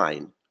this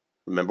line.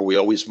 Remember, we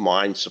always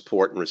mind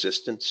support and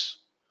resistance.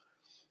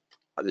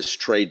 This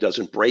trade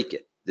doesn't break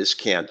it. This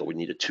candle, we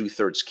need a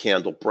 2/3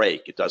 candle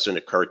break. It doesn't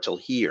occur till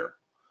here.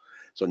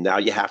 So now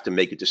you have to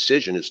make a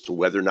decision as to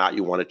whether or not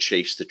you want to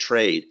chase the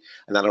trade.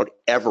 And I don't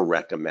ever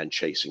recommend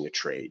chasing a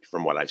trade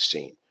from what I've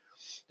seen.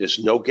 There's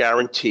no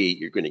guarantee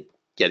you're going to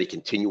get a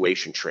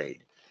continuation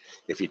trade.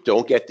 If you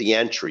don't get the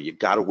entry, you've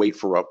got to wait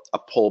for a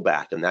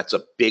pullback. And that's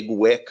a big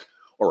wick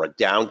or a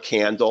down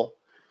candle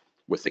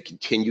with a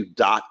continued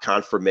dot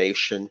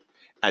confirmation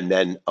and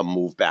then a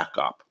move back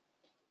up.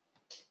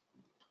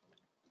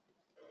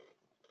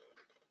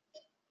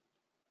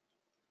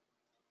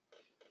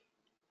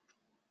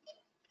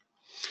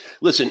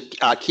 Listen,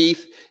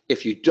 Keith,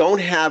 if you don't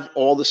have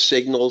all the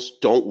signals,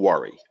 don't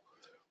worry.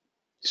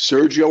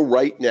 Sergio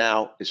right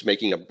now is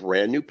making a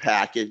brand new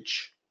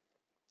package.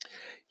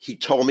 He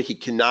told me he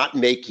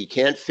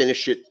can't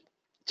finish it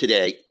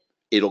today.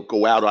 It'll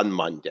go out on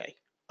Monday.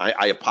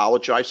 I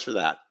apologize for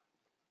that.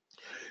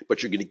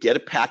 But you're going to get a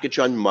package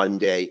on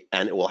Monday,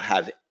 and it will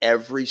have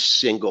every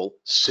single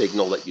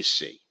signal that you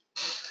see.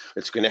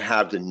 It's going to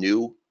have the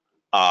new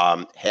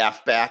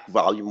halfback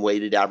volume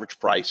weighted average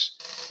price.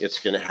 It's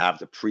going to have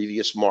the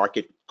previous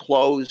market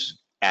close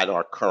and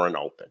our current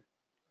open.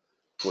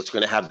 So it's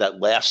going to have that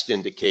last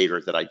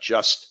indicator that I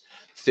just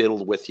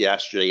fiddled with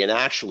yesterday. And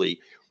actually,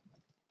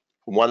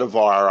 one of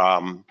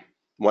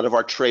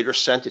our traders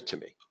sent it to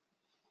me.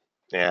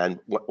 And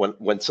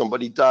when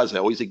somebody does, I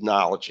always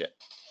acknowledge it.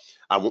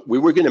 We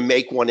were going to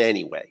make one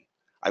anyway.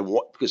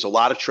 Because a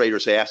lot of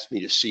traders asked me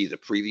to see the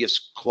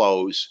previous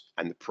close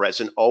and the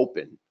present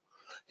open.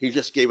 He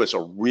just gave us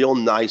a real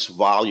nice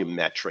volume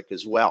metric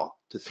as well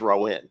to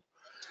throw in.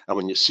 And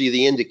when you see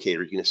the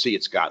indicator, you're going to see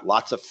it's got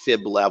lots of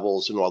fib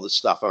levels and all this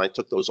stuff. And I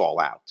took those all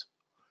out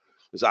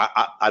because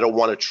I don't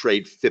want to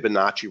trade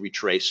Fibonacci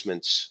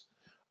retracements.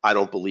 I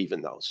don't believe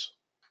in those.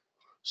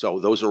 So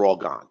those are all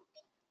gone.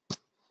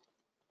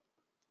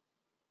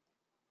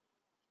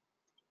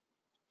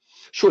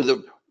 Sure,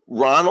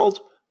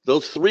 Ronald,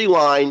 the 3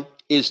 line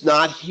is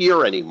not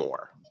here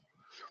anymore.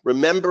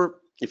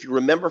 Remember, if you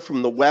remember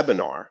from the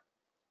webinar,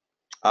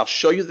 I'll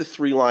show you the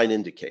 3 line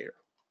indicator.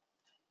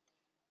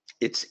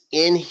 It's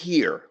in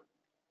here,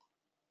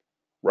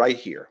 right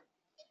here.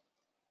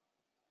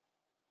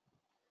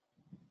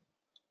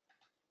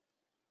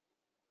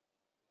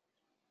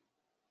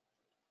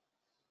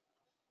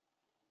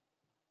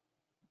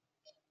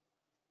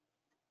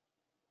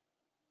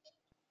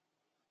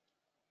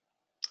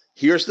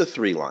 Here's the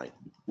 3 line,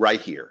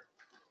 right here.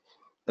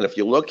 And if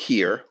you look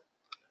here,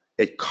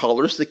 it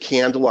colors the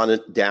candle on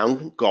it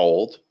down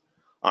gold,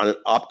 on an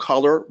up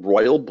color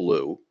royal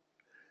blue.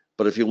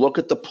 But if you look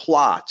at the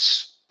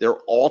plots, they're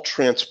all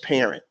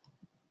transparent.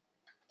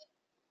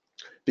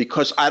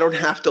 Because I don't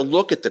have to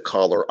look at the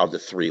color of the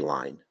 3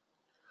 line.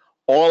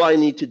 All I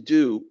need to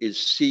do is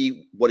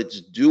see what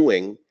it's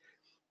doing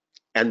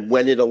and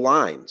when it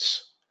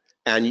aligns.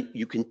 And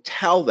you can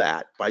tell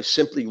that by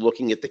simply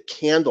looking at the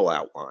candle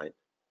outline.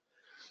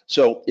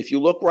 So if you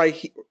look right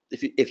here,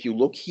 if you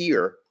look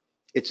here,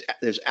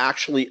 there's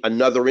actually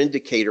another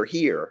indicator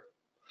here,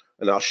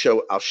 and I'll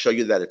show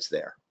you that it's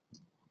there.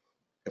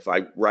 If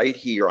I right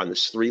here on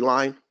this 3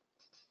 line,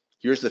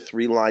 here's the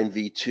 3 line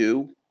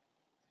V2.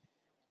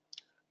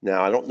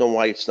 Now I don't know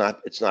why it's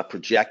not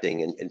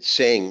projecting and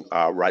saying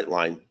right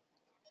line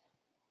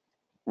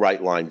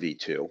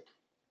V2.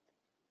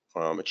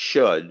 It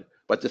should,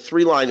 but the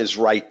 3 line is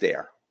right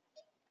there.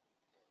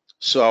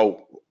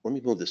 So let me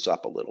move this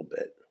up a little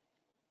bit.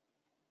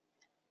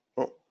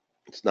 Oh,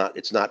 it's not,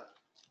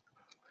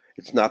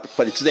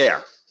 but it's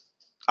there.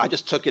 I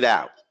just took it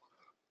out.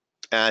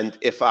 And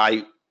if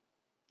I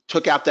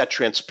took out that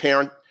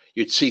transparent,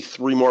 you'd see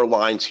 3 more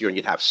lines here and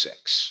you'd have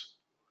 6.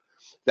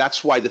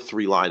 That's why the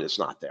 3 line is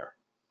not there.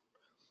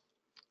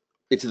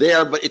 It's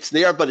there, but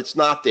it's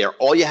not there.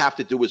 All you have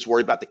to do is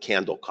worry about the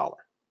candle color.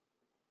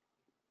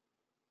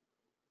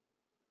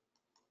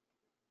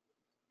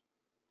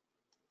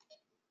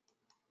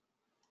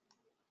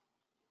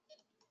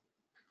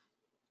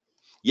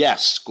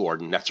 Yes,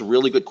 Gordon, that's a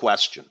really good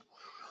question.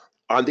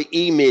 On the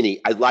E-mini,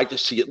 I'd like to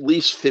see at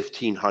least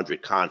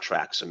 1,500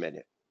 contracts a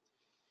minute.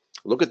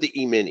 Look at the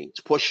E-mini, it's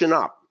pushing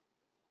up.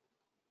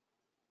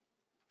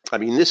 I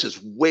mean, this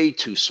is way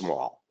too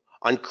small.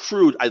 On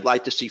crude, I'd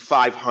like to see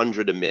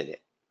 500 a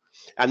minute.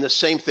 And the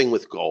same thing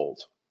with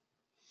gold.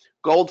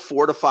 Gold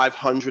 400 to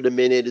 500 a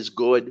minute is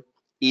good.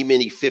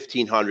 E-mini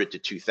 1,500 to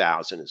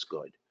 2,000 is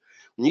good.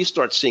 When you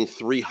start seeing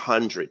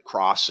 300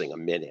 crossing a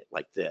minute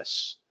like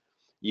this,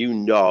 you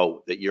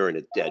know that you're in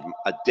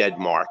a dead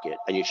market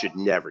and you should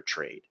never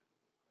trade.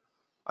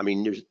 I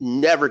mean, there's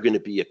never going to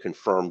be a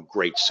confirmed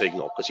great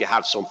signal because you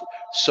have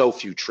so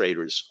few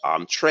traders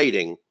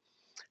trading,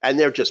 and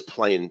they're just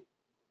playing.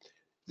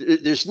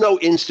 There's no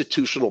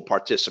institutional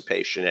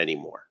participation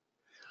anymore.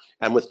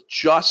 And with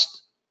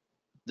just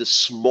the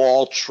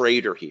small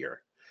trader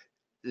here,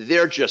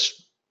 they're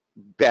just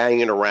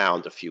banging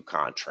around a few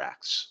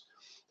contracts,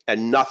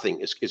 and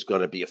nothing is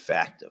going to be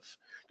effective.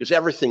 Because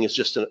everything is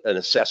just an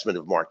assessment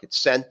of market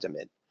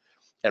sentiment.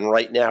 And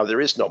right now, there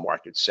is no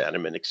market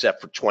sentiment except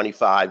for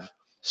 25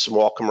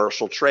 small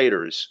commercial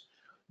traders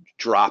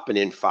dropping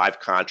in 5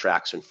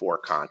 contracts and 4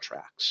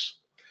 contracts.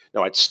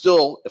 Now,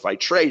 if I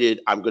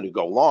traded, I'm going to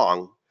go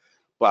long,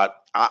 but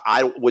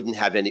I wouldn't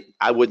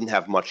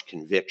have much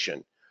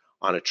conviction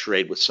on a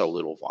trade with so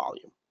little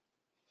volume.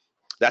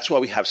 That's why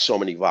we have so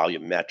many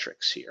volume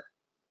metrics here,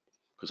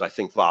 because I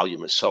think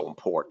volume is so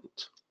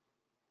important.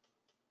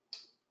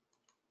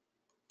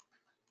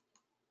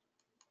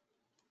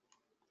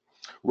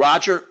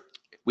 Roger,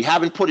 we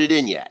haven't put it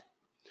in yet.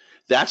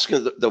 That's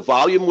going to, the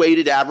volume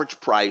weighted average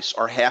price,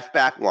 our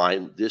halfback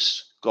line,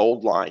 this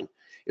gold line,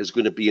 is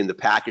going to be in the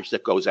package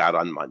that goes out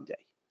on Monday.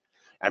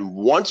 And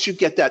once you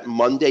get that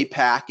Monday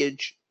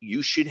package,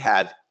 you should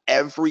have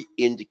every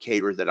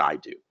indicator that I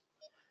do,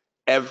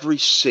 every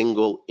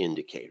single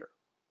indicator.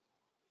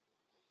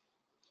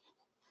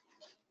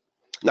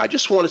 Now, I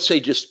just want to say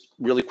just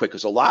really quick,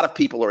 because a lot of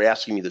people are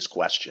asking me this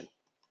question.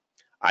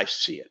 I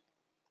see it.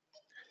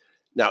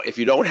 Now, if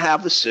you don't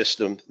have the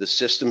system's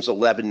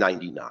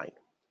 $11.99.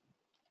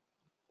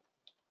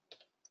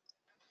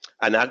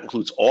 And that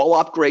includes all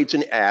upgrades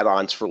and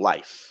add-ons for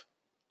life.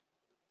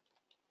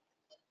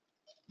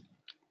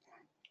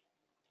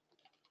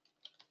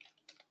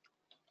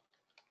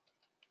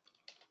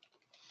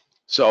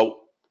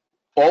 So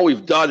all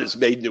we've done is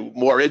made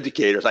more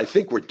indicators. I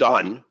think we're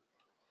done.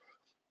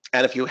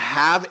 And if you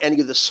have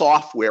any of the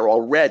software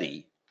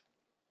already,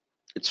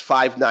 it's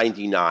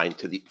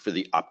 $5.99 for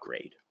the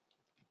upgrade.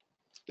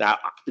 Now,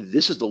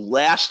 this is the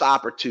last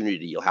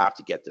opportunity you'll have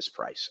to get this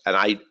price. And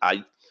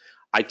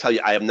I tell you,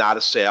 I am not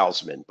a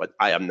salesman, but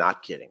I am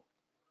not kidding.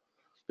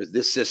 Because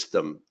this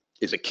system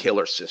is a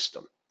killer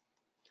system.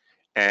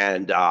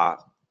 And I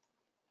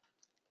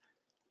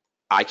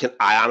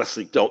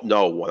honestly don't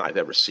know when I've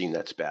ever seen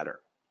that's better.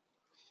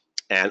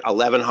 And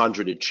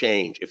 1,100 and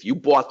change. If you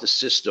bought the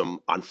system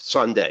on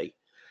Sunday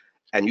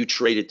and you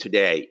traded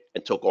today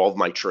and took all of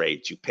my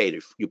trades, you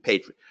paid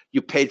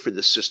for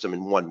the system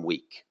in 1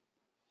 week.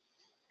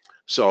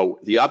 So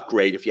the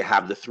upgrade, if you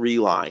have the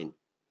 3-line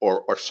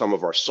or some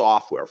of our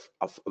software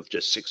of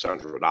just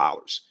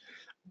 $600,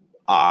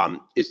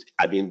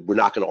 we're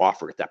not going to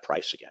offer it at that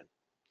price again.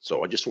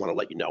 So I just want to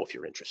let you know if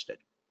you're interested,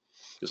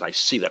 because I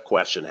see that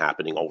question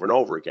happening over and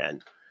over again,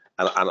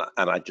 and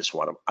I'll just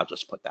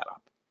put that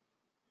up.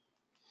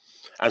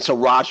 And so,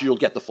 Roger, you'll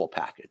get the full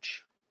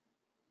package.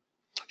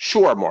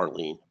 Sure,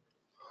 Marlene.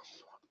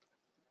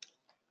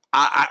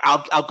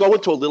 I'll go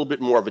into a little bit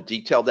more of a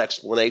detailed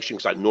explanation,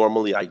 because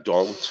normally I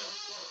don't.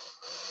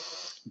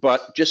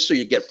 But just so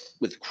you get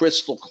with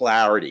crystal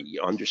clarity,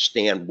 you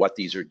understand what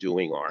these are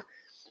doing are.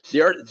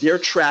 They're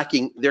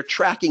tracking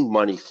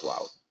money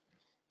flow,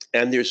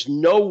 and there's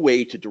no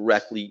way to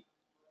directly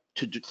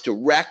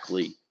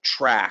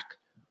track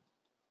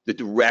the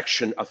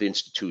direction of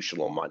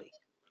institutional money.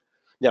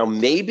 Now,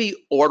 maybe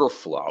order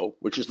flow,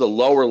 which is the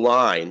lower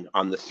line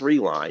on the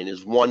 3-line,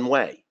 is one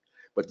way,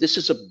 but this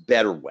is a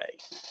better way.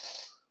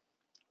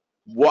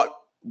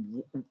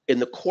 In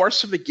the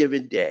course of a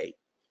given day,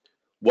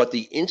 what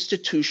the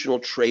institutional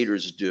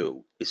traders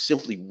do is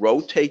simply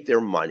rotate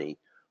their money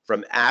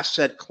from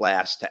asset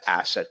class to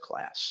asset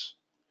class.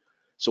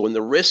 So when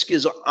the risk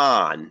is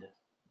on,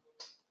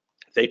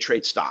 they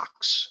trade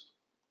stocks.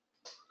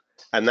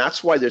 And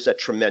that's why there's a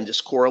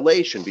tremendous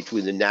correlation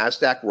between the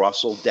NASDAQ,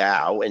 Russell,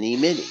 Dow, and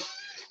E-mini,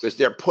 because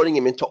they're putting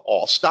them into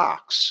all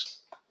stocks.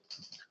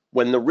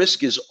 When the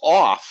risk is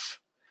off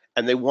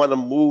and they want to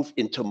move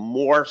into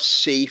more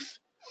safe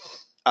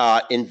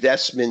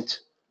investment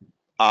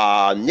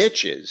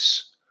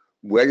niches,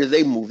 where do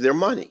they move their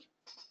money?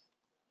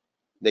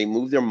 They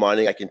move their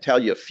money, I can tell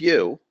you a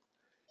few.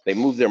 They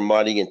move their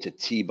money into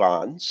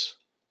T-bonds.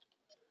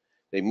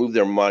 They move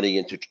their money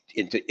into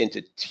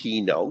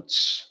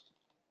T-notes.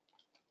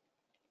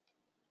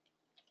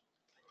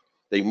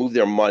 They move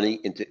their money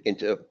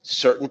into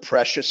certain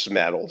precious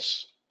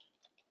metals.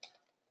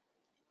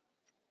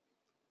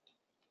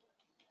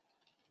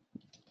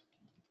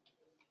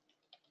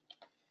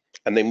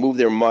 And they move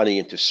their money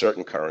into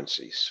certain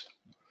currencies.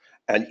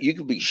 And you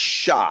can be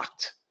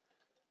shocked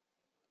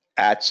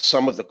at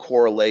some of the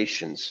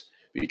correlations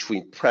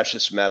between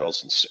precious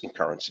metals and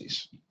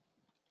currencies.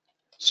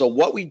 So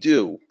what we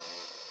do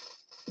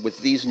with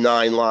these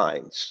 9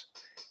 lines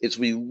is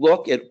we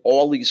look at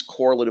all these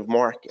correlative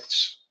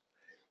markets.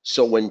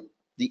 So when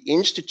the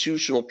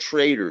institutional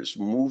traders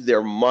move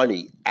their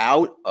money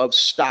out of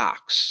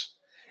stocks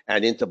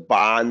and into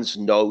bonds,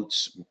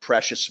 notes,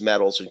 precious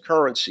metals, and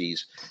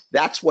currencies,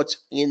 that's what's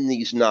in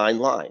these 9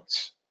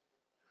 lines.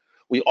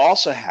 We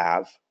also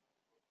have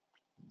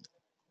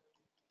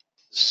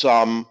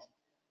some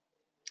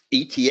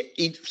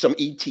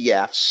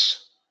ETFs.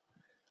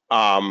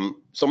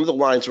 Some of the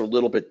lines are a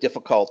little bit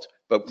difficult,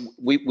 but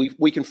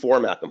we can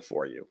format them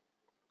for you.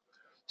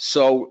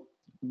 So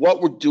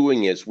what we're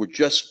doing is we're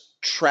just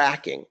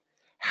tracking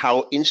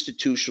how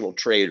institutional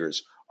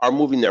traders are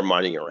moving their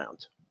money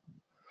around.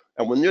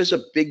 And when there's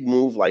a big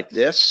move like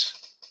this,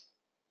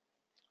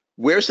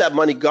 where's that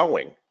money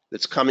going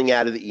that's coming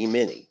out of the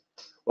E-mini?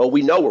 Well,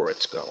 we know where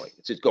it's going.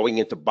 It's going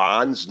into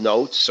bonds,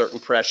 notes, certain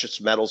precious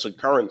metals, and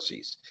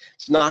currencies.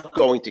 It's not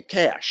going to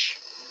cash.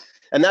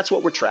 And that's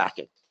what we're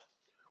tracking.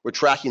 We're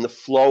tracking the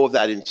flow of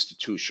that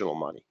institutional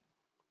money.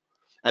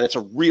 And it's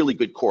a really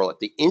good correlate.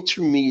 The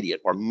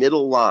intermediate or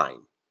middle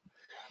line,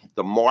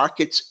 the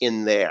markets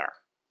in there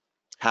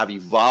have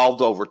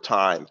evolved over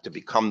time to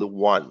become the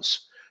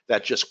ones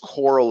that just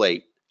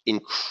correlate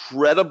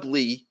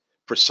incredibly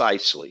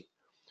precisely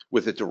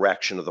with the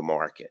direction of the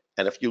market.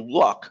 And if you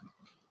look,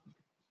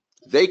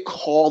 they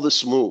call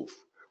this move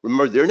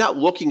Remember, they're not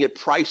looking at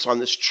price on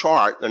this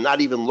chart. They're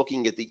not even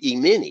looking at the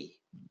E-mini.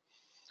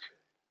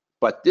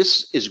 But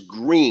this is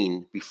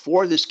green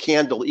before this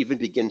candle even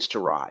begins to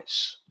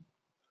rise.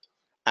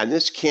 And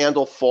this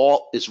candle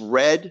fall is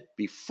red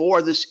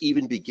before this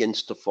even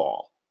begins to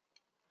fall.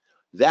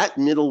 That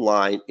middle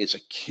line is a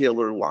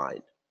killer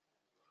line.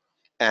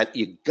 And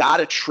you got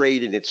to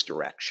trade in its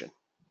direction.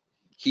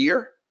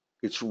 Here,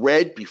 it's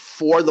red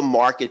before the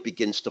market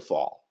begins to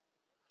fall.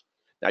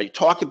 Now, you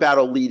talk about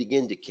a leading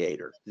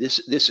indicator. This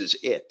is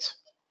it.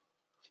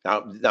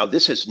 Now,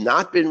 this has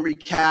not been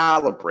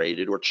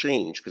recalibrated or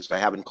changed because I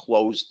haven't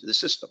closed the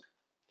system.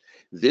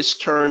 This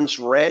turns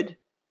red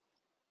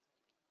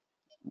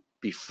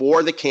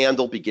before the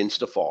candle begins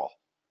to fall.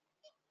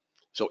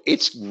 So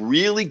it's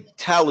really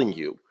telling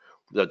you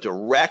the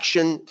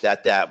direction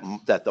that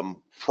the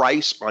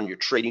price on your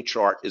trading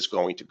chart is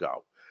going to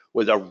go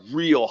with a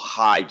real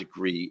high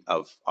degree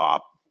of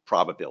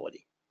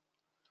probability.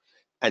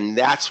 And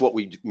that's what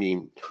we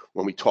mean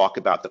when we talk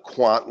about the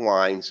quant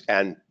lines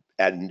and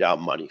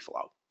money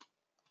flow.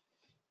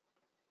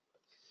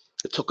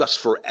 It took us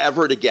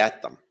forever to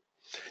get them.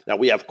 Now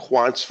we have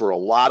quants for a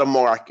lot of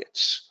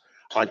markets.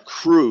 On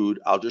crude,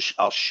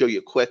 I'll show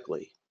you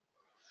quickly.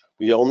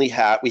 We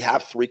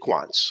have 3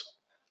 quants.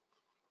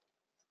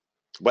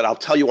 But I'll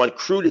tell you on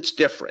crude it's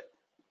different.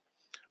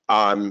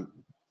 On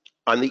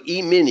the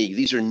E-mini,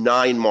 these are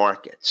 9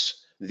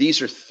 markets.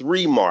 These are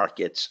 3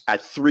 markets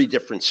at 3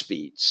 different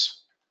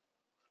speeds.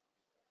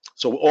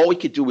 So all we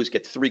could do is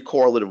get 3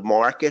 correlative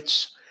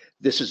markets.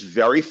 This is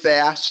very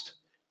fast,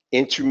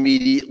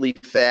 intermediately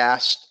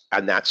fast,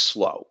 and that's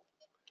slow.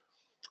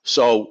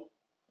 So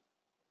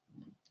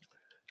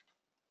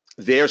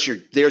there's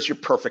your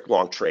perfect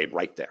long trade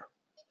right there.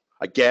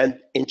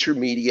 Again,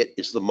 intermediate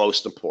is the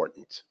most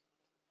important.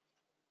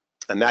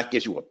 And that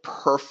gives you a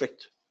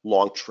perfect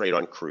long trade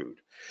on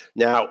crude.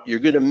 Now, you're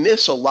going to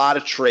miss a lot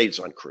of trades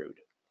on crude,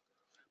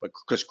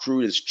 because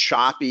crude is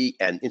choppy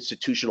and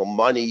institutional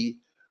money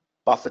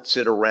buffets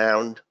it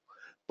around.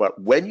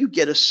 But when you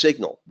get a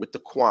signal with the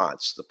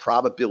quants, the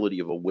probability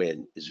of a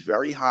win is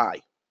very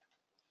high.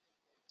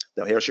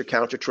 Now, here's your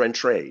counter trend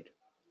trade.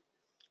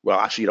 Well,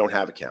 actually, you don't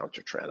have a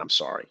counter trend. I'm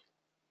sorry.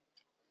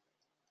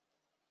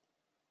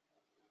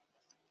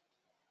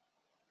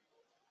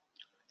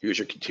 Here's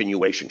your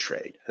continuation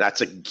trade.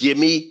 That's a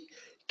gimme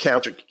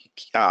counter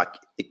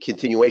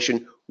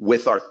continuation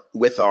with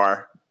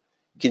our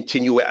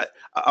continue.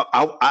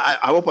 I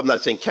hope I'm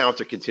not saying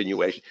counter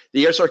continuation.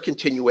 Here's our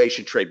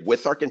continuation trade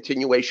with our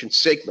continuation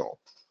signal,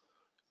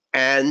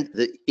 and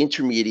the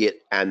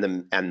intermediate and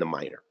the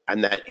minor.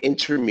 And that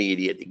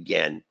intermediate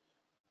again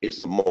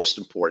is the most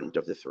important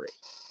of the 3.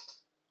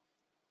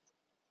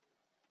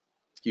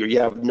 Here you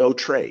have no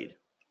trade.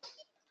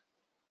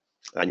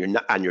 And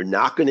you're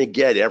not going to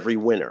get every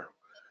winner,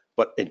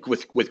 but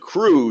with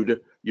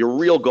crude, your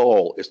real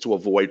goal is to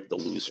avoid the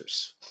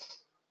losers.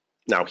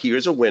 Now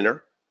here's a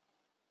winner.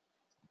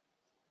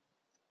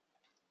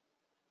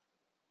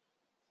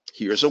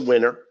 Here's a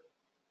winner.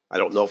 I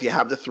don't know if you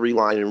have the 3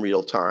 line in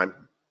real time.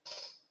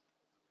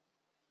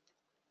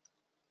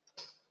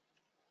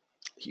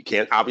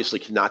 You obviously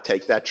cannot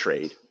take that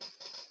trade.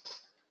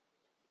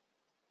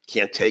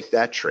 Can't take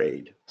that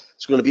trade.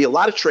 There's going to be a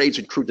lot of trades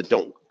in crude that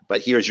don't,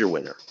 but here's your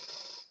winner.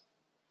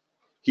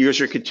 Here's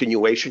your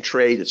continuation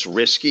trade. It's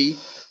risky.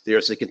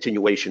 There's the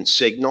continuation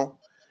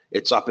signal.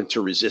 It's up into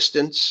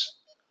resistance.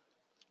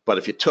 But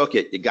if you took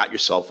it, you got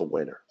yourself a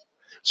winner.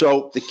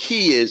 So the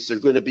key is there's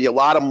going to be a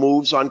lot of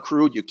moves on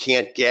crude you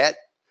can't get.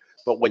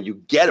 But when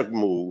you get a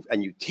move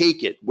and you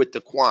take it with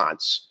the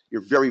quants,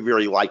 you're very,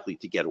 very likely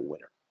to get a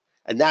winner.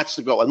 And that's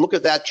the goal. And look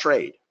at that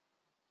trade.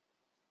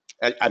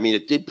 I mean,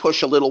 it did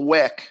push a little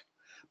wick,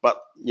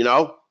 but, you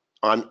know,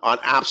 on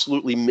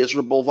absolutely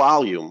miserable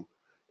volume,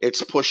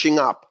 it's pushing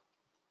up.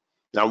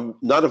 Now,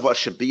 none of us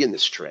should be in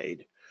this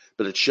trade,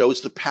 but it shows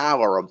the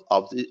power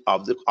of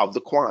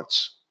the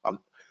quants.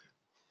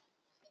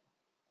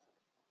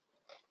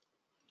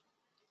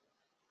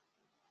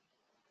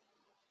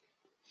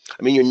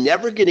 I mean, you're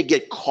never going to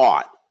get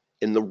caught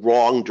in the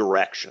wrong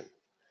direction.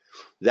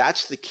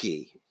 That's the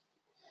key.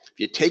 If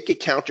you take a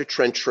counter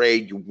trend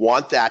trade, you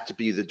want that to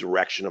be the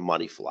direction of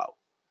money flow.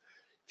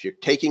 If you're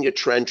taking a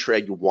trend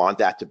trade, you want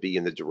that to be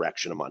in the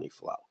direction of money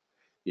flow.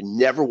 You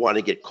never want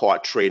to get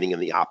caught trading in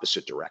the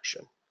opposite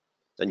direction,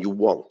 and you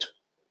won't.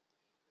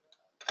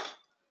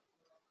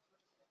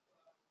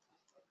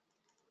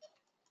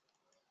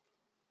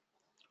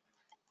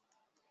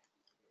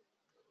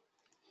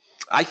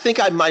 I think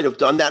I might have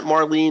done that,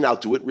 Marlene. I'll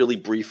do it really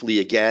briefly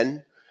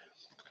again.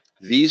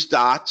 These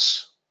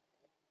dots,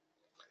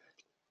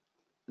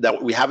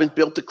 that we haven't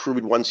built the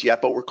crude ones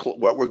yet, but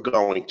what we're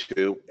going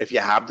to. If you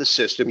have the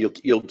system,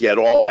 you'll get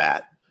all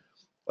that.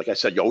 Like I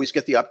said, you always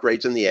get the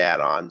upgrades and the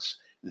add-ons.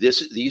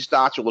 These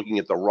dots are looking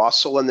at the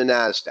Russell and the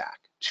NASDAQ,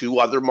 2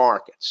 other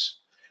markets,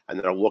 and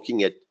they're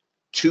looking at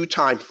 2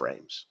 time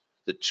frames,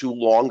 the 2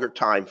 longer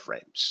time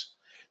frames.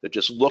 They're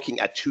just looking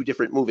at 2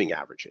 different moving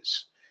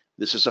averages.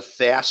 This is a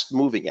fast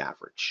moving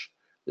average.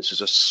 This is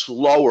a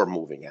slower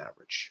moving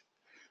average.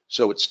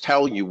 So it's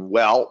telling you,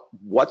 well,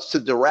 what's the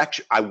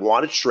direction? I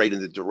want to trade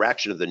in the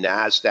direction of the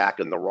NASDAQ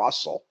and the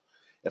Russell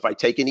if I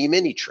take an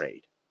E-mini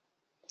trade.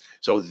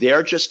 So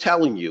they're just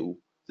telling you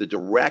the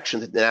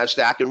direction that the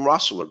NASDAQ and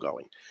Russell are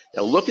going.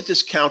 Now look at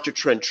this counter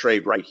trend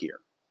trade right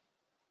here.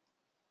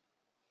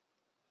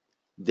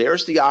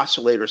 There's the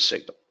oscillator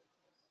signal.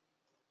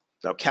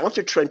 Now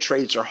counter trend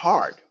trades are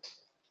hard,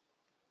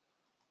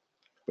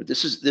 but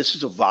this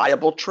is a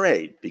viable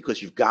trade because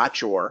you've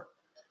got your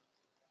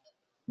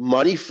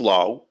money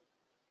flow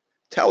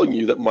telling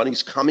you that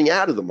money's coming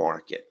out of the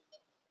market.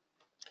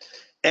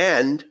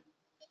 And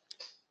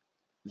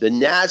the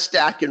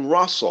NASDAQ and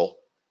Russell,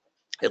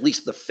 at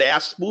least the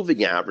fast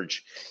moving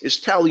average, is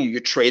telling you you're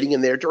trading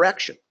in their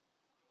direction.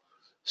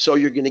 So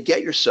you're going to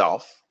get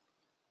yourself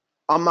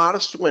a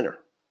modest winner.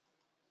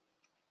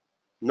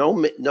 No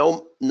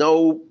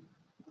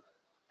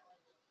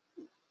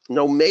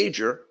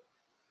major,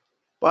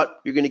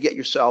 but you're going to get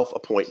yourself a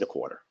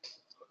 1.25.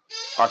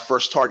 Our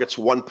first target's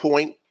 1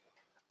 point.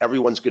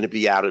 Everyone's going to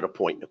be out at a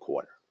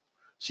 1.25.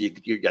 So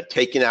you got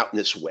taken out in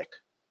this wick.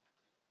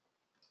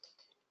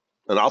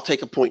 And I'll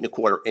take a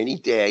 1.25 any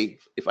day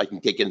if I can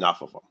get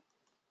enough of them.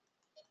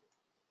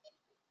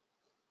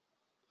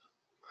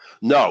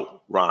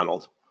 No,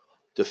 Ronald,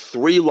 the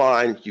 3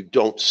 line you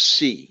don't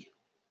see.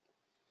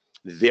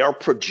 They're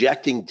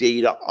projecting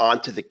data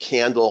onto the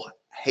candle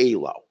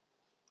halo.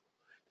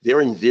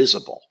 They're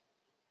invisible.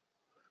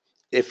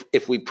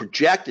 If we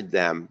projected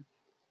them,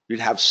 you'd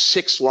have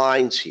 6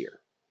 lines here.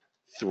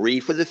 3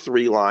 for the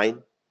 3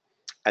 line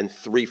and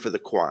 3 for the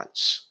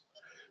quants.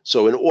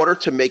 So in order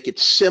to make it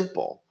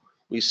simple,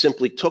 we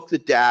simply took the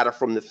data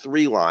from the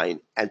 3 line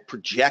and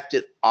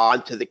projected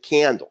onto the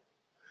candle.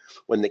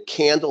 When the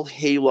candle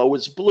halo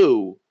is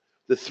blue,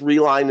 the 3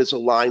 line is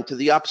aligned to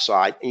the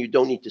upside and you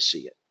don't need to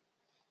see it.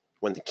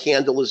 When the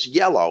candle is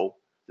yellow,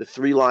 the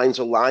 3 lines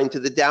aligned to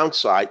the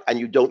downside and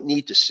you don't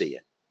need to see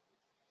it.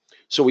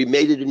 So we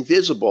made it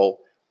invisible,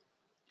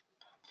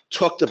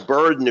 took the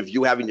burden of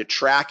you having to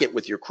track it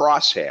with your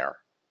crosshair,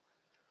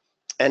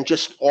 and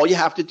just all you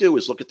have to do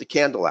is look at the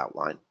candle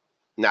outline.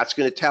 And that's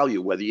going to tell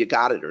you whether you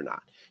got it or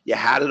not. You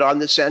had it on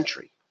this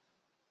entry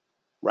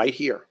right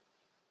here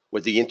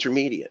with the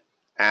intermediate,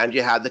 and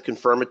you had the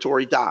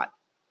confirmatory dot.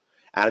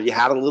 And if you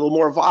had a little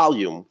more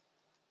volume,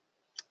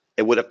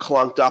 it would have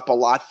clunked up a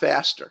lot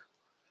faster.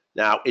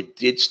 Now, it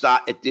did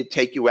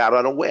take you out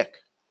on a wick.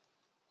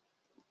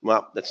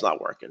 Well, that's not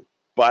working.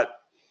 But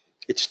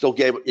it still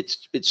gave,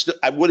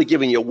 I would have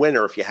given you a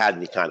winner if you had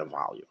any kind of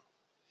volume.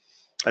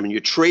 I mean,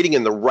 you're trading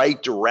in the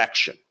right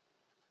direction.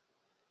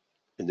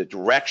 In the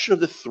direction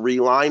of the 3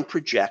 line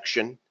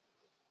projection,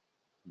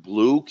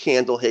 blue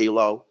candle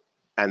halo,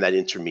 and that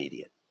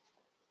intermediate.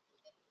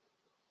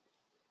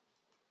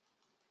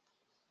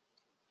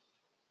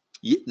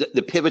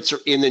 The pivots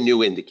are in the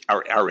new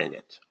are in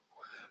it.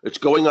 It's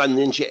going on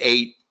Ninja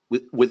 8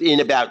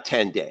 within about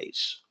 10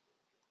 days.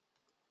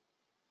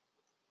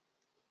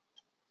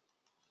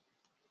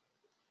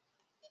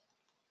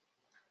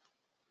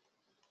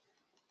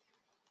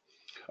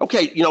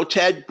 Okay, you know,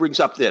 Ted brings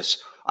up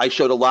this. I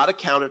showed a lot of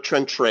counter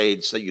trend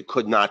trades that you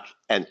could not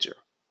enter.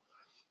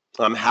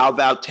 How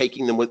about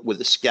taking them with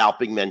a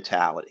scalping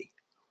mentality?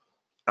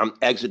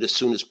 Exit as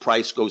soon as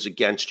price goes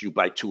against you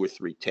by 2 or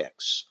 3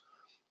 ticks.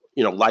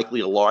 You know,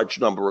 likely a large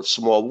number of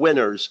small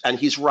winners, and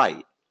he's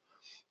right.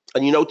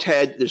 And you know,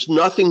 Ted, there's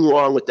nothing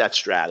wrong with that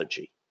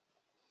strategy.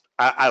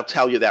 I'll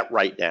tell you that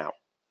right now.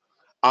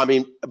 I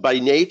mean, by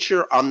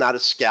nature, I'm not a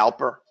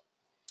scalper,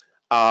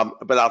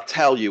 but I'll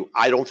tell you,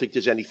 I don't think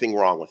there's anything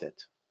wrong with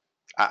it.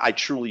 I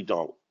truly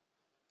don't.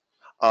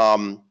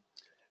 I'm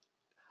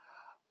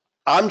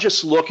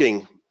just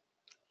looking,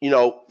 you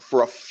know,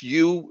 for a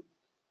few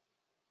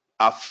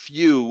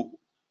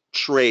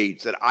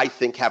trades that I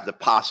think have the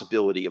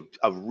possibility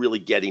of really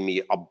getting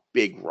me a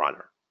big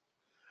runner.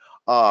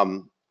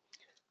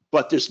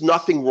 But there's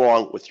nothing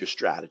wrong with your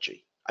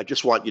strategy. I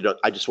just want you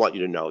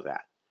to know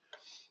that.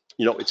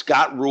 You know, it's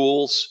got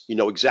rules. You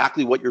know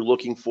exactly what you're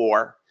looking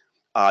for.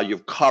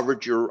 You've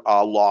covered your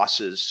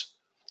losses.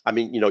 I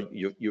mean, you know,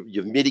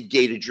 you've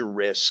mitigated your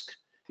risk.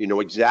 You know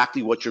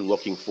exactly what you're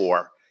looking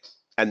for,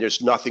 and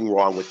there's nothing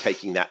wrong with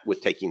taking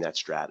that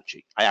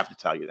strategy. I have to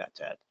tell you that,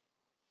 Ted.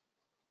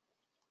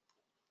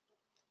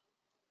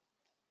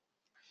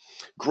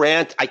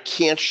 Grant, I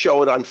can't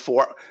show it on to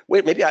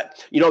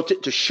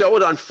show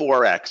it on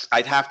Forex,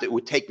 it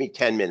would take me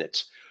 10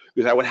 minutes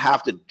because I would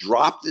have to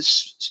drop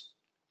this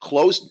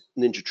closed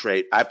Ninja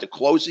trade. I have to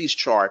close these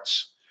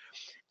charts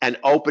and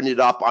open it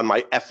up on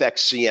my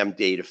FXCM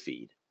data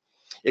feed.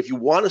 If you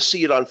want to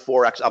see it on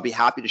Forex, I'll be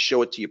happy to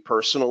show it to you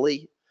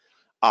personally.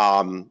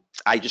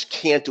 I just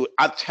can't do it.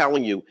 I'm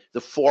telling you, the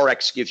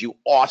Forex gives you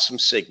awesome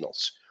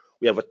signals.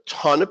 We have a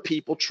ton of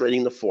people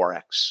trading the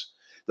Forex.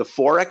 The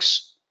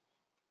Forex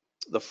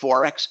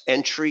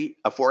entry,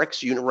 a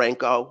Forex unit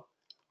Renko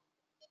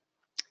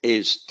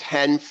is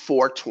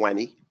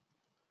 10,420,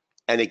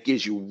 and it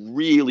gives you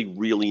really,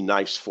 really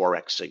nice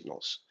Forex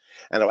signals.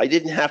 And if I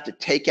didn't have to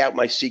take out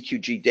my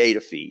CQG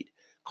data feed,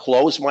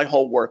 close my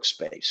whole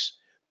workspace,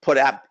 put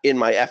up in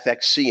my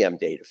FXCM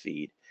data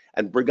feed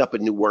and bring up a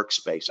new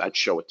workspace, I'd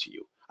show it to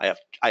you. I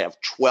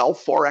have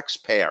 12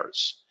 Forex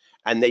pairs,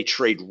 and they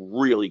trade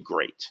really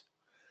great.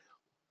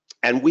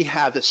 And we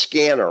have a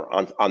scanner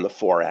on the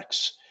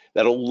Forex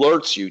that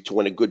alerts you to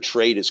when a good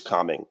trade is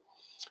coming,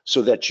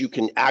 so that you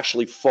can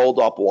actually fold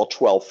up all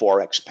 12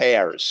 Forex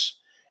pairs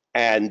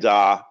and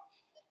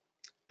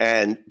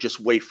just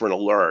wait for an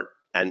alert.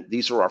 And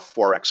these are our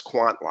Forex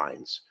quant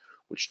lines,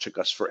 which took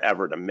us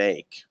forever to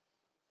make.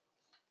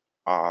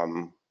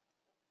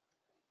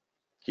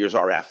 Here's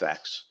our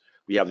FX.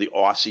 We have the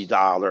Aussie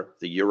dollar,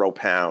 the euro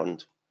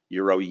pound,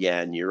 euro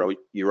yen,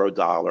 euro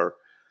dollar,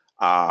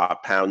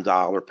 pound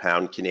dollar,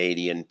 pound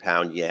Canadian,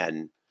 pound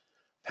yen,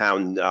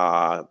 pound,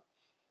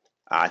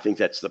 I think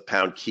that's the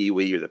pound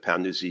Kiwi or the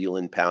pound New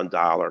Zealand, pound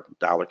dollar,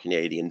 dollar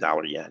Canadian,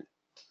 dollar yen.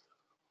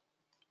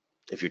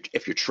 If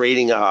you're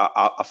trading a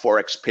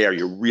Forex pair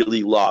you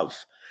really love,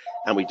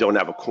 and we don't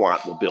have a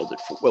quant, we'll build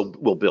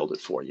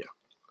it for you.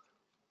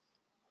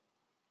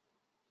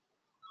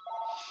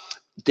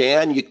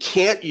 Dan, you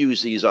can't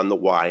use these on the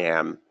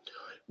YM.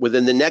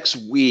 Within the next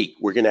week,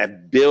 we're going to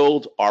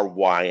build our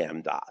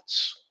YM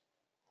dots,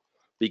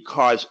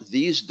 because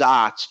these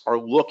dots are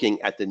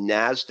looking at the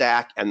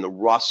NASDAQ and the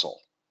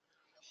Russell,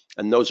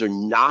 and those are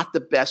not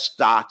the best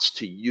dots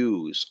to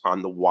use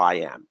on the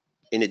YM.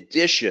 In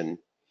addition,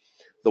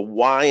 the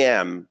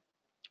YM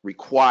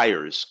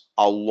requires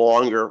a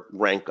longer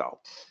Renko.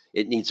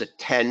 It needs a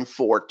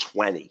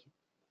 10-4-20.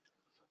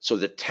 So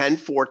the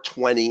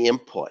 10-4-20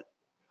 input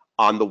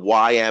on the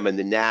YM and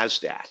the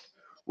NASDAQ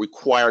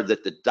required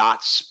that the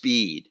dot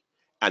speed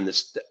and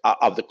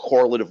of the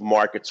correlative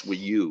markets we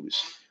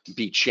use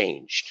be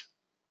changed.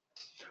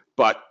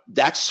 But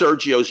that's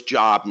Sergio's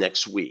job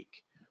next week.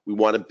 We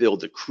want to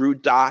build the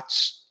crude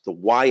dots, the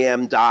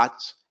YM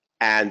dots,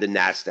 and the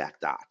NASDAQ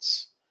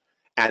dots.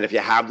 And if you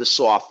have the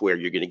software,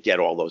 you're going to get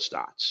all those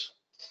dots.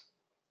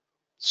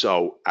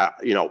 So,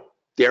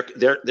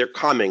 they're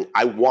coming.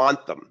 I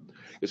want them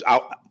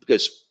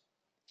because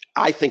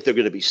I think they're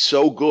going to be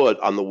so good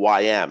on the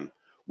YM,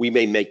 we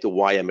may make the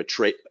YM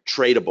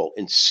tradable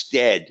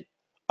instead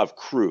of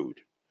crude.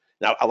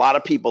 Now, a lot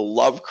of people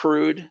love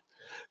crude,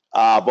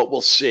 but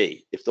we'll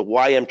see. If the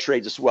YM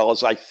trades as well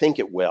as I think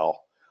it will,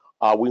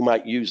 we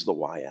might use the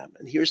YM.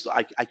 And here's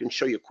I can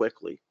show you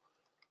quickly.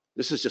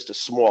 This is just a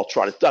small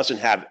chart. It doesn't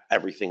have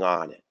everything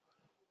on it,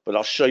 but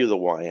I'll show you the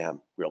YM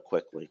real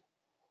quickly.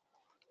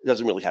 It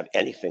doesn't really have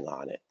anything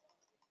on it.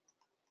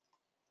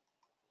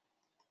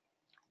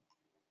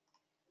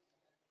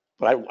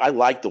 But I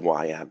like the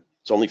YM.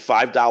 It's only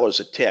 $5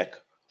 a tick.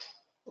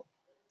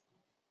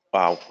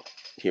 Wow,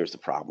 here's the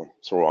problem.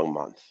 It's the wrong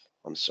month.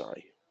 I'm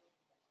sorry.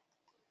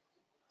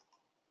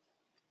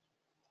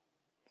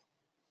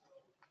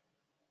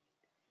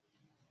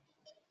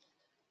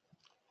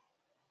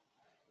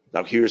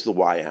 Now here's the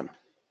YM.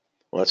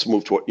 Well, let's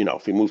move toward,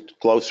 if we move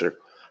closer.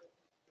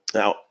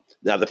 Now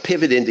the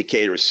pivot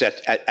indicator is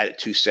set at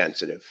too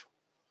sensitive.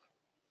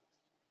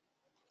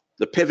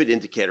 The pivot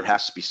indicator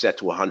has to be set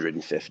to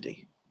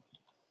 150.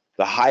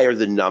 The higher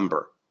the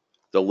number,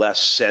 the less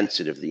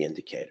sensitive the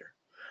indicator.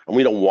 And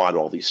we don't want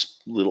all these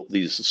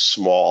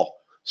small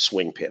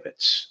swing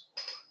pivots.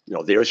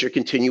 There's your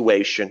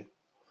continuation.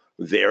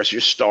 There's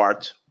your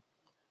start.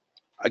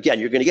 Again,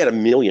 you're going to get a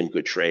million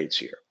good trades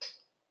here.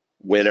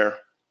 Winner,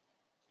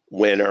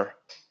 winner,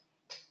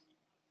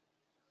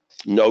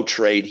 no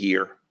trade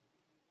here.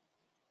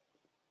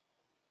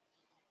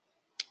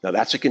 Now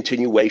that's a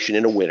continuation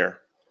in a winner.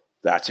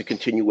 That's a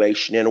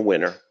continuation in a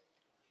winner.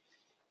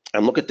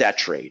 And look at that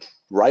trade,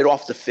 right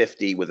off the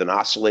 50 with an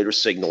oscillator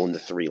signal in the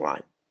 3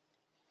 line.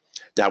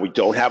 Now we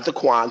don't have the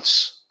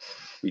quants.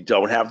 We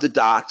don't have the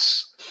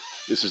dots.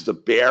 This is the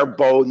bare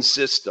bones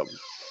system.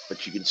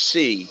 But you can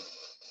see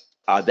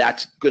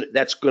that's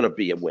going to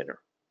be a winner.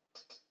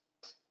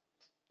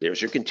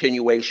 There's your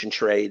continuation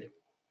trade.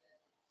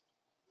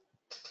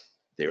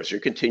 There's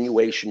your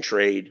continuation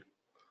trade.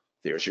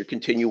 There's your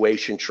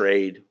continuation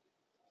trade.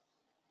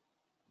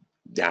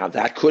 Now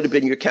that could have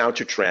been your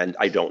counter trend.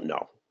 I don't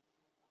know.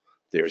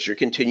 There's your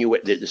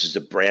this is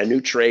a brand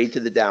new trade to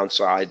the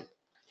downside.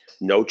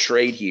 No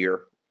trade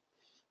here.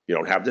 You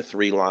don't have the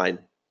 3 line.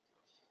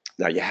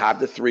 Now you have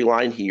the 3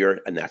 line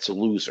here, and that's a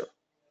loser.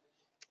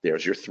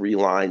 There's your 3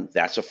 line.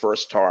 That's a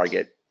first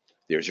target.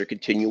 There's your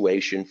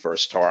continuation,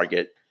 first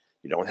target.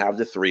 You don't have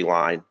the 3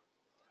 line.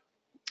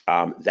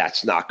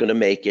 That's not going to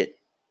make it.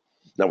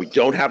 Now we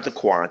don't have the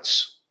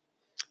quants.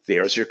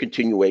 There's your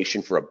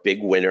continuation for a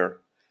big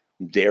winner.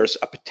 There's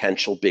a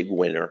potential big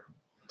winner.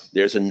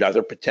 There's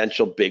another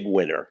potential big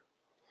winner.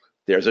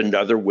 There's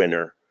another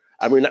winner.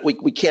 I mean,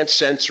 we can't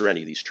censor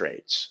any of these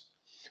trades.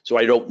 So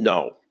I don't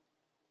know.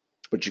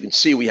 But you can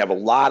see we have a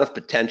lot of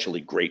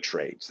potentially great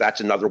trades.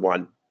 That's another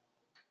one.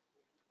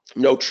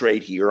 No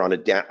trade here on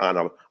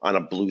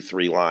a blue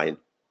 3 line.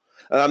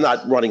 And I'm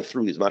not running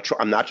through these. I'm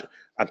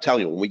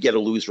telling you, when we get a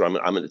loser, I'm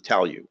going to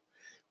tell you.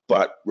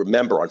 But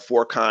remember, on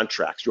 4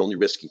 contracts, you're only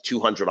risking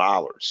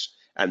 $200,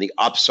 and the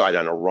upside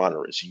on a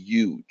runner is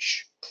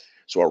huge.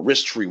 So our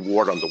risk to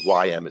reward on the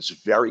YM is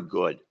very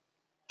good.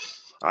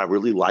 I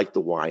really like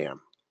the YM.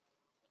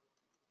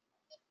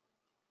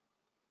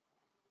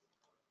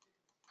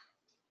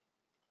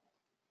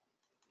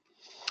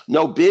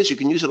 No, Biz, you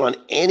can use it on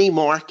any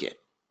market.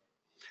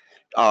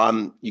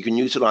 You can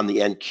use it on the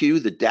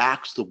NQ, the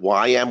DAX, the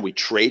YM. We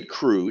trade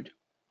crude.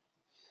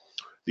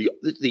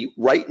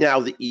 Right now,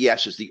 the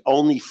ES is the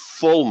only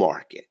full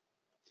market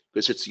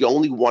because it's the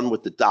only one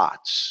with the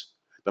dots.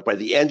 But by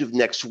the end of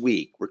next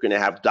week, we're going to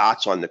have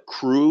dots on the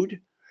crude.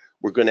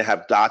 We're going to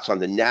have dots on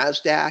the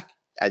NASDAQ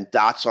and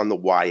dots on the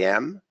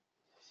YM.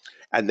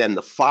 And then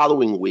the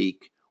following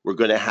week, we're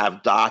going to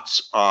have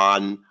dots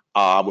on,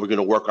 we're going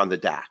to work on the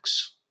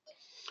DAX.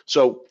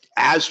 So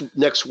as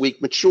next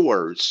week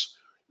matures,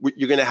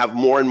 you're going to have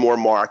more and more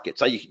markets.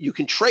 Now, you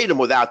can trade them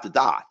without the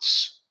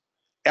dots.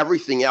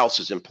 Everything else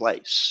is in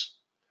place.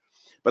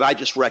 But I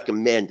just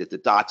recommend that the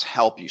dots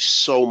help you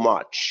so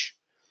much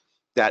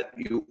that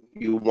you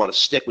want to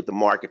stick with the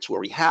markets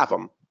where we have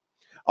them.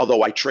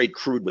 Although I trade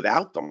crude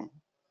without them,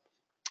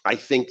 I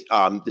think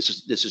this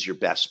is your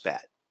best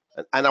bet.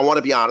 And I want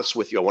to be honest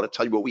with you. I want to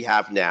tell you what we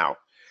have now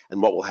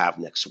and what we'll have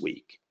next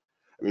week.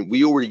 I mean,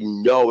 we already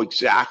know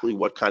exactly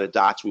what kind of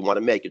dots we want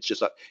to make. It's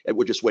just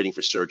we're just waiting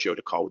for Sergio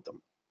to code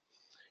them.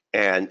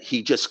 And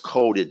he just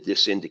coded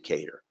this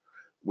indicator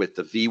with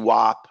the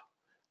VWAP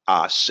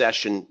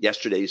session,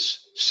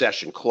 yesterday's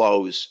session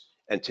close,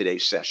 and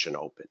today's session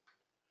open.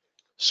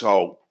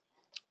 So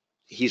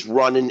he's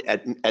running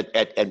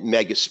at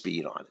mega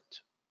speed on it.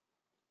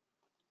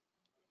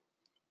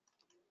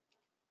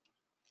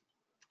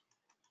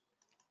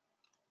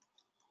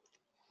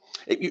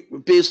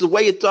 Because the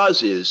way it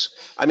does is,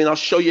 I mean, I'll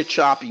show you a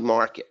choppy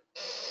market.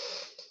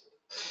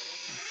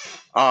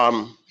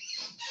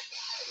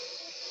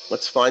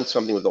 Let's find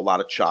something with a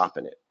lot of chop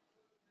in it.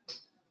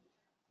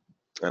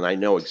 And I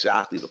know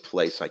exactly the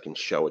place I can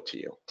show it to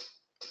you.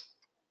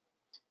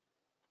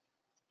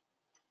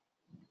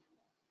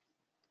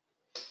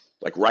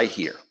 Like right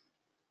here.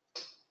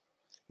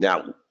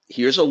 Now,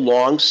 here's a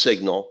long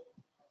signal,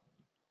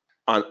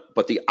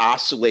 but the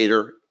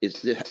oscillator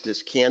is,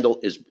 this candle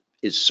is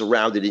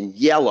surrounded in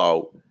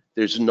yellow.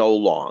 There's no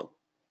long.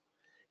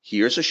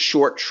 Here's a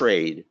short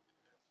trade.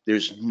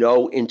 There's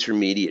no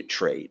intermediate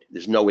trade.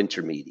 There's no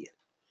intermediate.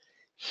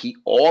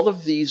 All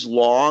of these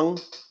long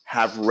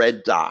have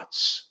red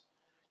dots.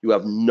 You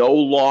have no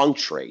long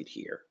trade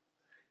here.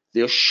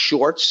 Their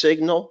short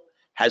signal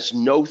has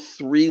no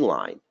 3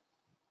 line.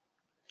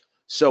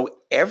 So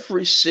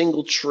every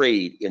single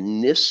trade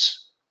in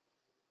this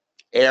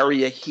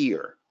area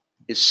here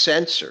is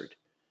censored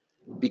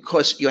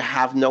because you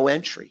have no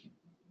entry.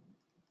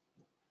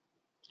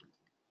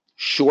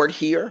 Short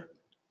here,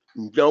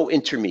 no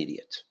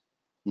intermediate,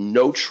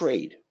 no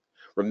trade.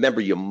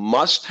 Remember, you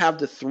must have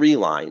the 3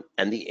 line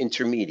and the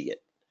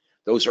intermediate.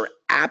 Those are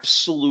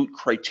absolute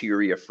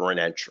criteria for an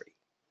entry.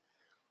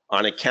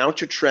 On a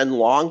counter trend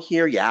long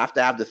here, you have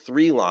to have the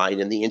 3 line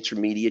and the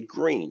intermediate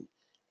green.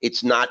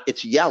 It's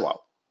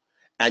yellow.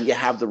 And you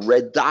have the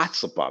red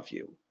dots above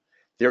you.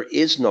 There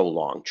is no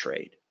long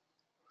trade.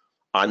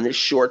 On this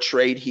short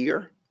trade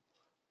here,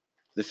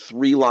 the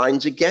 3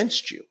 lines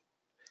against you.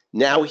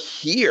 Now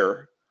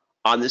here,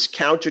 on this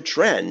counter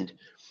trend,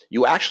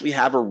 you actually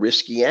have a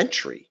risky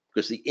entry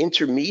because the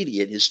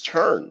intermediate is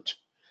turned,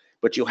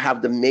 but you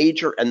have the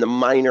major and the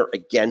minor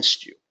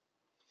against you.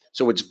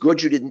 So it's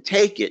good you didn't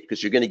take it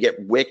because you're going to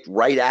get wicked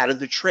right out of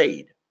the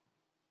trade.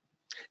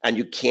 And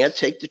you can't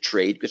take the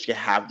trade because you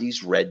have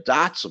these red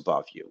dots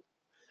above you.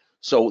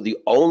 So the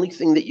only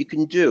thing that you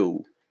can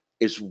do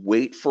is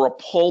wait for a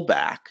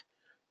pullback.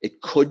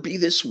 It could be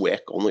this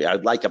wick, only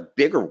I'd like a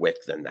bigger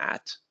wick than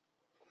that.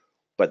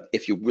 But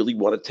if you really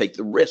want to take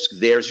the risk,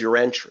 there's your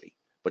entry.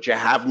 But you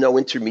have no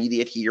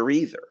intermediate here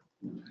either.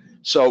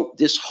 So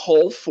this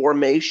whole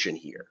formation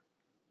here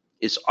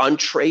is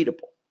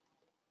untradeable.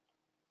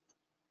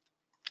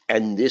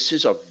 And this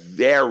is a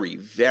very,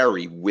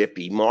 very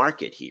whippy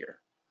market here.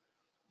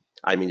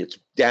 I mean, it's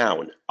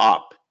down,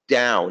 up,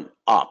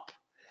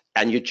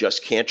 and you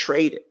just can't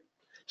trade it.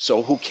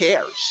 So who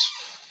cares?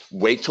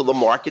 Wait till the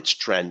market's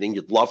trending.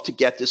 You'd love to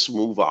get this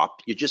move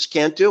up. You just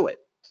can't do it.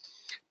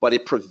 But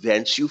it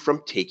prevents you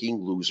from taking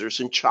losers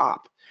and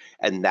chop.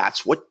 And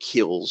that's what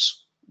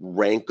kills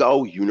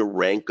Renko,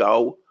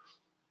 Unirenko,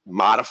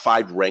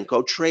 modified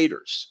Renko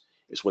traders,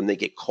 is when they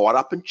get caught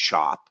up in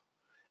chop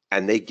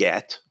and they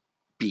get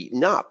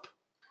beaten up.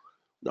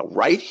 Now,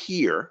 right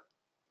here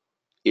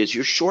is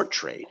your short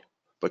trade,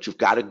 but you've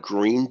got a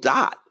green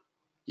dot.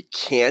 You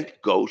can't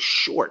go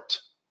short.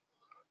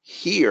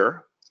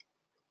 Here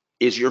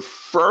is your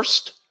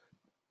first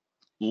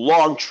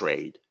long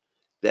trade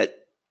that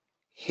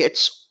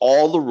hits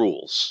all the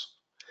rules.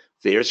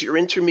 There's your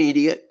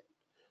intermediate,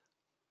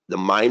 the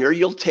minor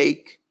you'll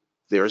take,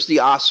 there's the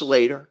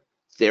oscillator,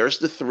 there's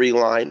the 3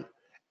 line,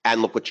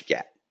 and look what you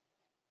get.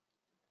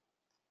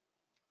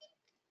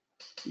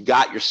 You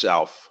got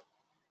yourself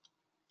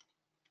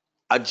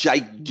a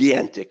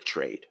gigantic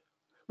trade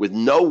with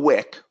no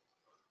wick.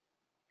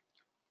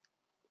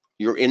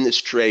 You're in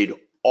this trade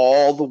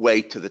all the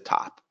way to the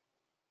top.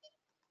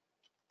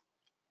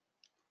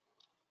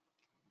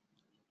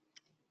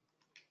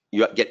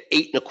 You get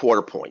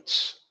 8.25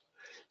 points.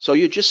 So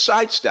you just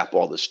sidestep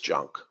all this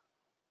junk.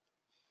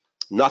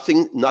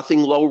 Nothing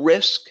low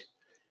risk,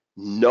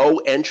 no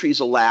entries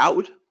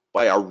allowed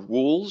by our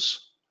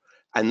rules.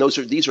 And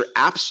these are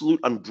absolute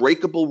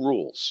unbreakable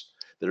rules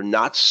that are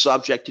not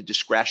subject to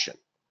discretion.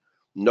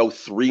 No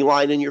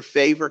 3-line in your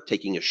favor,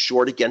 taking a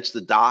short against the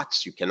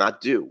dots, you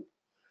cannot do.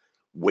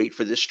 Wait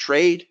for this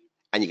trade,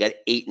 and you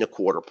get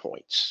 8.25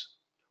 points.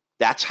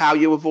 That's how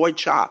you avoid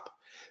chop.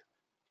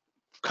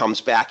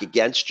 Comes back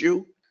against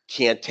you,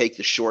 can't take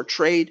the short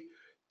trade,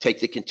 take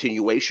the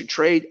continuation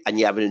trade, and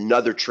you have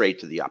another trade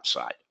to the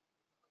upside.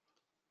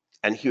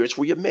 And here's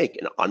where you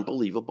make an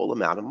unbelievable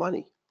amount of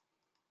money.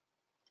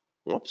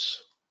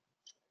 Whoops.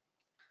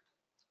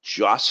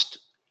 Just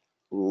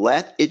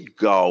let it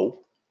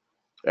go.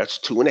 That's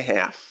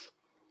 2.5.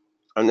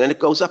 And then it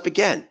goes up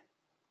again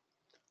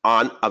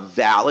on a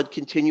valid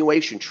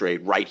continuation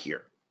trade right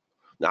here.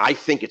 Now, I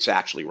think it's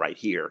actually right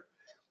here.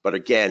 But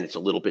again, it's a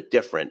little bit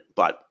different.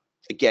 But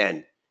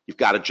again, you've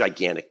got a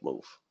gigantic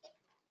move.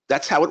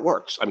 That's how it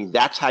works. I mean,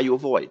 that's how you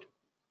avoid.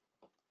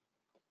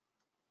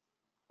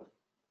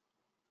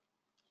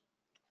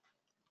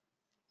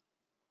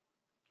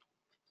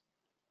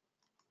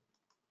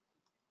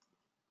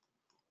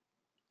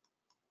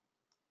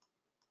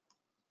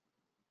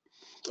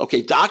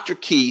 Okay, Dr.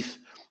 Keith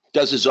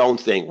does his own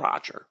thing,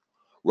 Roger.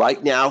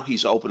 Right now,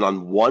 he's open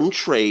on one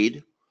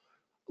trade,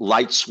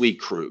 light sweet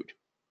crude.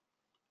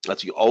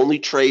 That's the only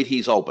trade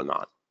he's open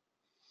on.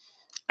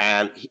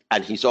 And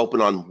he's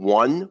open on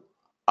one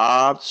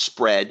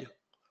spread,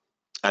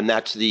 and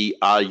that's the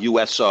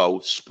USO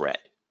spread.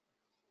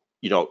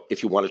 You know,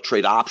 if you want to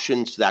trade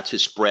options, that's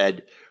his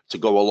spread to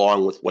go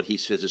along with what he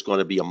says is going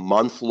to be a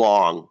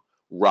month-long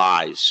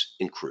rise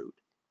in crude.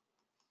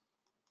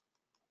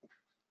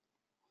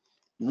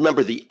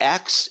 Remember, the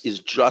X is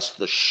just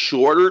the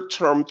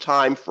shorter-term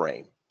time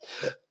frame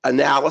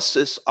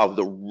analysis of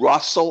the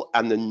Russell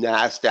and the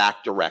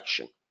NASDAQ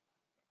direction.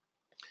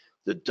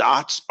 The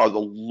dots are the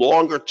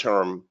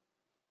longer-term,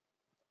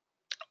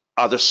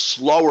 the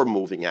slower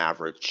moving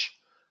average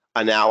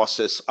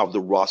analysis of the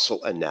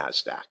Russell and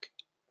NASDAQ.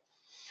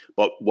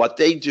 But what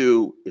they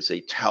do is they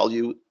tell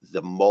you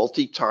the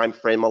multi-time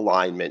frame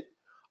alignment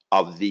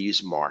of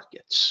these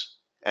markets.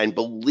 And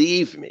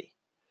believe me,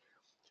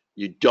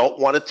 you don't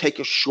want to take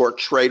a short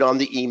trade on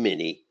the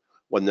E-mini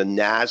when the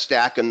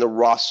NASDAQ and the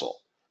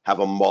Russell have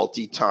a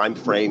multi-time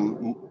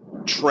frame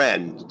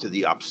trend to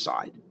the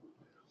upside.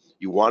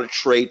 You want to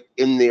trade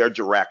in their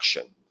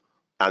direction.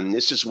 And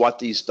this is what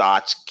these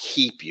dots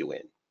keep you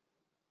in.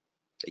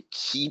 They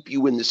keep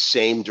you in the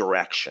same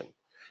direction.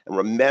 And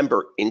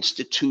remember,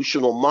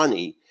 institutional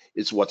money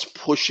is what's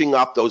pushing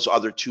up those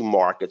other two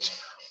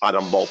markets on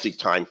a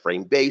multi-time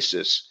frame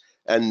basis.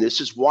 And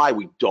this is why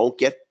we don't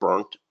get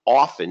burnt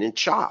often in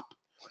chop.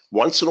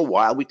 Once in a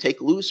while, we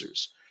take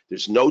losers.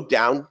 There's no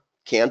down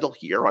candle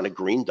here on a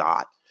green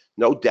dot,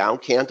 no down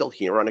candle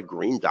here on a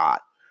green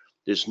dot.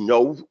 There's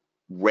no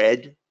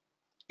red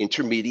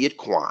intermediate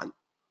quant.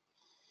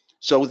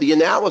 So the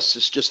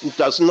analysis just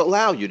doesn't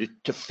allow you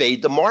to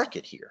fade the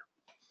market here.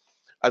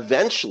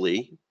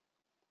 Eventually,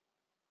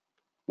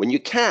 when you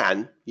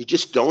can, you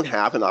just don't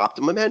have an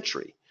optimum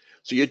entry.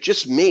 So you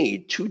just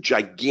made two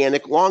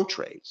gigantic long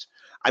trades.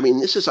 I mean,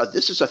 this is a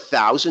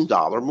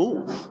 $1,000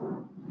 move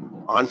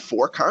on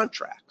 4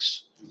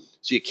 contracts.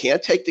 So you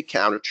can't take the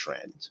counter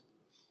trend.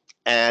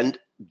 And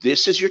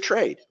this is your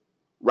trade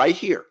right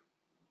here.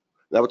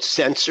 Now it's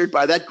censored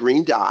by that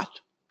green dot.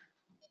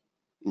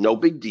 No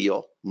big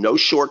deal. No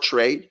short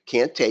trade.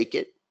 Can't take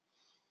it.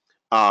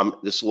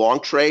 This long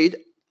trade,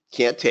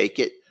 can't take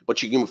it.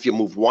 But you can, if you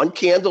move one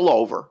candle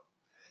over,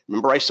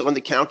 remember I said on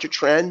the counter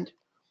trend,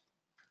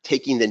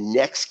 taking the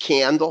next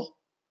candle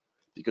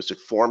because it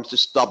forms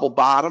this double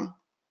bottom.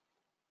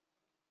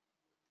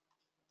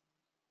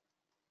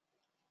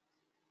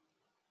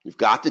 You've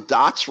got the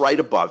dots right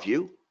above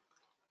you,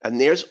 and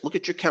look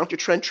at your counter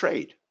trend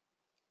trade.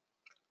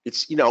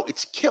 It's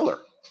killer.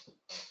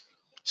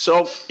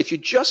 So if you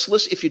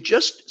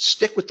just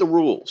stick with the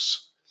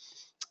rules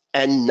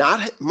and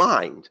not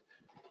mind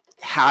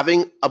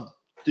having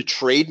the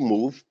trade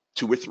move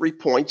 2 or 3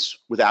 points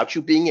without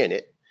you being in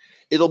it,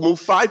 it'll move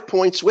 5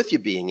 points with you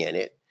being in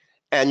it,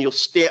 and you'll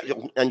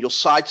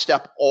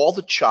sidestep all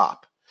the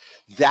chop.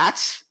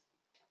 That's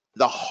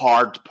the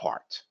hard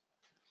part.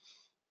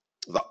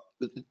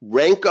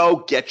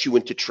 Renko gets you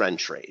into trend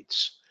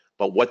trades,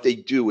 but what they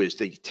do is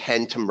they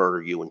tend to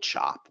murder you in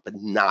chop, but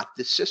not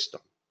the system.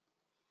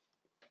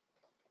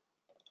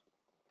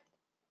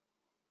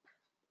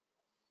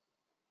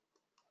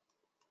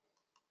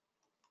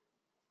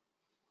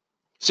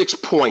 Six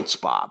points,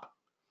 Bob,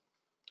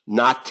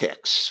 not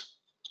ticks.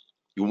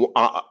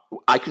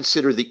 I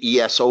consider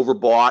the ES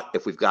overbought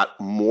if we've got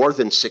more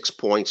than 6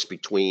 points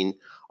between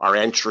our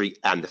entry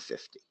and the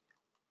 50.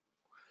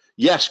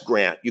 Yes,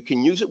 Grant, you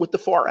can use it with the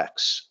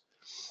Forex.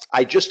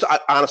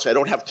 Honestly, I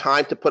don't have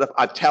time to put up.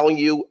 I'm telling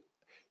you,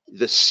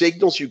 the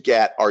signals you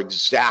get are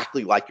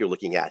exactly like you're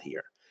looking at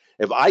here.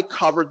 If I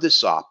covered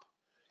this up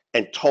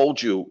and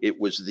told you it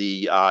was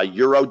the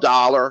euro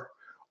dollar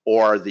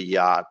or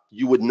the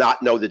you would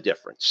not know the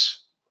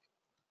difference.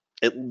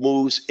 It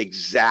moves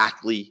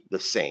exactly the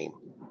same.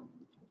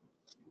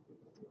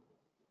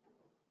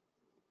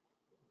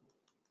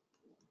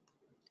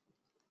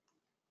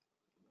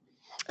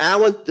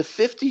 Alan, the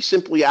 50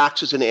 simply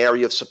acts as an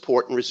area of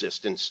support and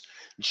resistance,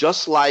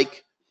 just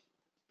like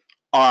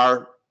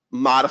our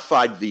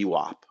modified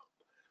VWAP.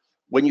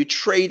 When you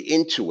trade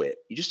into it,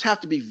 you just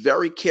have to be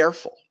very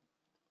careful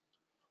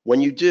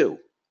when you do.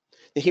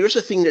 And here's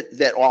the thing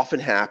that often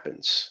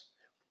happens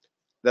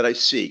that I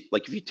see.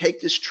 Like if you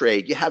take this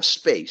trade, you have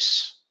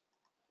space.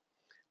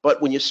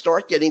 But when you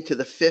start getting to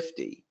the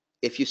 50,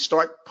 if you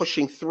start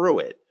pushing through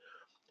it,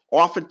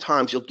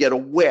 oftentimes you'll get a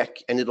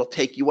wick and it'll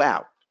take you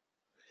out.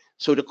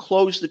 So to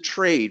close the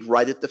trade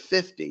right at the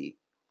 50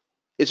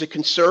 is a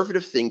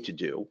conservative thing to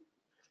do.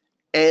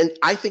 And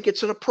I think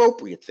it's an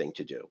appropriate thing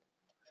to do.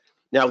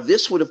 Now,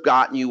 this would have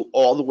gotten you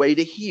all the way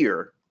to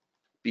here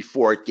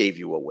before it gave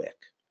you a wick.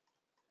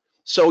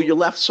 So you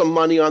left some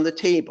money on the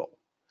table.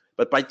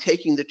 But by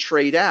taking the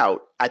trade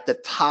out at the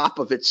top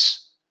of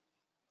its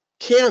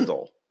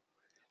candle,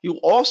 you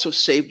also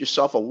saved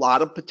yourself a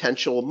lot of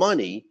potential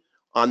money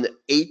on the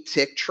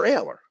 8-tick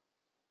trailer.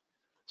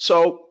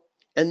 So,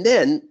 and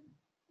then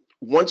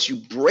once you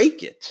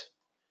break it,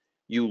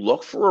 you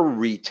look for a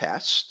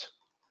retest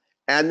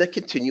and the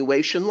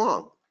continuation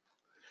long.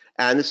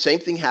 And the same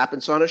thing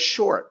happens on a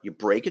short. You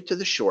break it to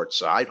the short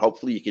side.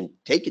 Hopefully you can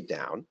take it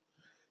down.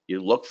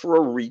 You look for a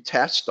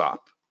retest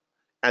up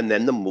and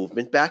then the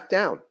movement back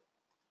down.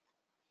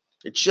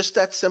 It's just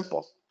that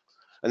simple.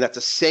 And that's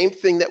the same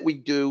thing that we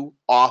do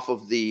off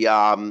of the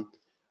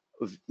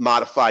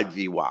modified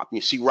VWAP.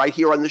 You see right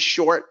here on the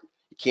short,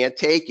 you can't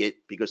take it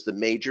because the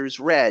major is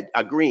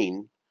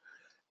green,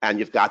 and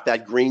you've got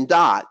that green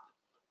dot,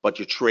 but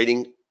you're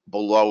trading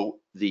below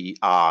the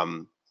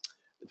VWAP,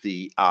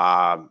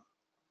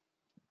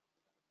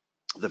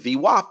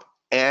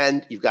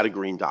 and you've got a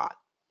green dot.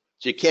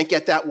 So you can't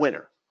get that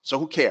winner. So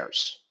who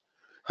cares?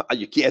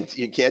 You can't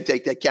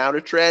take that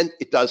counter trend.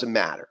 It doesn't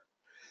matter.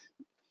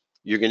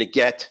 You're going to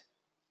get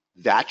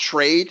that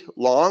trade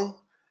long,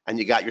 and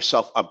you got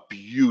yourself a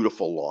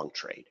beautiful long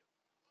trade.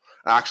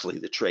 Actually,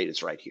 the trade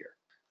is right here.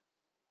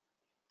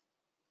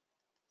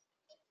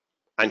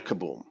 And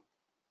kaboom.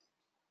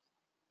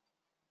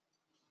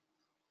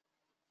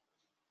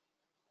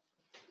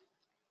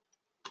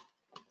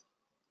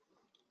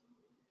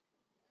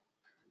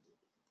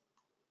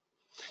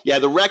 Yeah,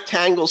 the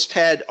rectangles,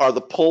 Ted, are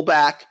the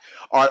pullback,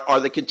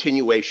 are the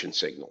continuation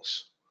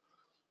signals.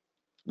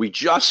 We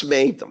just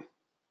made them.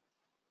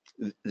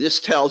 This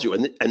tells you,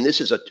 and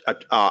this is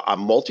a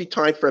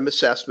multi-time frame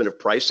assessment of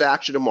price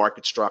action and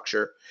market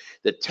structure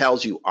that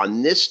tells you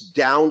on this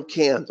down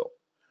candle,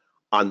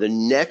 on the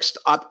next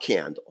up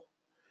candle,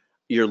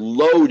 you're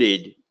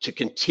loaded to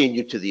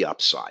continue to the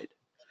upside.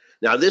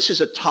 Now, this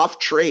is a tough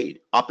trade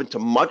up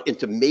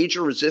into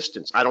major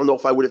resistance. I don't know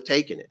if I would have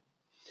taken it.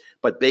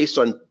 But based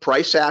on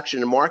price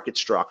action and market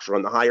structure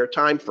on the higher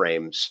time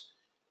frames,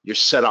 you're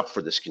set up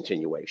for this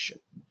continuation.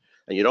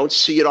 And you don't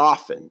see it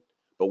often,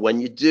 but when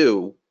you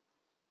do,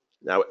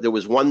 now there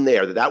was one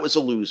there, that was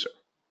a loser.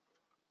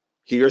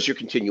 Here's your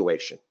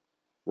continuation,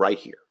 right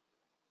here.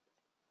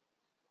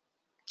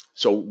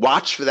 So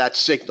watch for that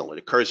signal. It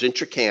occurs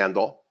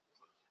intra-candle,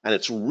 and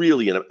it's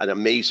really an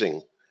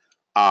amazing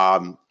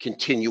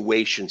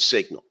continuation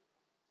signal.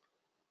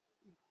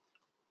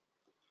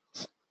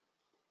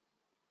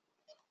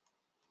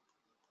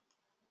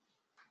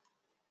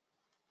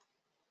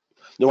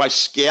 No, I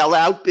scale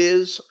out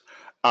biz.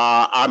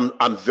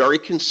 I'm very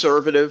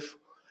conservative.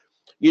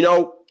 You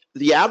know,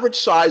 the average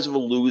size of a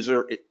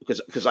loser,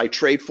 because I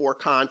trade for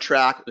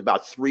contract,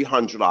 about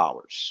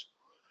 $300.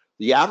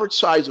 The average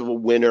size of a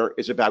winner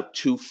is about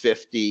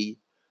 250,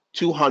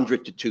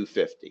 200 to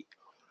 250.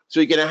 So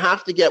you're going to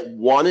have to get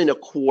 1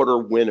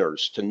 1/4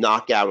 winners to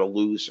knock out a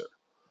loser.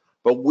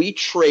 But we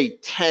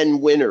trade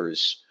 10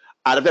 winners.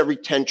 Out of every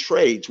 10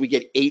 trades, we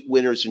get 8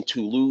 winners and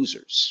 2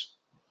 losers.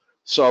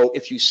 So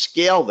if you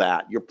scale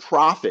that, your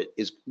profit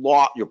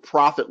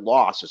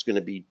loss is going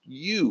to be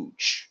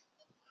huge.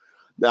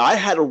 Now, I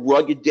had a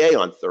rugged day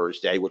on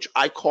Thursday, which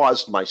I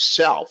caused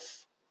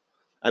myself,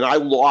 and I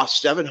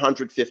lost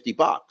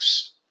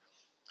 $750.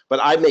 But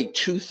I made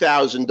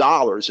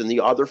 $2,000 in the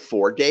other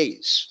 4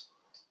 days.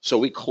 So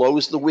we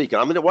closed the week.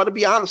 And I'm going to want to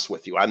be honest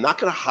with you. I'm not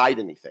going to hide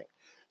anything.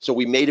 So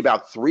we made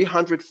about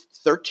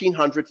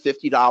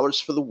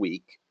 $1,350 for the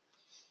week.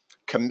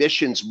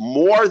 Commissions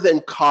more than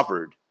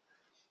covered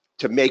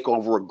to make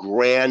over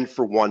 $1,000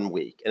 for 1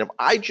 week. And if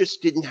I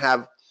just didn't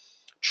have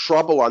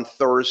trouble on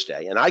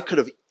Thursday, and I could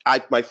have,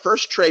 my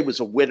first trade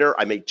was a winner.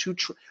 I made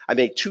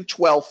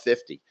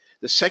 $212.50.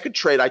 The second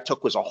trade I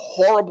took was a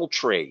horrible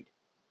trade,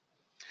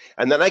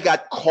 and then I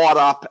got caught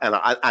up, and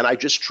I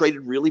just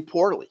traded really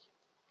poorly,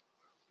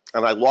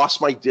 and I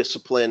lost my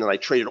discipline, and I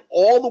traded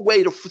all the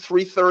way to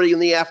 3:30 in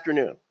the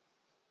afternoon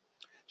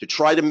to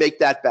try to make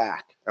that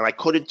back, and I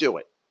couldn't do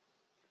it.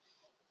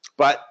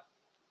 But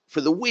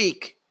for the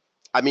week,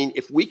 I mean,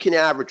 if we can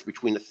average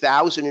between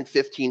 1,000 and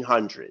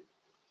 1,500,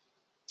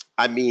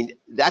 I mean,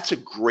 that's a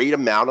great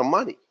amount of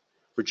money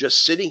for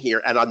just sitting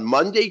here. And on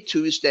Monday,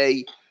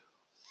 Tuesday,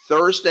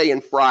 Thursday,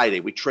 and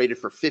Friday, we traded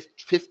for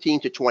 15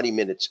 to 20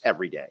 minutes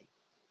every day.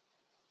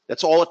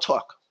 That's all it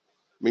took.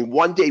 I mean,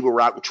 one day we were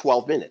out in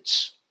 12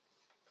 minutes.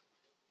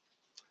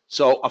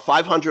 So a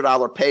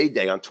 $500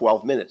 payday on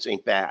 12 minutes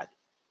ain't bad.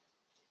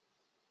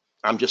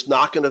 I'm just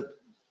not going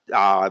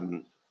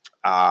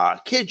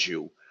to kid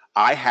you.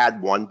 I had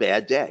one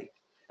bad day,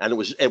 and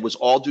it was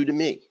all due to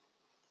me.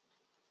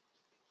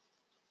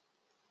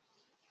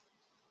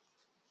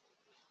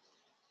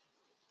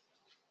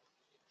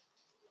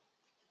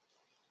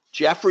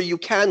 Jeffrey, you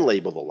can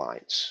label the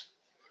lines.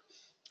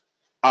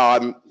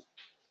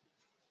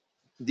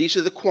 These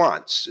are the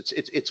quants.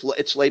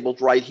 It's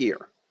labeled right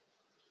here.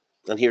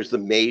 And here's the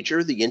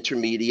major, the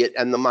intermediate,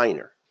 and the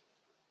minor.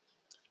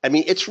 I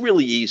mean, it's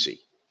really easy.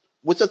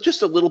 With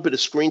just a little bit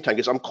of screen time,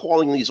 because I'm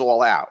calling these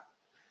all out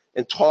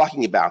and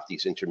talking about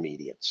these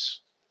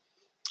intermediates.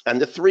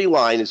 And the 3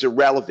 line is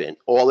irrelevant.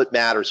 All that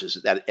matters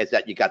is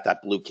that you got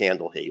that blue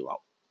candle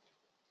halo.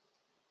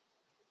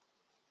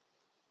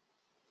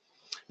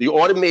 The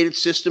automated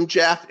system,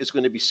 Jeff, is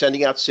going to be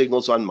sending out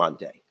signals on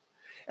Monday.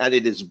 And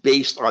it is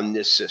based on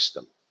this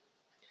system.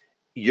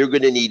 You're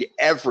going to need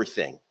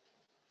everything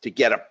to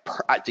get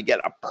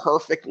a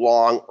perfect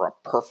long or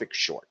a perfect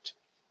short.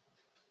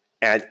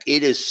 And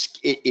it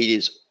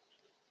is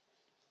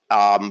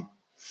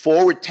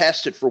forward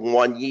tested for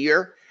 1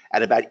 year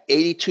at about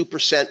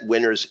 82%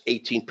 winners,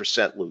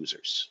 18%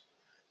 losers.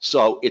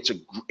 So it's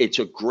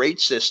a great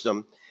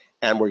system,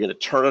 and we're going to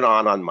turn it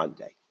on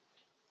Monday.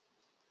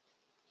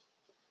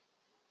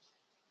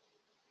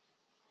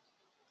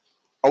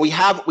 Oh, we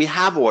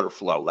have order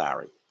flow,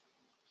 Larry.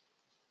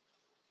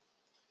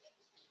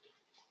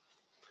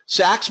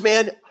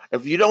 Saxman,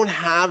 if you don't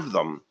have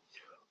them,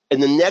 in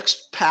the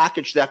next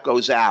package that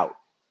goes out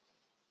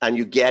and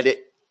you get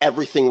it,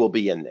 everything will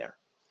be in there.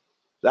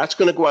 That's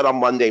going to go out on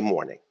Monday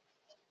morning.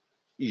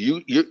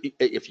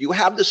 If you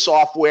have the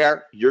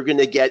software, you're going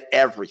to get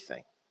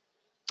everything.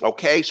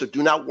 Okay, so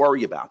do not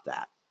worry about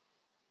that.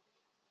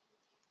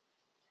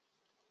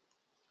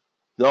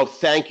 No,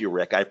 thank you,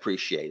 Rick. I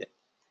appreciate it.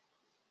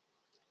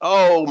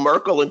 Oh,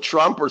 Merkel and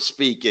Trump are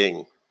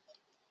speaking.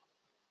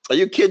 Are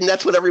you kidding?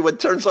 That's when everyone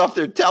turns off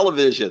their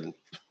television.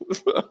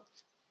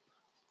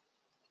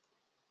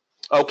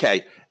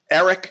 Okay,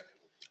 Eric,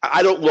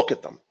 I don't look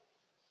at them.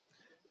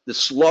 The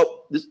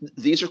slope,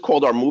 these are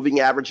called our moving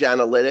average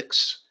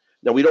analytics.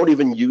 Now, we don't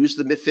even use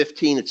the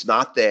MID15. It's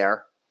not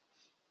there.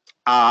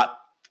 I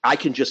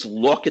can just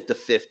look at the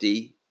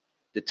 50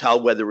 to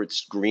tell whether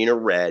it's green or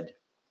red.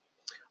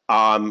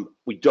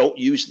 We don't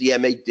use the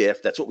MA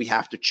diff. That's what we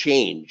have to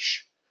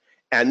change.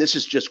 And this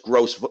is just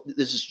gross.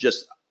 This is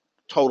just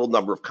total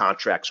number of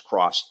contracts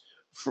crossed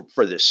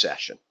for this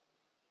session.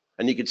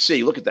 And you can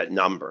see, look at that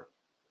number.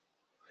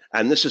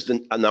 And this is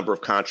a number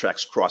of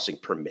contracts crossing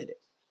per minute.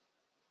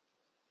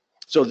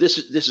 So this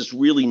is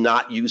really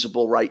not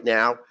usable right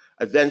now.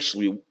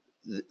 Eventually,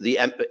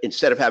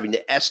 instead of having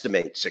to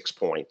estimate 6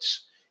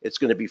 points, it's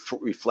going to be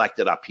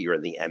reflected up here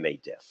in the MA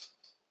diff.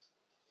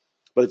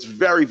 But it's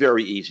very,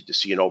 very easy to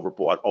see an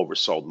overbought,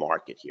 oversold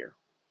market here.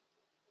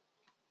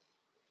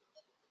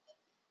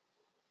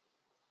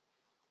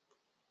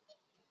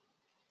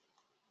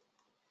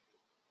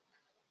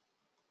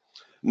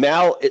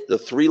 Now, the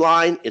 3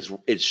 line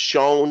is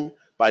shown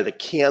by the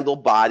candle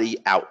body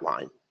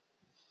outline.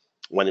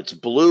 When it's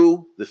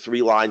blue, the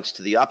 3 lines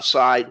to the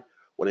upside.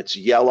 When it's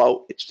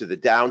yellow, it's to the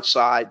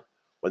downside.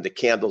 When the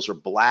candles are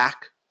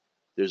black,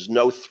 there's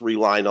no 3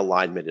 line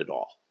alignment at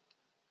all.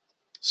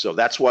 So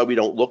that's why we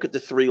don't look at the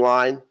 3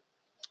 line.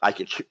 I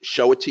could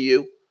show it to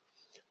you,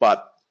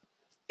 but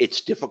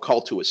it's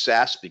difficult to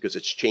assess because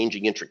it's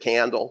changing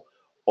intra-candle.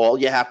 All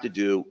you have to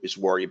do is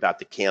worry about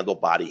the candle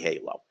body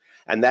halo.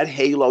 And that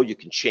halo, you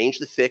can change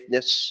the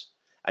thickness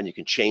and you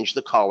can change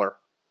the color.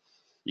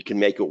 You can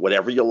make it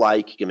whatever you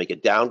like. You can make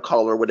it down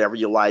color, whatever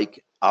you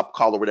like, up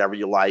color, whatever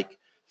you like,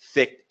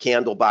 thick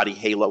candle body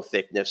halo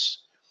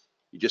thickness.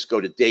 You just go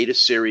to data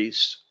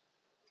series,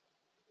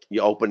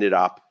 you open it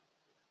up,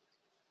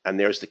 and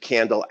there's the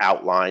candle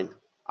outline.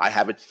 I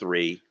have it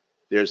 3.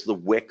 There's the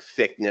wick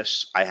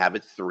thickness. I have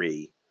it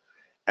 3.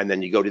 And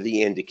then you go to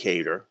the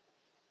indicator.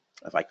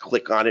 If I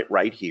click on it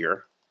right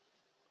here,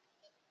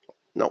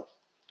 no,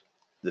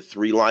 the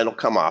 3 line will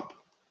come up.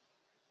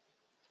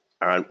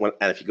 And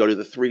if you go to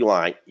the 3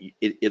 line,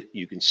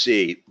 you can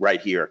see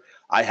right here,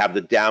 I have the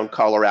down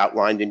color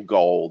outlined in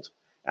gold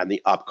and the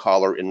up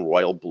color in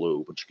royal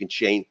blue. But you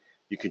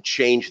can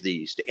change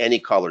these to any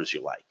colors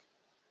you like.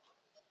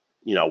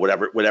 You know,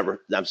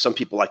 whatever. Some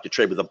people like to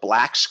trade with a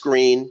black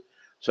screen,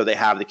 so they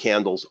have the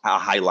candles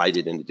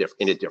highlighted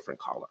in a different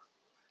color.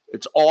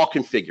 It's all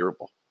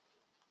configurable.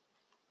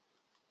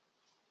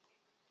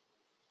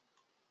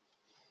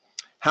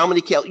 How many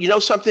candles? You know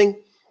something?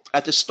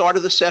 At the start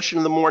of the session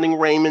in the morning,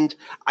 Raymond,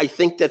 I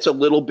think that's a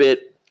little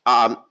bit,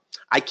 I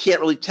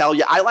can't really tell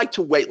you. I like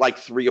to wait like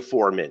 3 or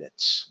 4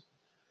 minutes.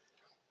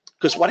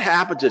 Because what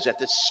happens is at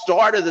the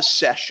start of the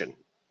session,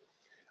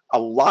 a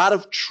lot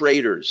of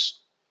traders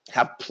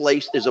have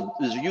placed is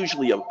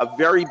usually a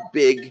very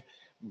big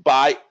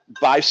buy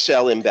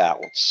sell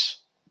imbalance.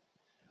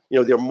 You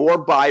know, there are more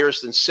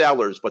buyers than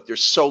sellers, but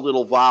there's so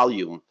little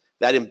volume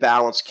that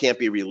imbalance can't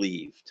be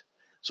relieved.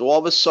 So all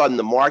of a sudden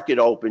the market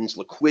opens,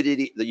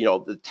 liquidity,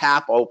 the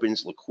tap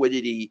opens,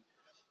 liquidity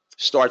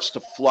starts to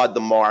flood the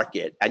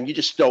market, and you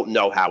just don't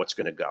know how it's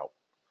going to go.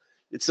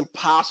 It's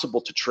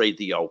impossible to trade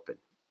the open.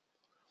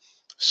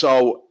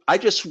 So I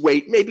just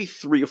wait maybe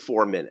 3 or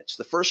 4 minutes.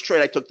 The first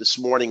trade I took this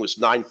morning was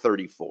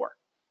 934.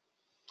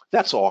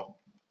 That's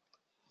all.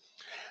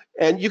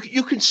 And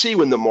you can see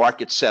when the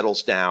market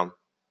settles down.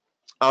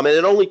 And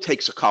it only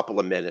takes a couple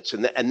of minutes,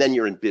 and then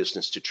you're in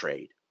business to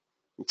trade.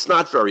 It's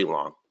not very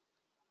long.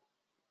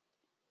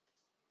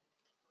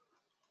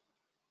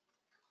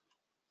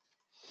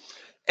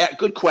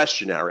 Good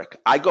question, Eric.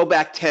 I go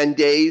back 10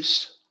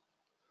 days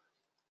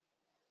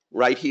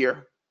right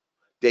here.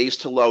 Days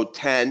to load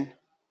 10.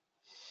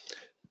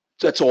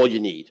 That's all you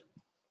need.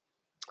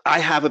 I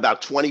have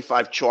about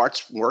 25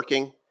 charts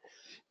working.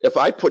 If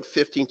I put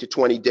 15 to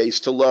 20 days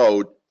to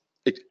load,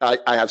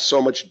 I have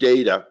so much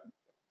data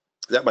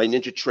that my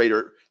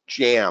NinjaTrader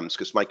jams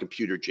because my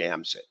computer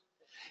jams it.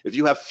 If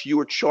you have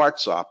fewer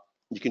charts up,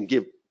 you can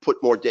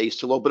put more days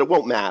to load, but it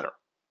won't matter.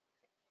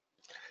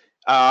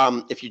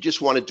 If you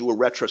just want to do a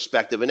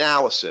retrospective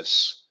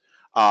analysis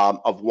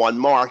of one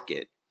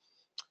market,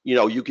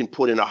 you can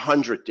put in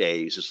 100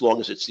 days as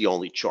long as it's the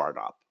only chart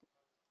up.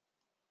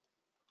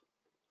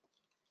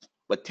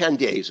 But 10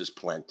 days is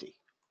plenty.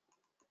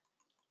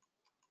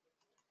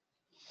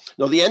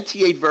 Now, the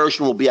NT8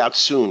 version will be out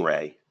soon,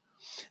 Ray.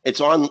 It's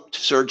on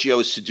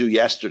Sergio's to-do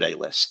yesterday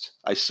list.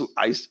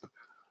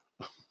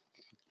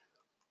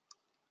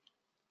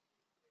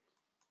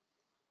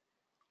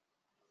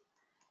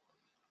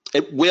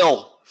 It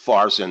will,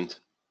 Farzand.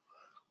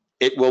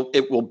 It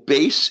will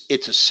base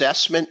its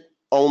assessment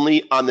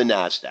only on the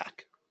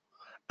NASDAQ,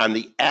 and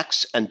the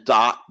X and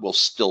dot will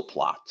still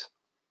plot.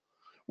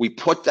 We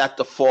put that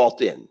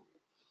default in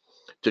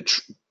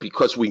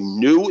because we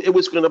knew it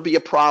was going to be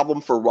a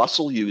problem for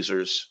Russell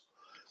users.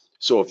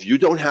 So if you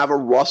don't have a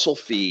Russell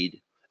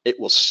feed, it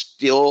will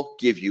still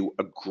give you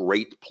a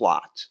great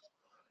plot.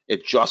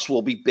 It just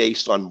will be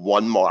based on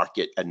one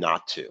market and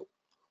not two.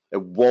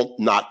 It won't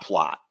not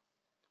plot.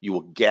 You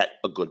will get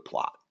a good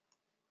plot.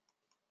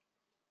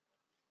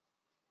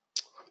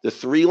 The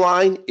 3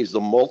 line is the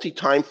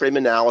multi-time frame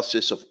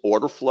analysis of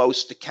order flow,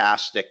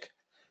 stochastic,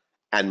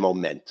 and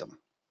momentum.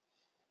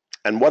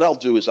 And what I'll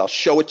do is I'll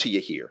show it to you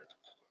here.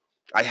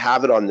 I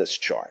have it on this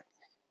chart.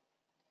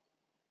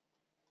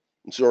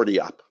 It's already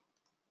up.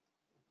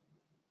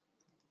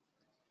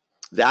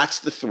 That's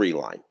the 3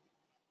 line.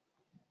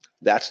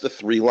 That's the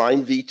 3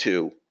 line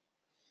V2.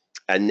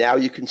 And now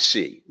you can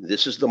see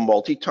this is the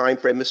multi-time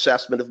frame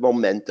assessment of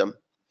momentum,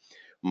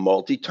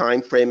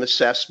 multi-time frame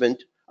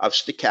assessment of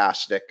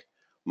stochastic,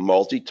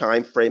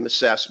 multi-time frame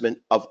assessment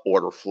of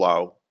order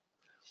flow.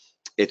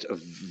 It's a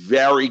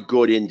very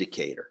good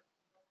indicator.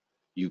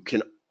 You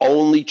can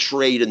only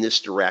trade in this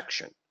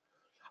direction.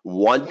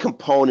 One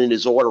component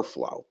is order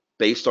flow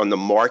based on the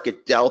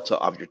market delta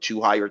of your 2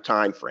 higher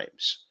time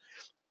frames.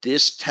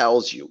 This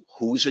tells you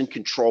who's in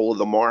control of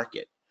the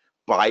market,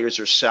 buyers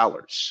or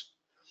sellers.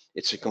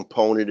 It's a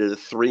component of the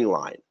 3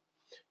 line.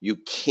 You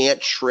can't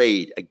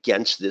trade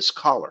against this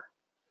color.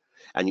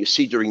 And you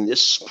see during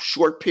this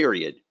short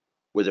period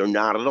where they're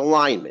not in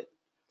alignment,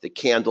 the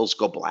candles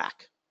go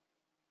black.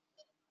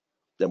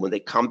 Then when they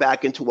come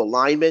back into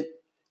alignment,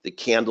 the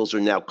candles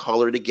are now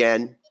colored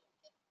again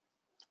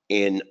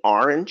in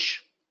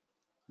orange.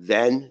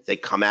 Then they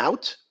come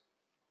out,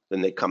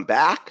 then they come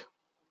back,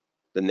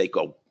 then they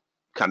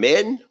come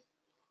in.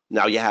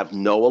 Now you have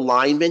no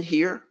alignment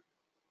here.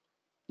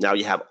 Now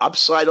you have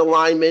upside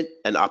alignment,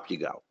 and up you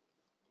go.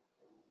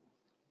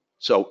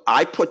 So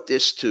I put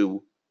this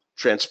to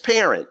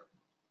transparent.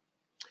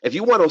 If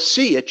you want to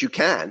see it, you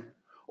can.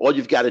 All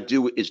you've got to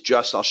do is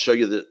I'll show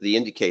you the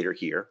indicator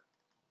here.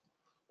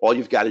 All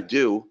you've got to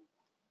do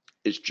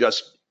is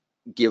just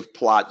give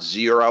plot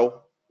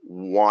 0,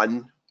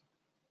 1,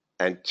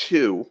 and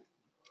 2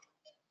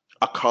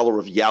 a color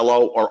of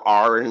yellow or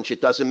orange.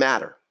 It doesn't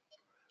matter.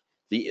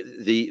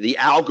 The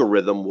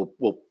algorithm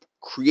will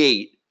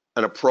create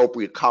an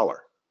appropriate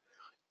color.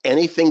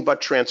 Anything but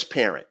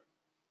transparent,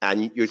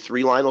 and your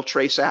 3 line will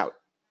trace out.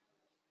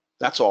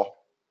 That's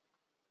all.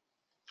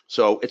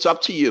 So it's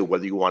up to you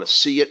whether you want to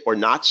see it or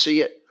not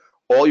see it.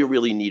 All you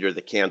really need are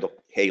the candle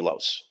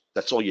halos.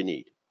 That's all you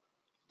need.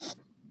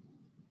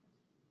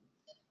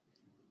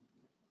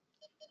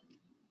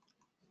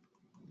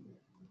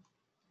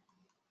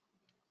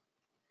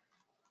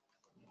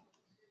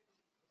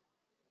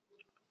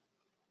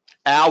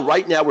 Al,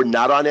 right now we're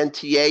not on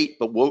NT8,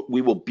 but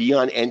we will be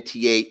on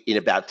NT8 in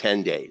about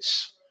 10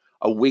 days,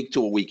 a week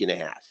to a week and a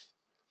half.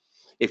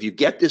 If you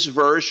get this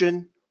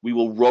version, we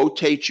will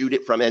rotate you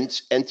from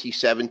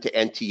NT7 to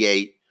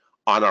NT8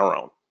 on our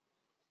own.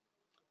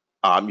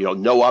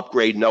 No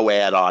upgrade, no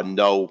add-on,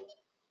 no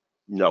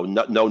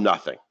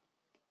nothing.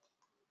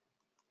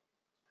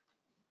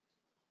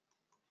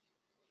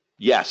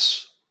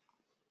 Yes.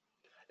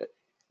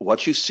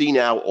 What you see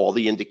now, all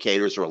the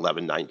indicators are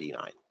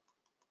 $11.99.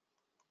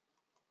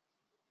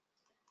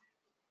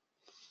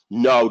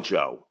 No,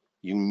 Joe,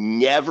 you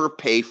never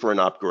pay for an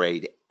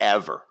upgrade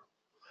ever.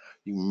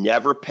 You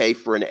never pay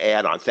for an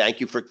add-on. Thank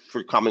you for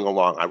coming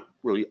along.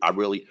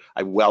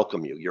 I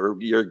welcome you.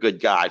 You're a good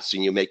guy. I've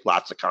seen you make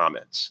lots of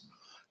comments.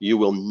 You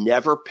will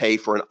never pay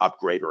for an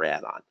upgrade or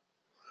add-on.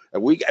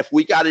 And if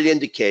we got an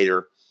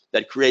indicator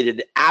that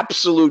created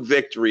absolute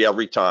victory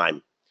every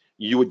time,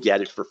 you would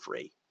get it for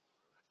free.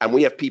 And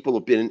we have people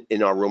who've been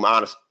in our room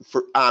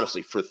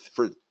honestly for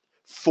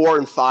 4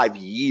 and 5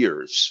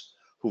 years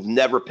who've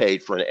never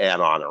paid for an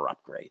add-on or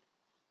upgrade.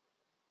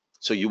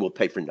 So you will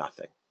pay for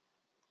nothing.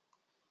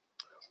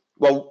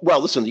 Well,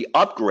 listen, the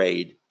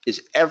upgrade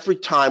is every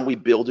time we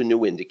build a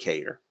new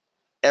indicator,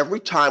 every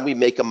time we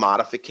make a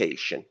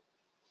modification,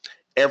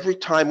 every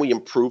time we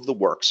improve the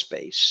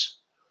workspace,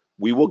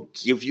 we will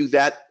give you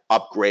that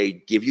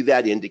upgrade, give you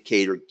that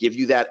indicator, give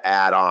you that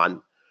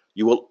add-on.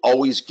 You will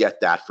always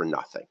get that for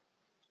nothing.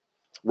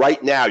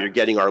 Right now, you're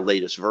getting our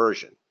latest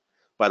version.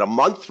 But a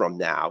month from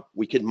now,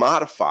 we can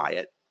modify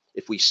it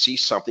if we see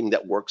something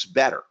that works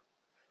better.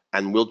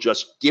 And we'll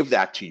just give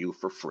that to you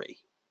for free.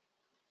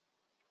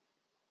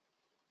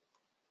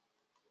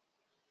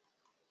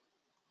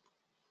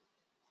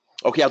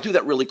 Okay, I'll do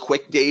that really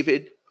quick,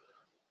 David.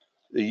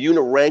 The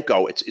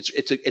Renko,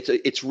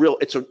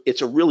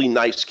 it's a really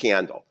nice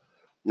candle.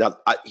 Now,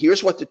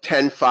 here's what the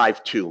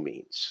 10.52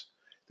 means.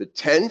 The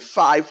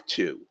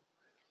 10.52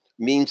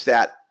 means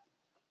that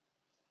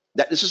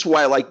this is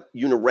why I like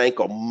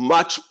Renko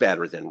much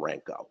better than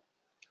Renko,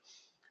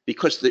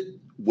 because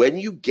when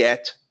you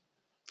get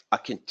a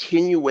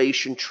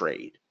continuation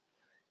trade,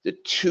 the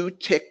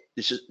 2-tick.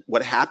 This is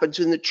what happens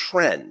in the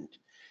trend.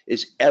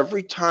 Is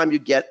every time you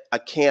get a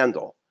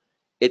candle,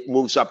 it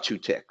moves up 2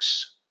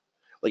 ticks.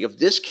 Like if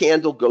this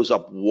candle goes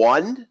up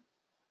 1,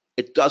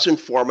 it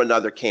doesn't form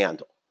another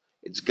candle.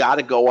 It's got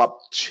to go up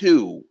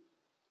 2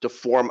 to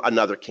form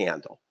another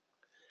candle.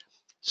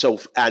 So,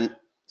 and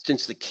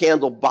since the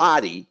candle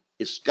body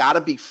is got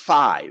to be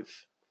 5,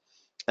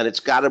 and it's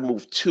got to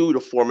move 2 to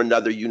form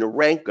another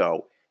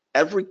Renko,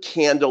 every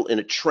candle in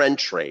a trend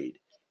trade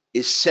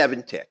is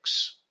 7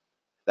 ticks.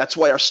 That's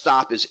why our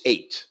stop is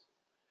 8.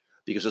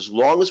 Because as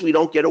long as we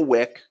don't get a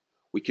wick,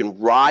 we can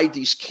ride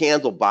these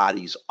candle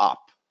bodies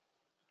up.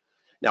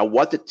 Now,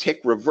 what the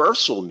tick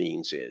reversal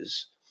means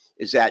is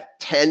that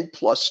 10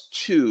 plus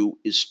 2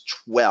 is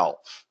 12.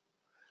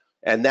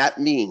 And that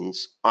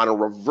means on a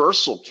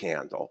reversal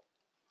candle,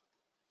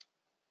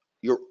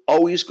 you're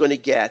always going to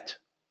get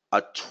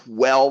a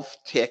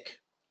 12-tick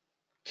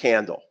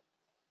candle.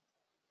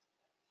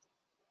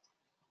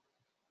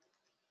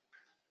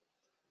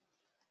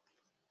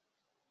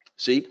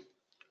 See,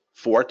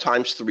 4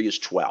 times 3 is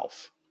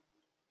 12.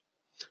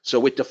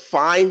 So it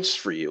defines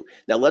for you.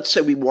 Now, let's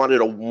say we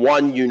wanted a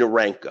 1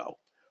 Renko.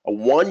 A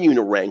 1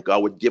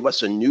 Renko would give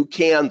us a new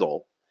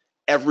candle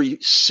every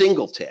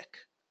single tick.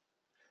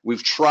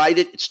 We've tried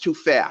it. It's too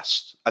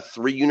fast. A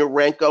 3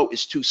 Renko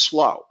is too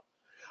slow.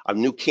 A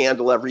new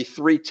candle every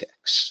 3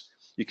 ticks.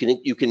 You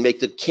can make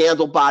the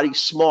candle body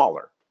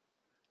smaller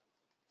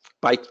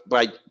by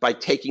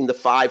taking the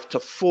 5 to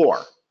 4,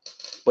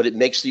 but it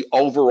makes the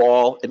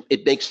overall,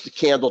 it makes the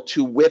candle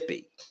too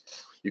whippy.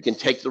 You can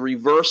take the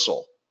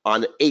reversal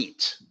on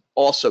 8,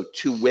 also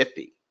too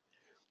whippy.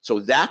 So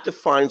that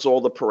defines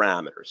all the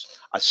parameters.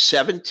 A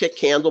 7-tick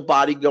candle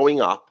body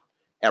going up.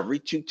 Every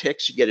 2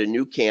 ticks, you get a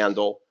new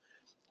candle.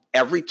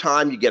 Every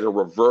time you get a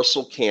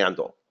reversal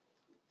candle.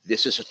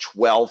 This is a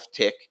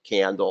 12-tick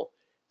candle.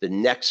 The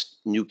next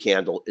new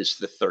candle is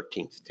the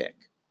 13th tick.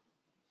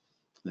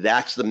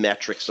 That's the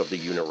metrics of the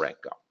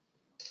Renko.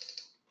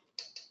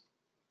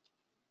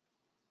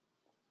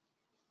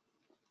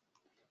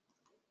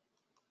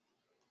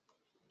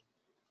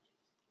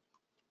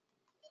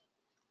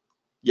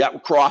 Yeah,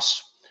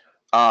 cross.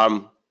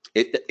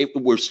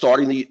 We're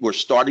starting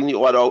the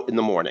auto in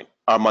the morning,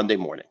 Monday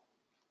morning.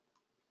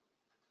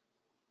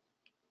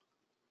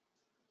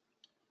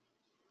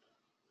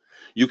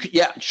 You can,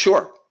 yeah,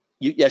 sure.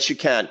 Yes, you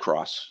can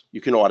cross.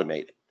 You can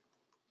automate it.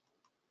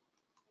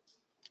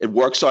 It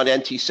works on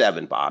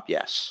NT7, Bob.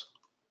 Yes.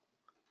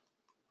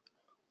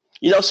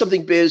 You know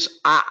something, Biz?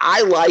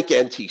 I like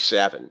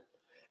NT7,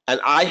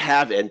 and I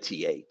have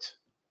NT8.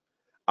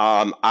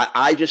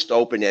 I just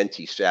opened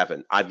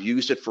NT7. I've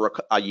used it for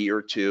a year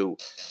or two.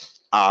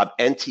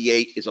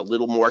 NT8 is a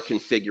little more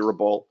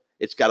configurable.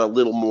 It's got a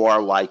little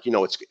more like,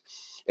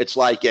 it's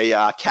like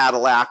a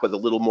Cadillac with a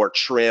little more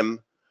trim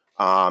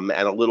and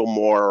a little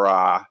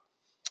more,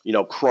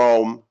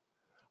 chrome.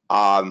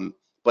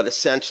 But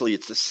essentially,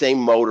 it's the same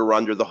motor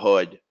under the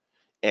hood.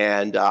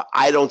 And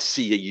I don't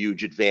see a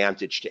huge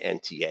advantage to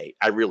NT8.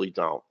 I really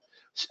don't.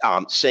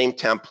 Same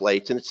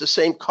templates, and it's the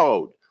same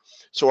code.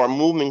 So our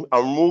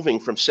moving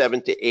from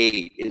 7 to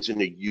 8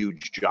 isn't a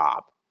huge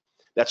job.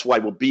 That's why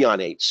we'll be on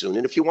 8 soon.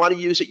 And if you want to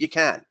use it, you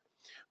can.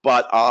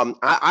 But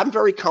I'm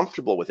very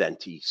comfortable with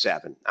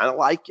NT7. I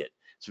like it.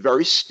 It's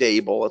very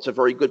stable. It's a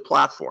very good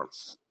platform.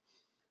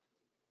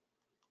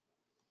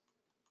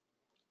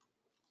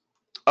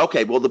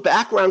 Okay, well, the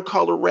background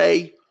color,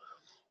 Ray,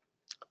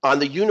 on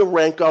the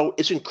Renko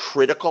isn't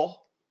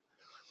critical,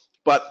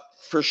 but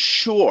for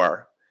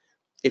sure,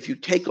 if you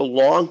take a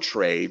long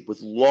trade with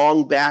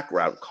long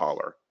background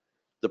color,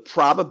 the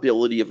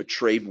probability of a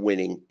trade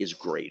winning is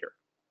greater.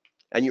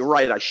 And you're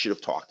right, I should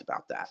have talked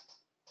about that.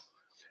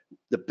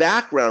 The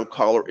background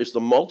color is the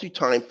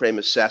multi-time frame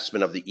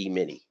assessment of the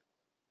E-mini.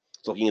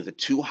 It's looking at the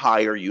two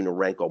higher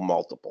Renko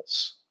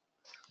multiples.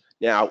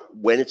 Now,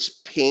 when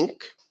it's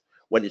pink,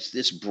 when it's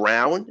this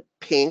brown,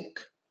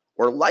 pink,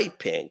 or light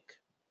pink,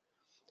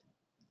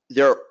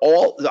 they're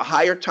all, the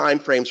higher time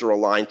frames are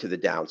aligned to the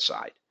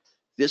downside.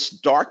 This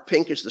dark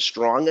pink is the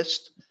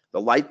strongest, the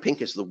light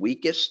pink is the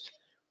weakest,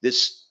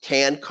 this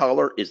tan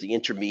color is the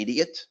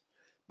intermediate,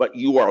 but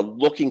you are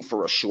looking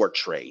for a short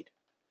trade.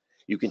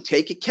 You can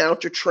take a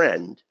counter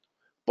trend,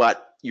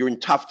 but you're in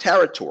tough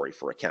territory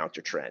for a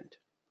counter trend.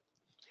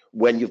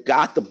 When you've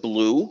got the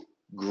blue,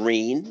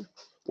 green,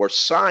 or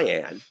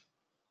cyan,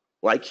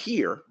 like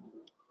here,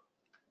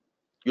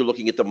 you're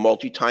looking at the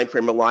multi-time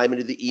frame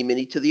alignment of the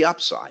E-mini to the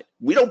upside.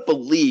 We don't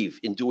believe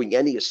in doing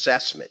any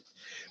assessment.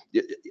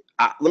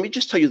 Let me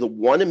just tell you the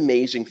one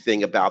amazing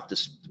thing about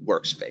this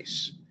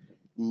workspace.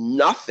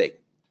 Nothing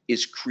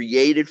is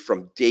created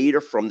from data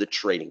from the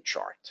trading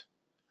chart.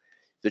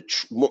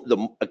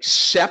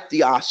 Except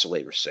the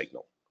oscillator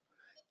signal.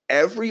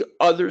 Every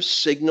other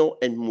signal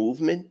and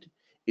movement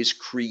is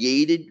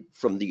created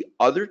from the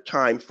other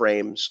time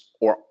frames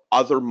or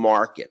other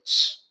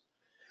markets.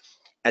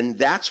 And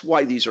that's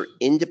why these are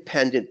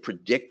independent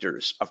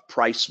predictors of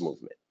price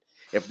movement.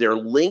 If they're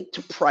linked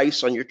to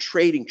price on your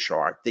trading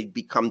chart, they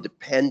become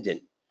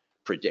dependent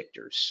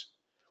predictors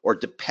or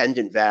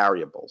dependent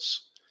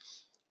variables.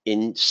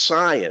 In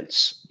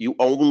science, you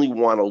only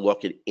want to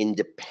look at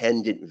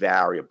independent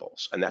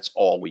variables, and that's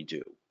all we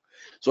do.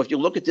 So if you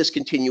look at this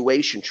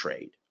continuation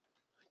trade,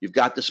 you've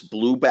got this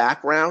blue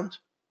background.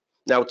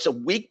 Now it's a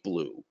weak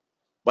blue,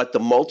 but the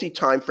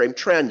multi-time frame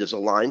trend is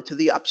aligned to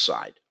the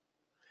upside.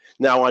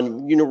 Now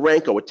on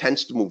Renko, it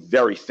tends to move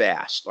very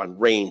fast, on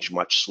range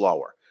much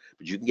slower,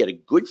 but you can get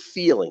a good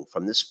feeling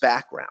from this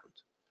background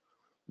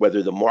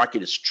whether the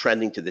market is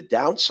trending to the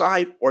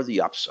downside or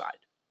the upside.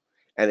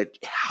 And it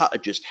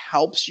just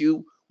helps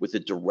you with the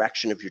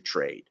direction of your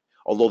trade,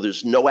 although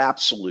there's no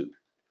absolute.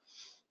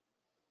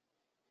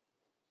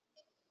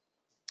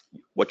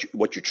 What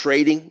you're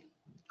trading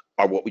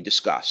are what we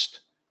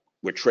discussed.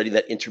 We're trading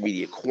that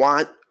intermediate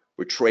quant.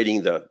 We're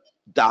trading the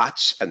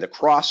dots and the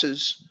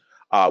crosses.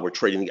 We're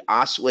trading the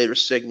oscillator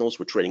signals.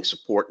 We're trading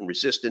support and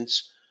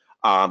resistance.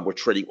 We're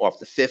trading off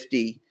the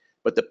 50.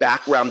 But the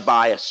background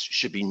bias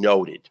should be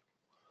noted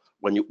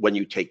when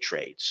you take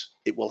trades.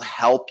 It will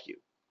help you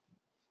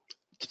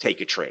to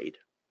take a trade.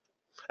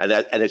 And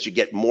as you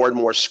get more and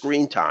more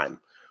screen time,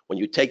 when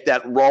you take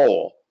that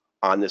roll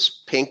on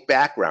this pink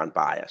background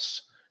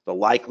bias, the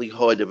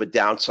likelihood of a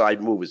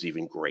downside move is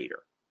even greater.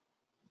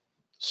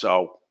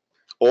 So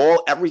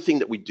everything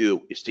that we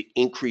do is to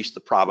increase the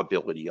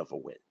probability of a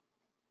win.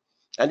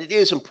 And it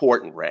is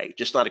important, Ray,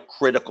 just not a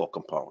critical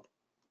component.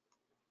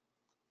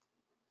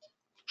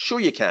 Sure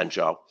you can,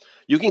 Joe.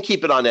 You can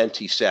keep it on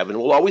NT7.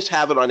 We'll always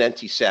have it on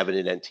NT7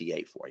 and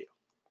NT8 for you.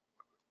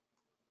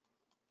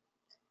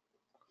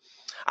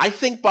 I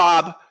think,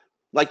 Bob,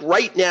 like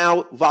right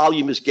now,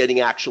 volume is getting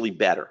actually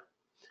better.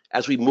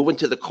 As we move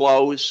into the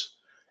close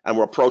and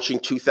we're approaching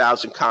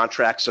 2,000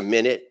 contracts a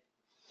minute,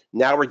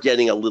 now we're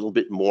getting a little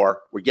bit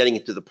more. We're getting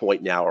it to the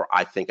point now where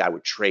I think I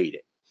would trade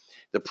it.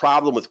 The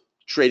problem with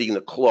trading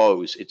the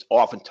close, it's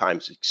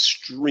oftentimes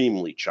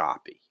extremely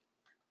choppy.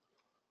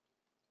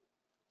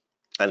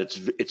 And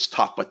it's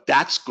tough, but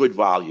that's good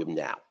volume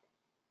now.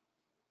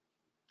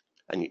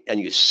 And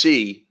you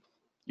see,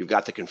 you've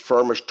got the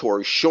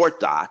confirmatory short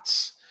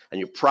dots, and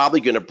you're probably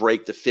going to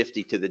break the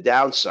 50 to the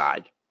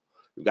downside.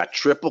 You've got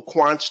triple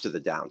quants to the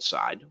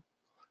downside.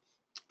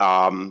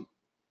 And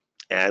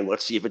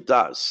let's see if it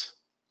does.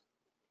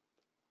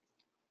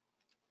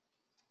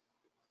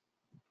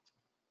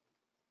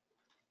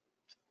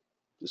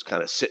 Just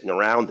kind of sitting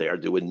around there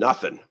doing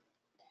nothing.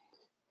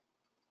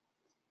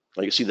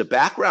 Now you see the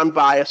background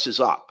bias is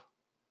up.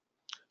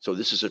 So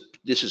this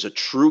is a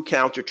true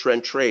counter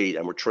trend trade,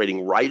 and we're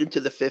trading right into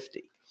the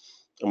 50.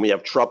 And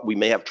we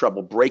may have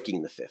trouble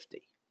breaking the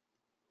 50.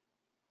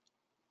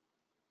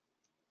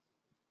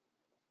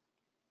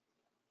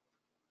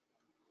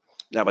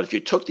 Now, but if you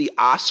took the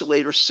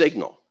oscillator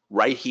signal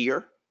right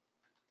here,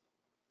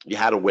 you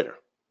had a winner.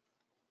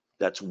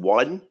 That's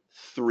 1,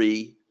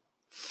 3,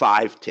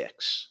 5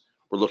 ticks.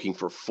 We're looking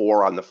for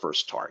 4 on the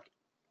first target.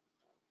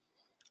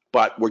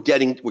 But we're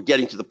getting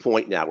to the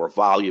point now where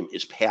volume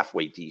is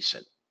halfway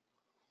decent.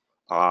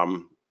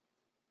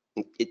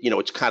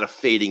 It's kind of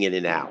fading in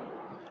and out.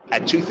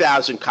 At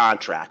 2,000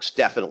 contracts,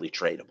 definitely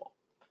tradable.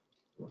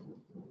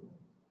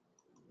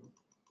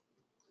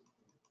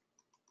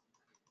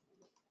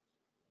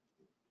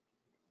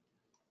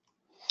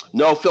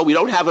 No, Phil, we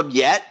don't have them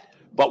yet,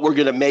 but we're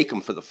going to make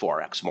them for the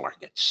Forex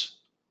markets.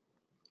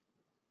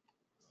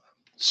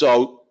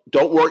 So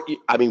don't worry.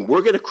 I mean,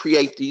 we're going to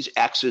create these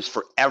X's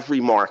for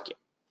every market.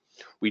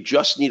 We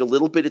just need a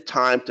little bit of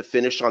time to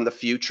finish on the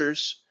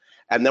futures,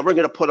 and then we're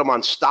going to put them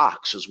on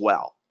stocks as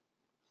well.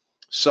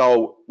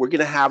 So we're going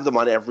to have them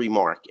on every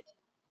market.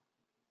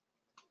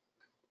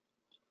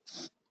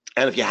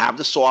 And if you have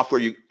the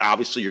software,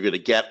 obviously you're going to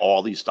get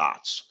all these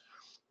dots.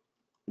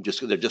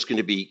 They're just going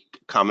to be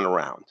coming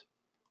around.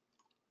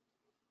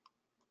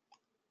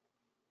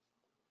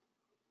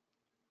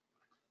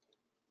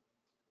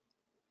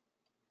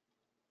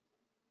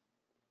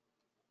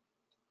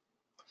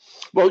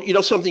 Well, you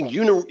know something,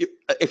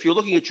 if you're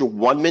looking at your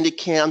 1 minute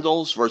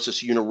candles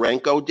versus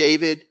Renko,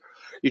 David,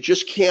 you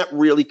just can't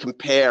really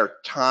compare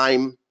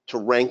time to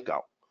Renko.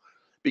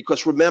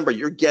 Because remember,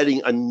 you're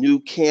getting a new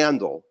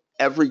candle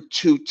every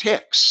 2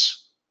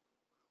 ticks.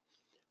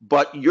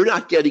 But you're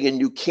not getting a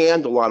new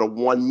candle on a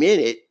 1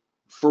 minute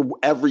for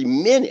every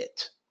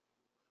minute.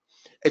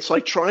 It's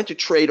like trying to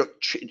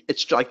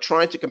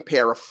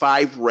compare a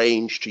 5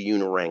 range to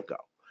Renko.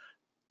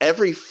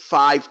 Every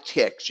 5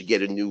 ticks, you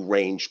get a new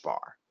range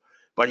bar.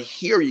 But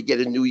here you get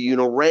a new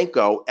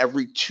Renko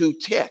every 2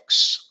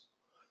 ticks.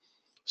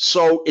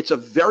 So it's a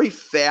very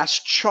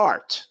fast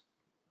chart.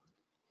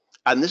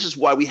 And this is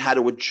why we had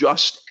to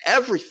adjust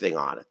everything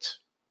on it.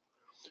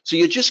 So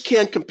you just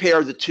can't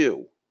compare the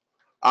two.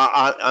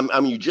 I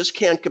mean, you just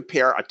can't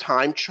compare a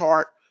time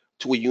chart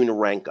to a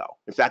Renko.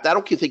 In fact, I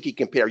don't think you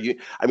compare you.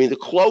 I mean, the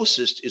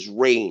closest is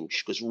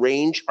range, because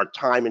range are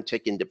time and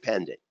tick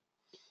independent.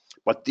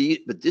 But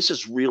this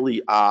is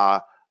really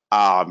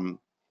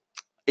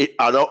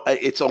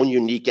its own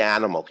unique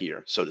animal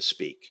here, so to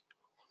speak.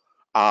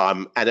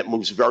 And it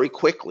moves very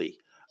quickly.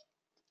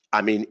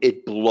 I mean,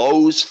 it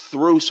blows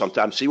through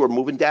sometimes. See, we're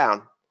moving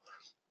down.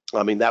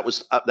 I mean, that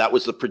was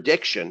the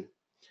prediction.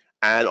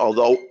 And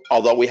although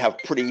we have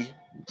pretty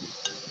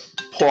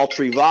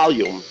paltry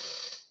volume,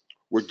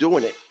 we're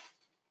doing it.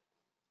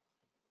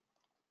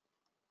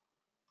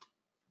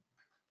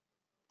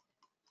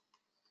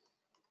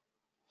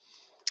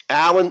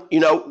 Alan, you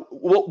know,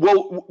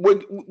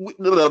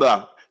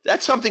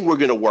 that's something we're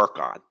going to work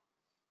on.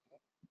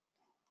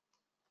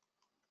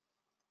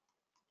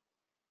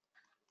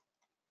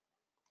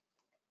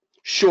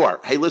 Sure.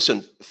 Hey,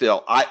 listen,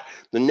 Phil,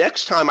 the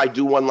next time I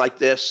do one like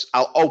this,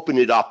 I'll open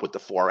it up with the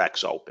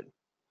Forex Open,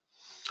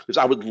 because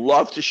I would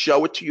love to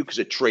show it to you, because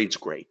it trades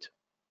great.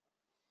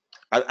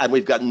 And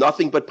we've got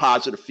nothing but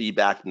positive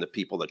feedback from the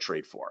people that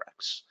trade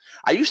Forex.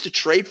 I used to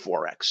trade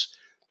Forex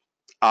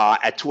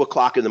at 2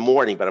 o'clock in the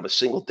morning, but I'm a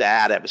single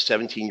dad. I have a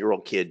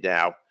 17-year-old kid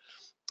now,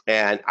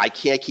 and I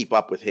can't keep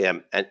up with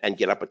him and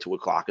get up at 2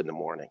 o'clock in the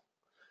morning.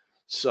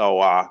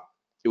 So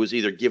it was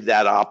either give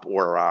that up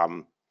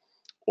or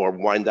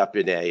wind up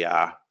in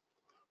an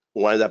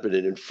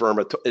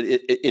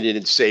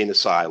insane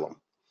asylum.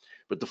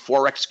 But the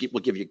Forex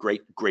will give you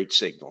great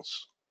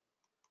signals.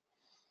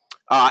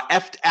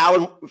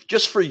 Alan,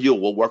 just for you,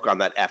 we'll work on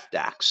that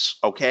FDAX,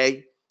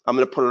 okay? I'm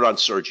going to put it on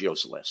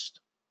Sergio's list.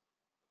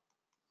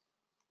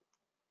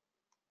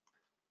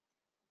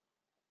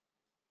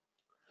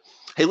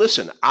 Hey,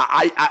 listen,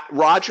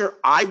 Roger,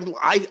 I'm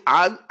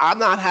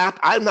not happy.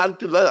 I'm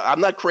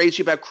not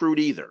crazy about crude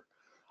either.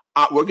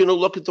 We're going to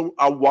look at the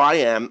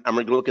YM, and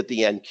we're going to look at the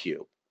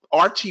NQ.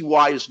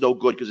 RTY is no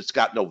good because it's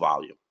got no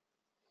volume.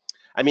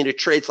 I mean, it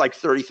trades like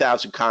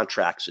 30,000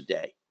 contracts a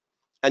day,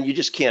 and you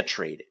just can't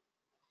trade it.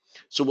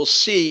 So we'll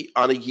see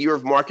on a year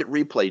of market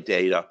replay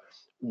data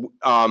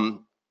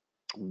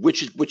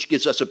which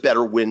gives us a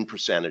better win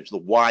percentage, the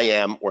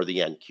YM or the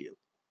NQ.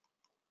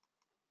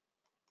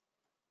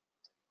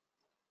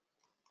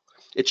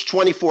 It's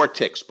 24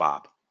 ticks,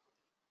 Bob.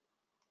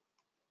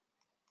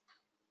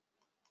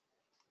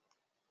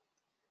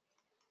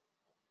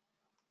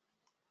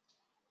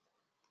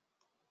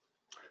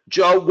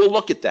 Joe, we'll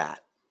look at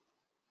that.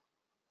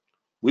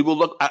 We will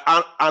look,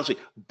 honestly,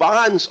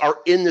 bonds are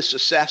in this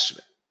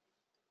assessment.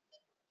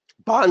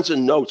 Bonds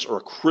and notes are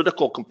a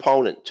critical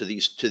component to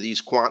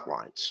these quant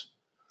lines,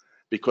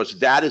 because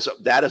that is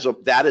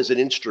an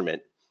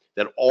instrument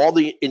that all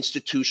the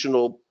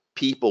institutional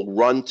people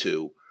run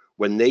to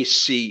when they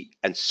see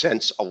and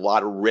sense a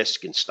lot of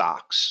risk in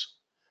stocks.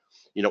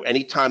 You know,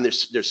 anytime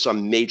there's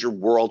some major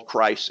world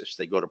crisis,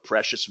 they go to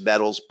precious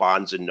metals,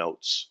 bonds, and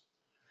notes.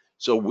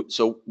 So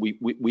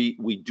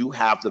we do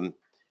have them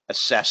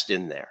assessed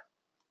in there.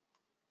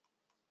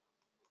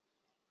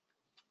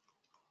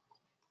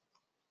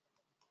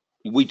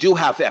 We do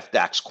have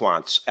FDAX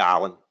quants,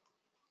 Alan.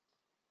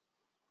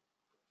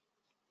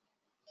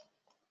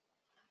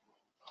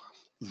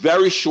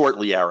 Very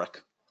shortly,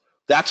 Eric.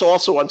 That's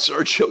also on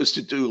Sergio's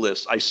to-do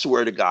list, I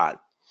swear to God.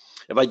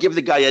 If I give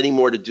the guy any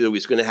more to do,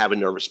 he's going to have a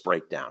nervous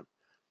breakdown.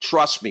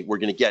 Trust me, we're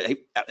going to get.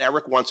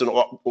 Eric wants an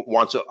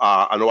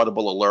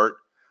audible alert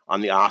on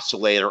the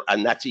oscillator,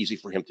 and that's easy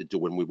for him to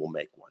do, and we will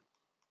make one.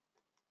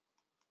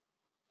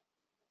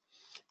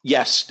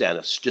 Yes,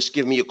 Dennis. Just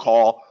give me a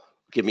call.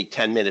 Give me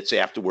 10 minutes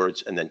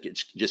afterwards, and then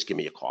just give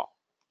me a call.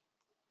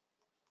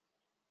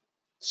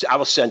 So I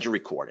will send you a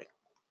recording.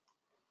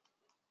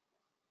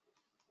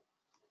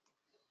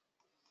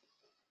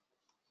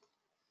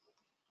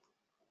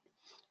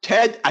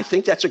 Ted, I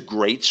think that's a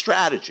great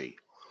strategy.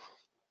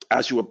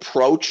 as you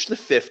approach the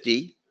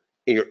 50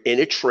 and you're in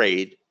a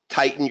trade,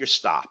 tighten your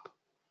stop.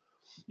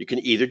 You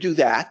can either do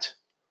that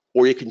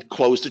or you can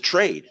close the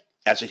trade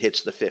as it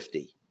hits the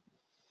 50.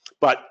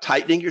 But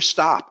tightening your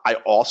stop, I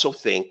also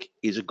think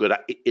is a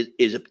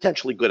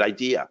potentially good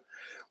idea.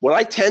 What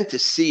I tend to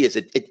see is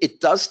it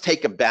does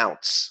take a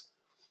bounce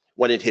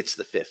when it hits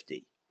the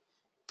 50.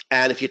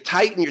 And if you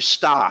tighten your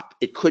stop,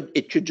 it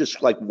could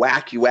just like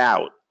whack you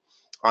out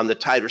on the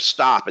tighter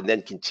stop and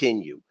then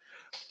continue.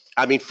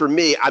 I mean, for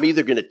me, I'm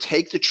either going to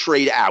take the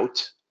trade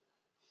out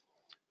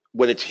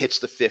when it hits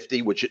the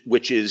 50,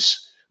 which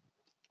is,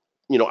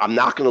 I'm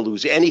not going to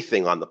lose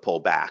anything on the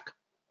pullback.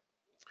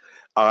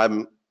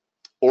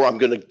 Or I'm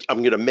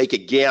gonna make a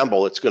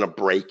gamble. It's gonna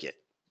break it.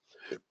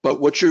 But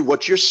what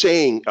you're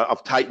saying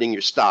of tightening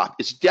your stop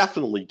is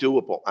definitely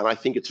doable, and I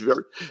think it's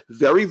very,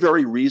 very,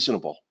 very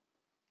reasonable.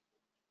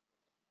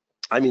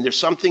 I mean, there's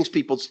some things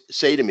people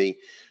say to me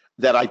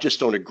that I just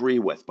don't agree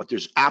with, but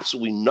there's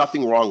absolutely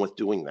nothing wrong with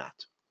doing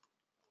that.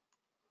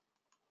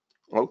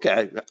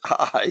 Okay,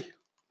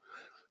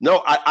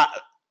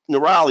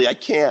 Nirali, I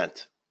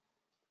can't.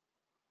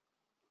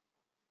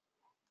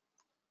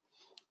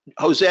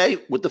 Jose,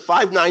 with the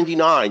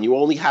 599, you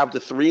only have the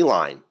 3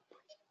 line.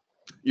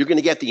 You're going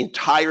to get the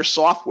entire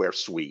software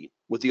suite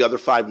with the other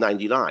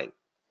 599.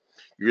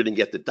 You're going to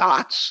get the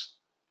dots.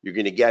 You're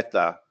going to get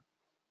the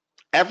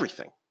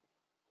everything.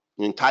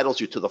 It entitles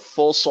you to the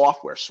full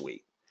software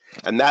suite.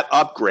 And that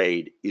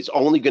upgrade is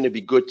only going to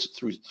be good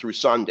through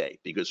Sunday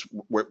because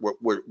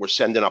we're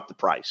sending up the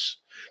price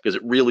because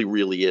it really,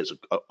 really is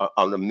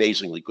an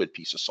amazingly good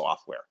piece of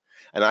software.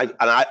 And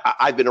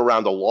I've been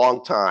around a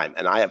long time,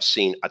 and I have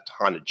seen a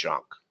ton of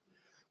junk.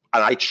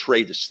 And I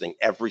trade this thing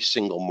every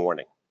single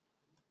morning.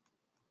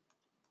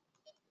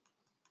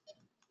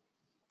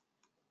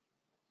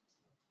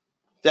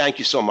 Thank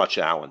you so much,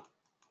 Alan.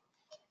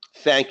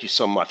 Thank you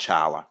so much,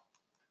 Hala.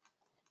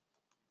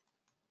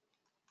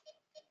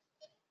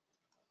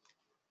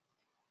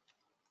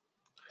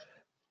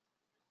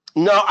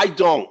 No, I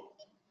don't.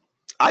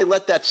 I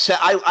let that set.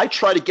 I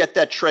try to get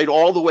that trade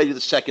all the way to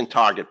the second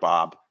target,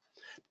 Bob.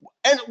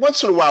 And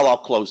once in a while, I'll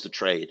close the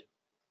trade.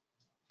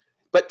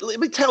 But let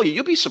me tell you,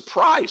 you'll be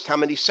surprised how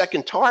many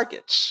second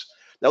targets.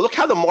 Now, look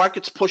how the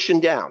market's pushing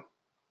down.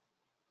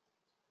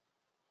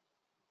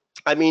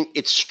 I mean,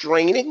 it's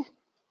straining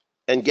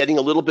and getting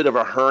a little bit of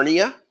a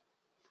hernia,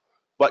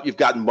 but you've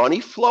got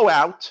money flow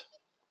out.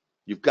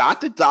 You've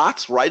got the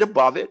dots right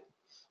above it.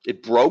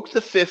 It broke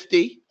the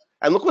 50.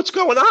 And look what's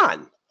going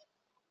on.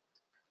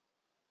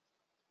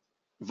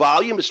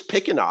 Volume is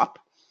picking up,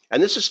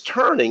 and this is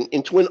turning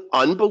into an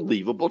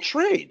unbelievable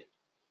trade.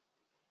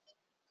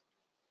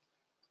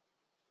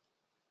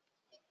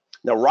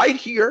 Now, right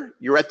here,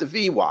 you're at the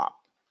VWAP.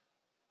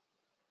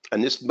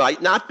 And this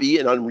might not be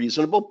an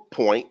unreasonable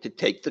point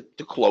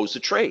to close the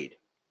trade.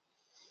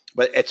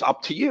 But it's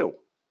up to you.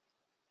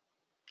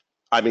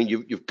 I mean,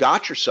 you've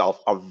got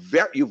yourself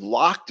you've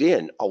locked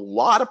in a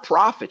lot of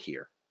profit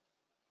here.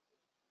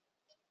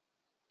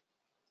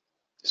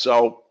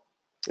 So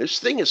this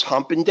thing is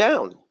humping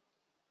down.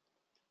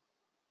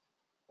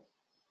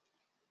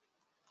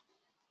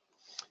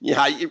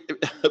 Yeah,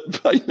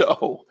 I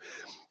know.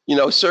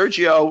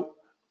 Sergio,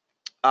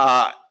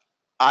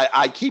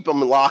 I keep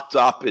him locked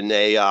up in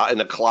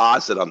a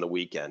closet on the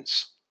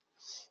weekends,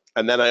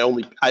 and then I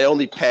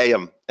only pay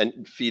him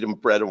and feed him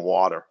bread and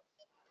water.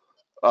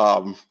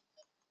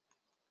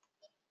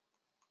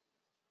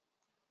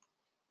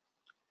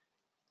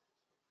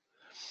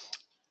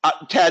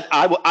 Ted,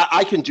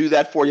 I can do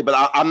that for you,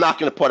 but I'm not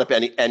going to put up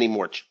any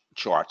more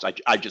charts.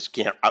 I just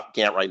can't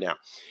right now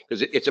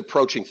because it's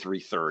approaching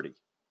 3:30.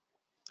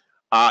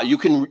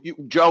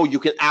 Joe, you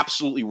can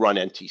absolutely run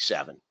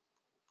NT7.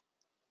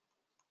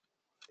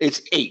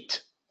 It's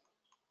 8.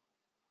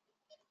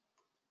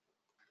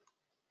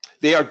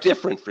 They are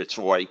different,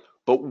 Fitzroy,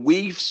 but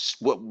we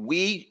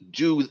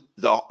do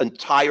the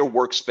entire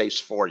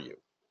workspace for you.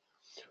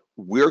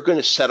 We're going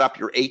to set up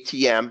your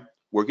ATM.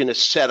 We're going to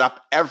set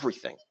up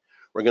everything.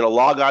 We're going to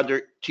log on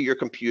to your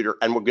computer,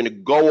 and we're going to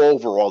go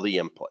over all the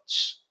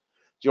inputs.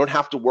 You don't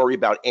have to worry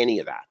about any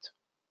of that.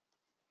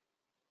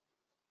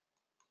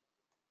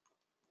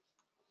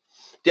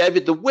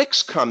 David, the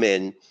wicks come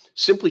in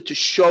simply to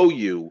show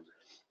you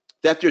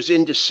that there's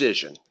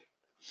indecision.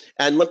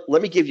 And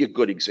let me give you a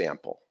good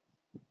example.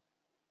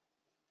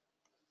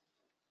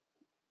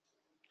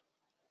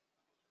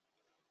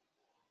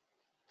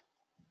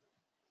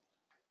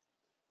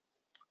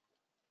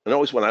 And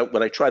always when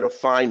I try to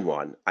find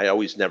one, I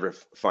always never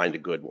find a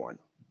good one.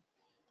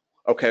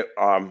 Okay,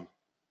 hold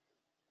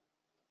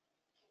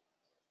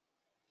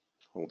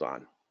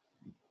on.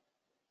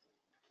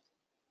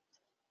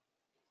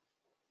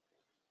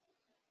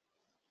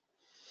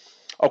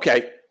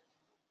 Okay.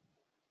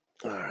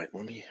 All right,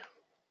 let me.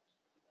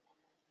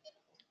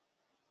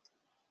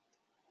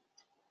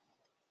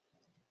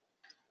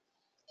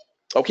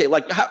 Okay,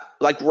 like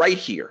right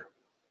here.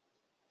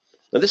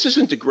 Now this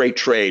isn't a great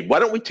trade. Why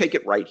don't we take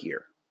it right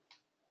here?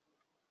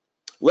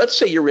 Let's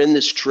say you're in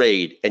this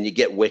trade and you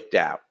get wicked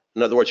out.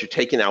 In other words, you're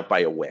taken out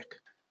by a wick.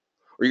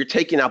 or you're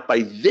taken out by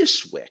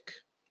this wick.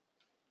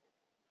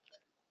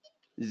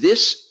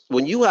 This,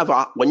 when you have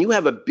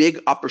a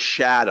big upper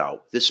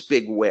shadow, this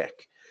big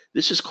wick,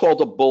 this is called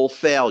a bull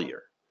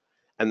failure.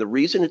 And the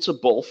reason it's a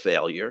bull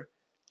failure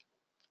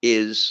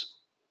is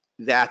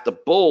that the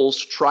bulls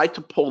tried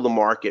to pull the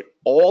market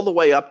all the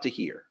way up to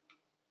here,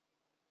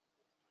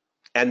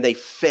 and they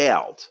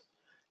failed.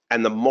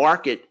 And the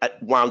market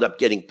wound up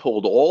getting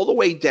pulled all the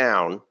way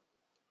down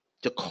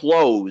to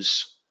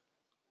close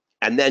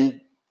and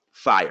then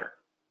fire.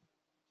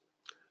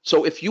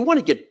 So if you want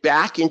to get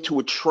back into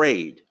a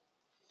trade,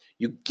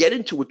 you get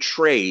into a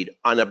trade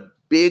on a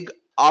big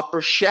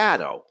upper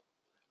shadow.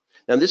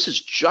 Now this is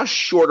just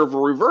short of a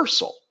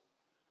reversal.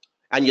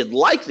 And you'd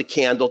like the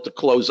candle to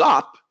close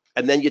up,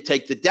 and then you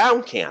take the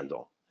down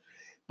candle.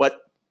 But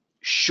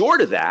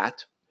short of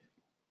that,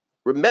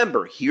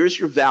 remember, here's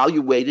your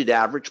value weighted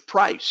average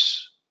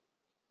price.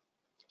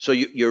 So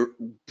you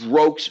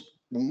broke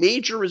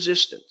major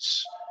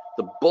resistance.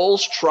 The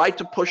bulls tried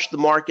to push the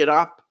market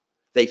up.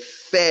 They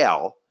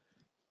fail.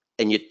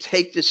 And you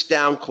take this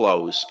down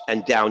close,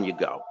 and down you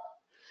go.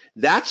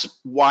 That's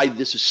why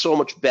this is so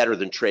much better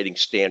than trading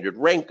standard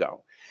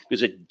Renko,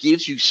 because it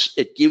gives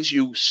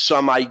you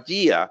some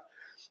idea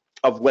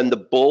of when the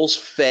bulls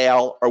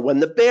fail or when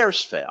the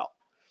bears fail.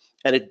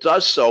 And it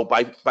does so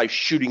by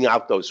shooting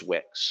out those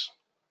wicks.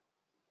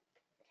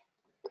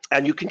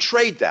 And you can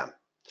trade them.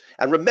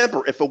 And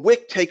remember, if a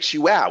wick takes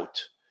you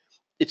out,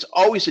 it's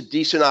always a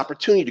decent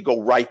opportunity to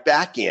go right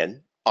back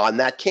in on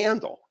that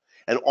candle.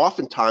 And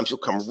oftentimes you'll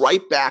come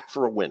right back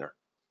for a winner.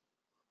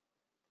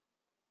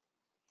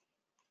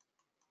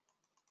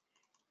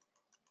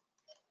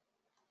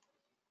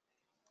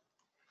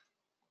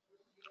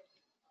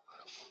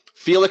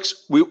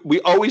 Felix, we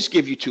always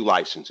give you 2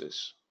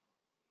 licenses.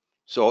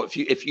 So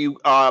if you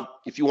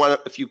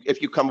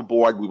come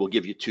aboard, we will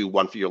give you 2,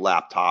 one for your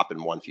laptop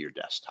and one for your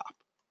desktop.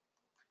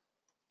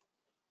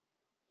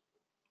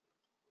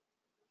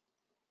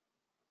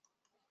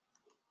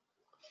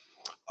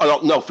 Oh,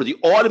 no, for the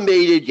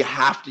automated, you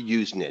have to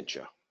use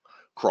Ninja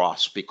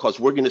Cross, because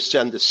we're going to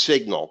send the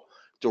signal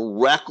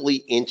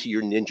directly into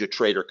your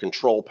NinjaTrader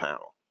control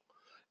panel.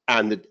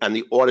 And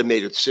the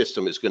automated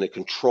system is going to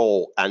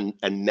control and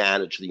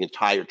manage the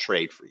entire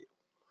trade for you.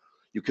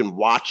 You can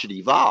watch it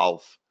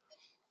evolve,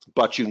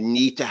 but you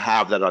need to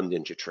have that on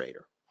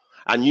NinjaTrader.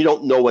 And you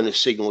don't know when the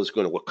signal is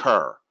going to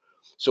occur.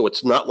 So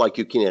it's not like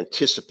you can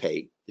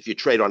anticipate. If you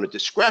trade on a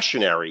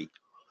discretionary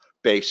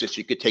basis,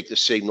 you could take the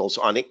signals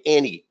on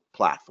any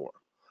platform.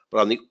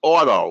 But on the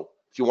auto,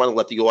 if you want to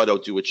let the auto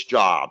do its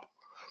job,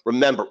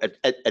 remember,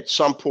 at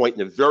some point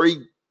in the very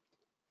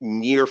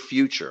near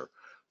future,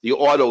 the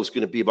auto is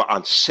going to be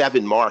on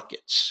 7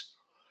 markets.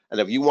 And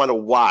if you want to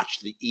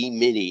watch the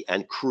E-mini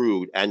and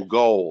crude and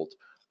gold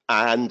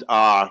and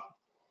the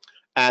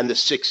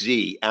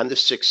 6Z and the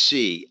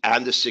 6C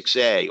and the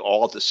 6A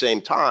all at the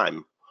same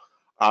time,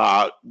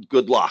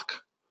 good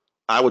luck.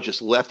 I would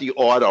just let the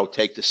auto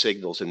take the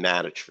signals and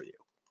manage for you.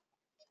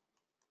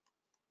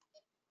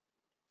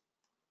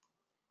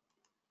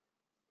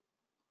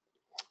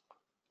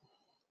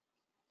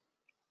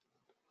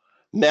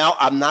 Now,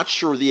 I'm not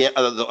sure of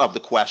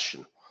the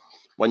question.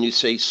 When you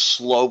say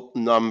slope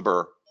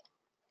number,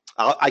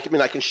 I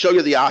can show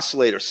you the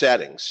oscillator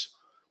settings.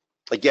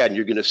 Again,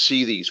 you're going to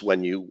see these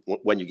when you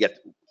get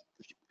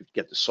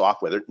the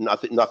software.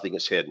 Nothing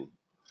is hidden.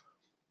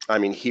 I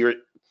mean, here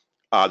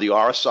the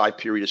RSI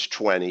period is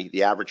 20,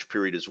 the average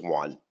period is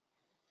 1,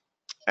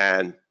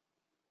 and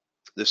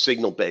the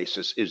signal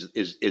basis is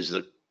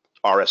the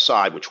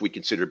RSI, which we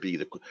consider to be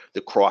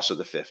the cross of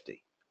the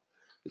 50.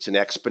 It's an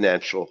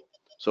exponential.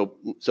 So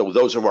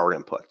those are our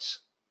inputs.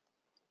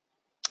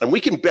 And we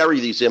can bury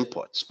these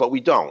inputs, but we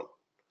don't.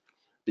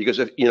 Because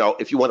if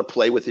you want to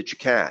play with it, you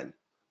can.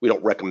 We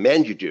don't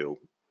recommend you do,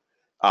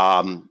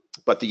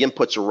 but the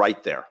inputs are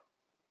right there.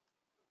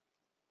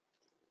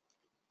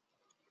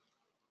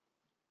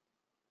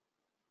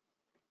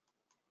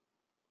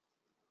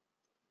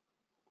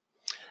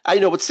 I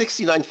know, but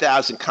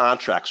 69,000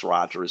 contracts,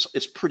 Roger,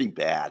 is pretty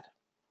bad.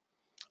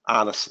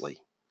 Honestly,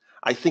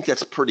 I think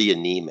that's pretty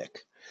anemic.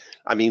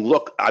 I mean,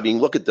 look at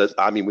the.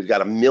 I mean, we've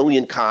got 1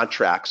 million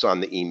contracts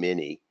on the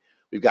E-mini.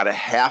 We've got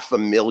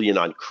 500,000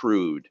 on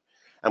crude,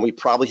 and we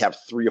probably have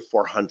 300,000 or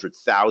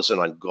 400,000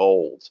 on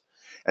gold,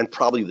 and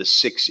probably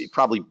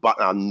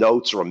on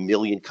notes are 1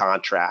 million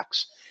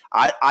contracts.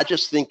 I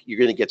just think you're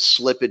going to get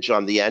slippage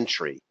on the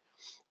entry,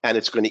 and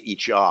it's going to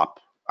eat you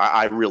up.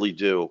 I really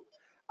do.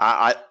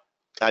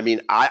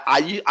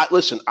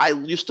 Listen. I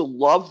used to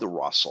love the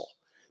Russell,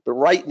 but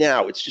right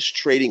now it's just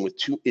trading with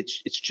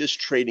it's just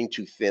trading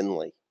too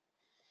thinly.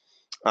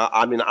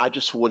 I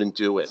just wouldn't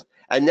do it.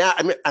 And now,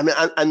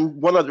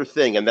 and one other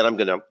thing, and then I'm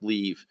going to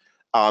leave.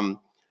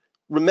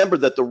 Remember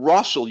that the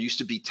Russell used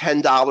to be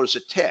 $10 a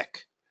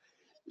tick,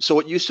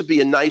 so it used to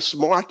be a nice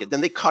market.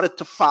 Then they cut it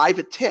to $5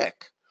 a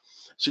tick,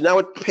 so now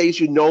it pays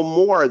you no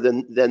more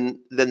than the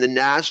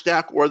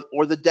Nasdaq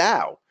or the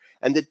Dow,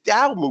 and the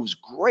Dow moves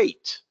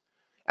great,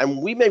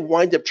 and we may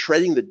wind up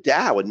trading the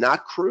Dow and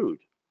not crude.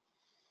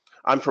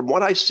 From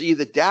what I see of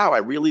the Dow, I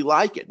really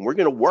like it. And we're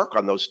going to work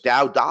on those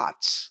Dow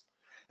dots.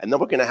 And then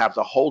we're going to have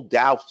the whole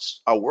Dow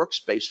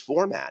workspace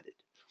formatted.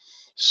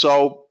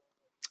 So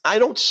I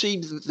don't see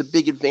the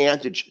big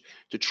advantage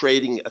to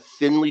trading a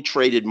thinly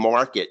traded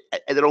market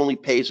that only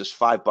pays us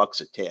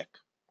 $5 a tick.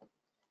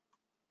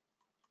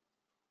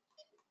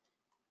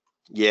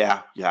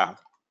 Yeah.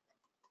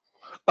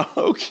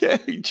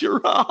 Okay,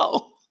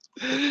 Gerald.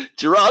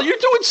 Gerald, you're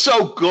doing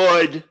so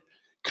good.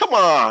 Come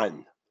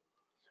on.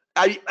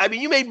 I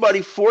mean, you made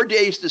money 4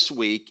 days this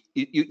week.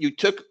 You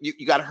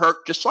got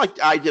hurt just like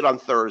I did on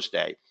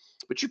Thursday,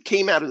 but you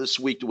came out of this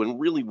week doing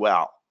really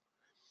well.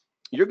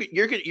 You're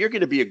going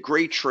to be a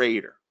great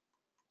trader.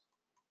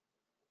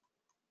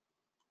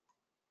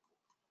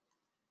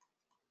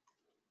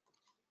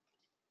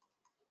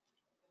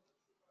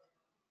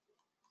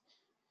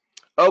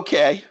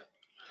 Okay.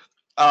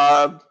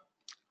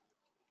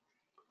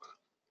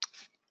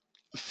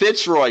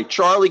 Fitzroy,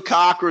 Charlie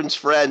Cochran's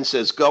friend,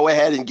 says, go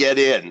ahead and get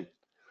in.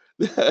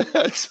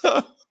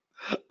 So,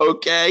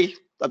 okay.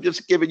 I'm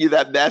just giving you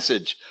that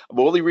message. I'm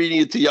only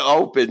reading it to you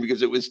open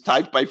because it was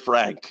typed by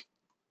Frank.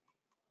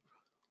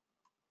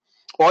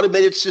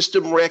 Automated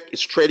system, Rick,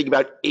 is trading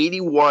about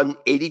 81,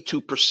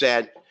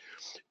 82%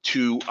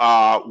 to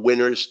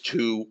winners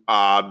to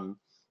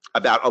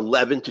about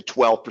 11 to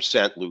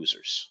 12%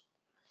 losers.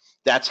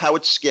 That's how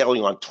it's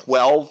scaling on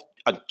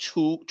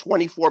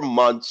 24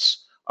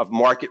 months of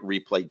market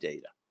replay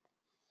data.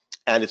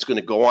 And it's going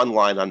to go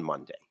online on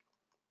Monday.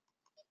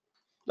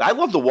 I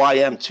love the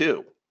YM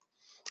too.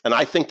 And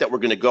I think that we're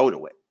going to go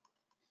to it.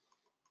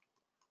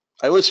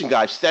 Listen,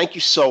 guys, thank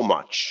you so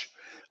much.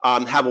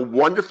 Have a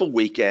wonderful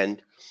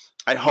weekend.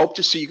 I hope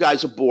to see you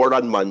guys aboard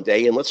on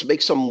Monday, and let's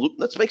make some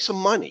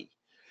money,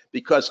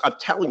 because I'm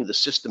telling you, the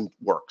system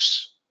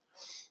works.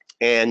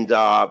 And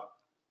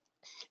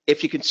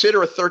if you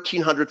consider a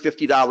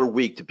 $1,350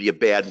 week to be a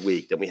bad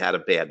week, then we had a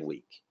bad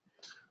week.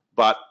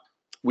 But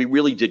we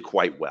really did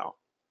quite well.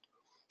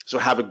 So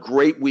have a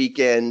great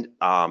weekend.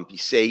 Be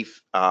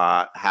safe.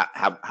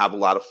 Have a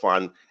lot of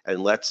fun,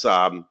 and let's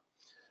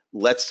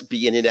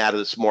be in and out of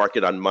this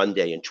market on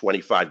Monday in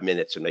 25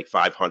 minutes and make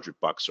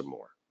 $500 or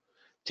more.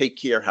 Take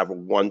care. Have a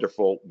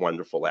wonderful,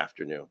 wonderful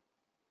afternoon.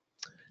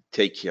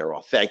 Take care,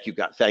 all. Thank you,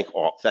 guys. Thanks,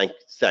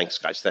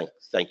 guys.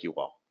 Thank you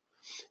all.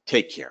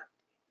 Take care.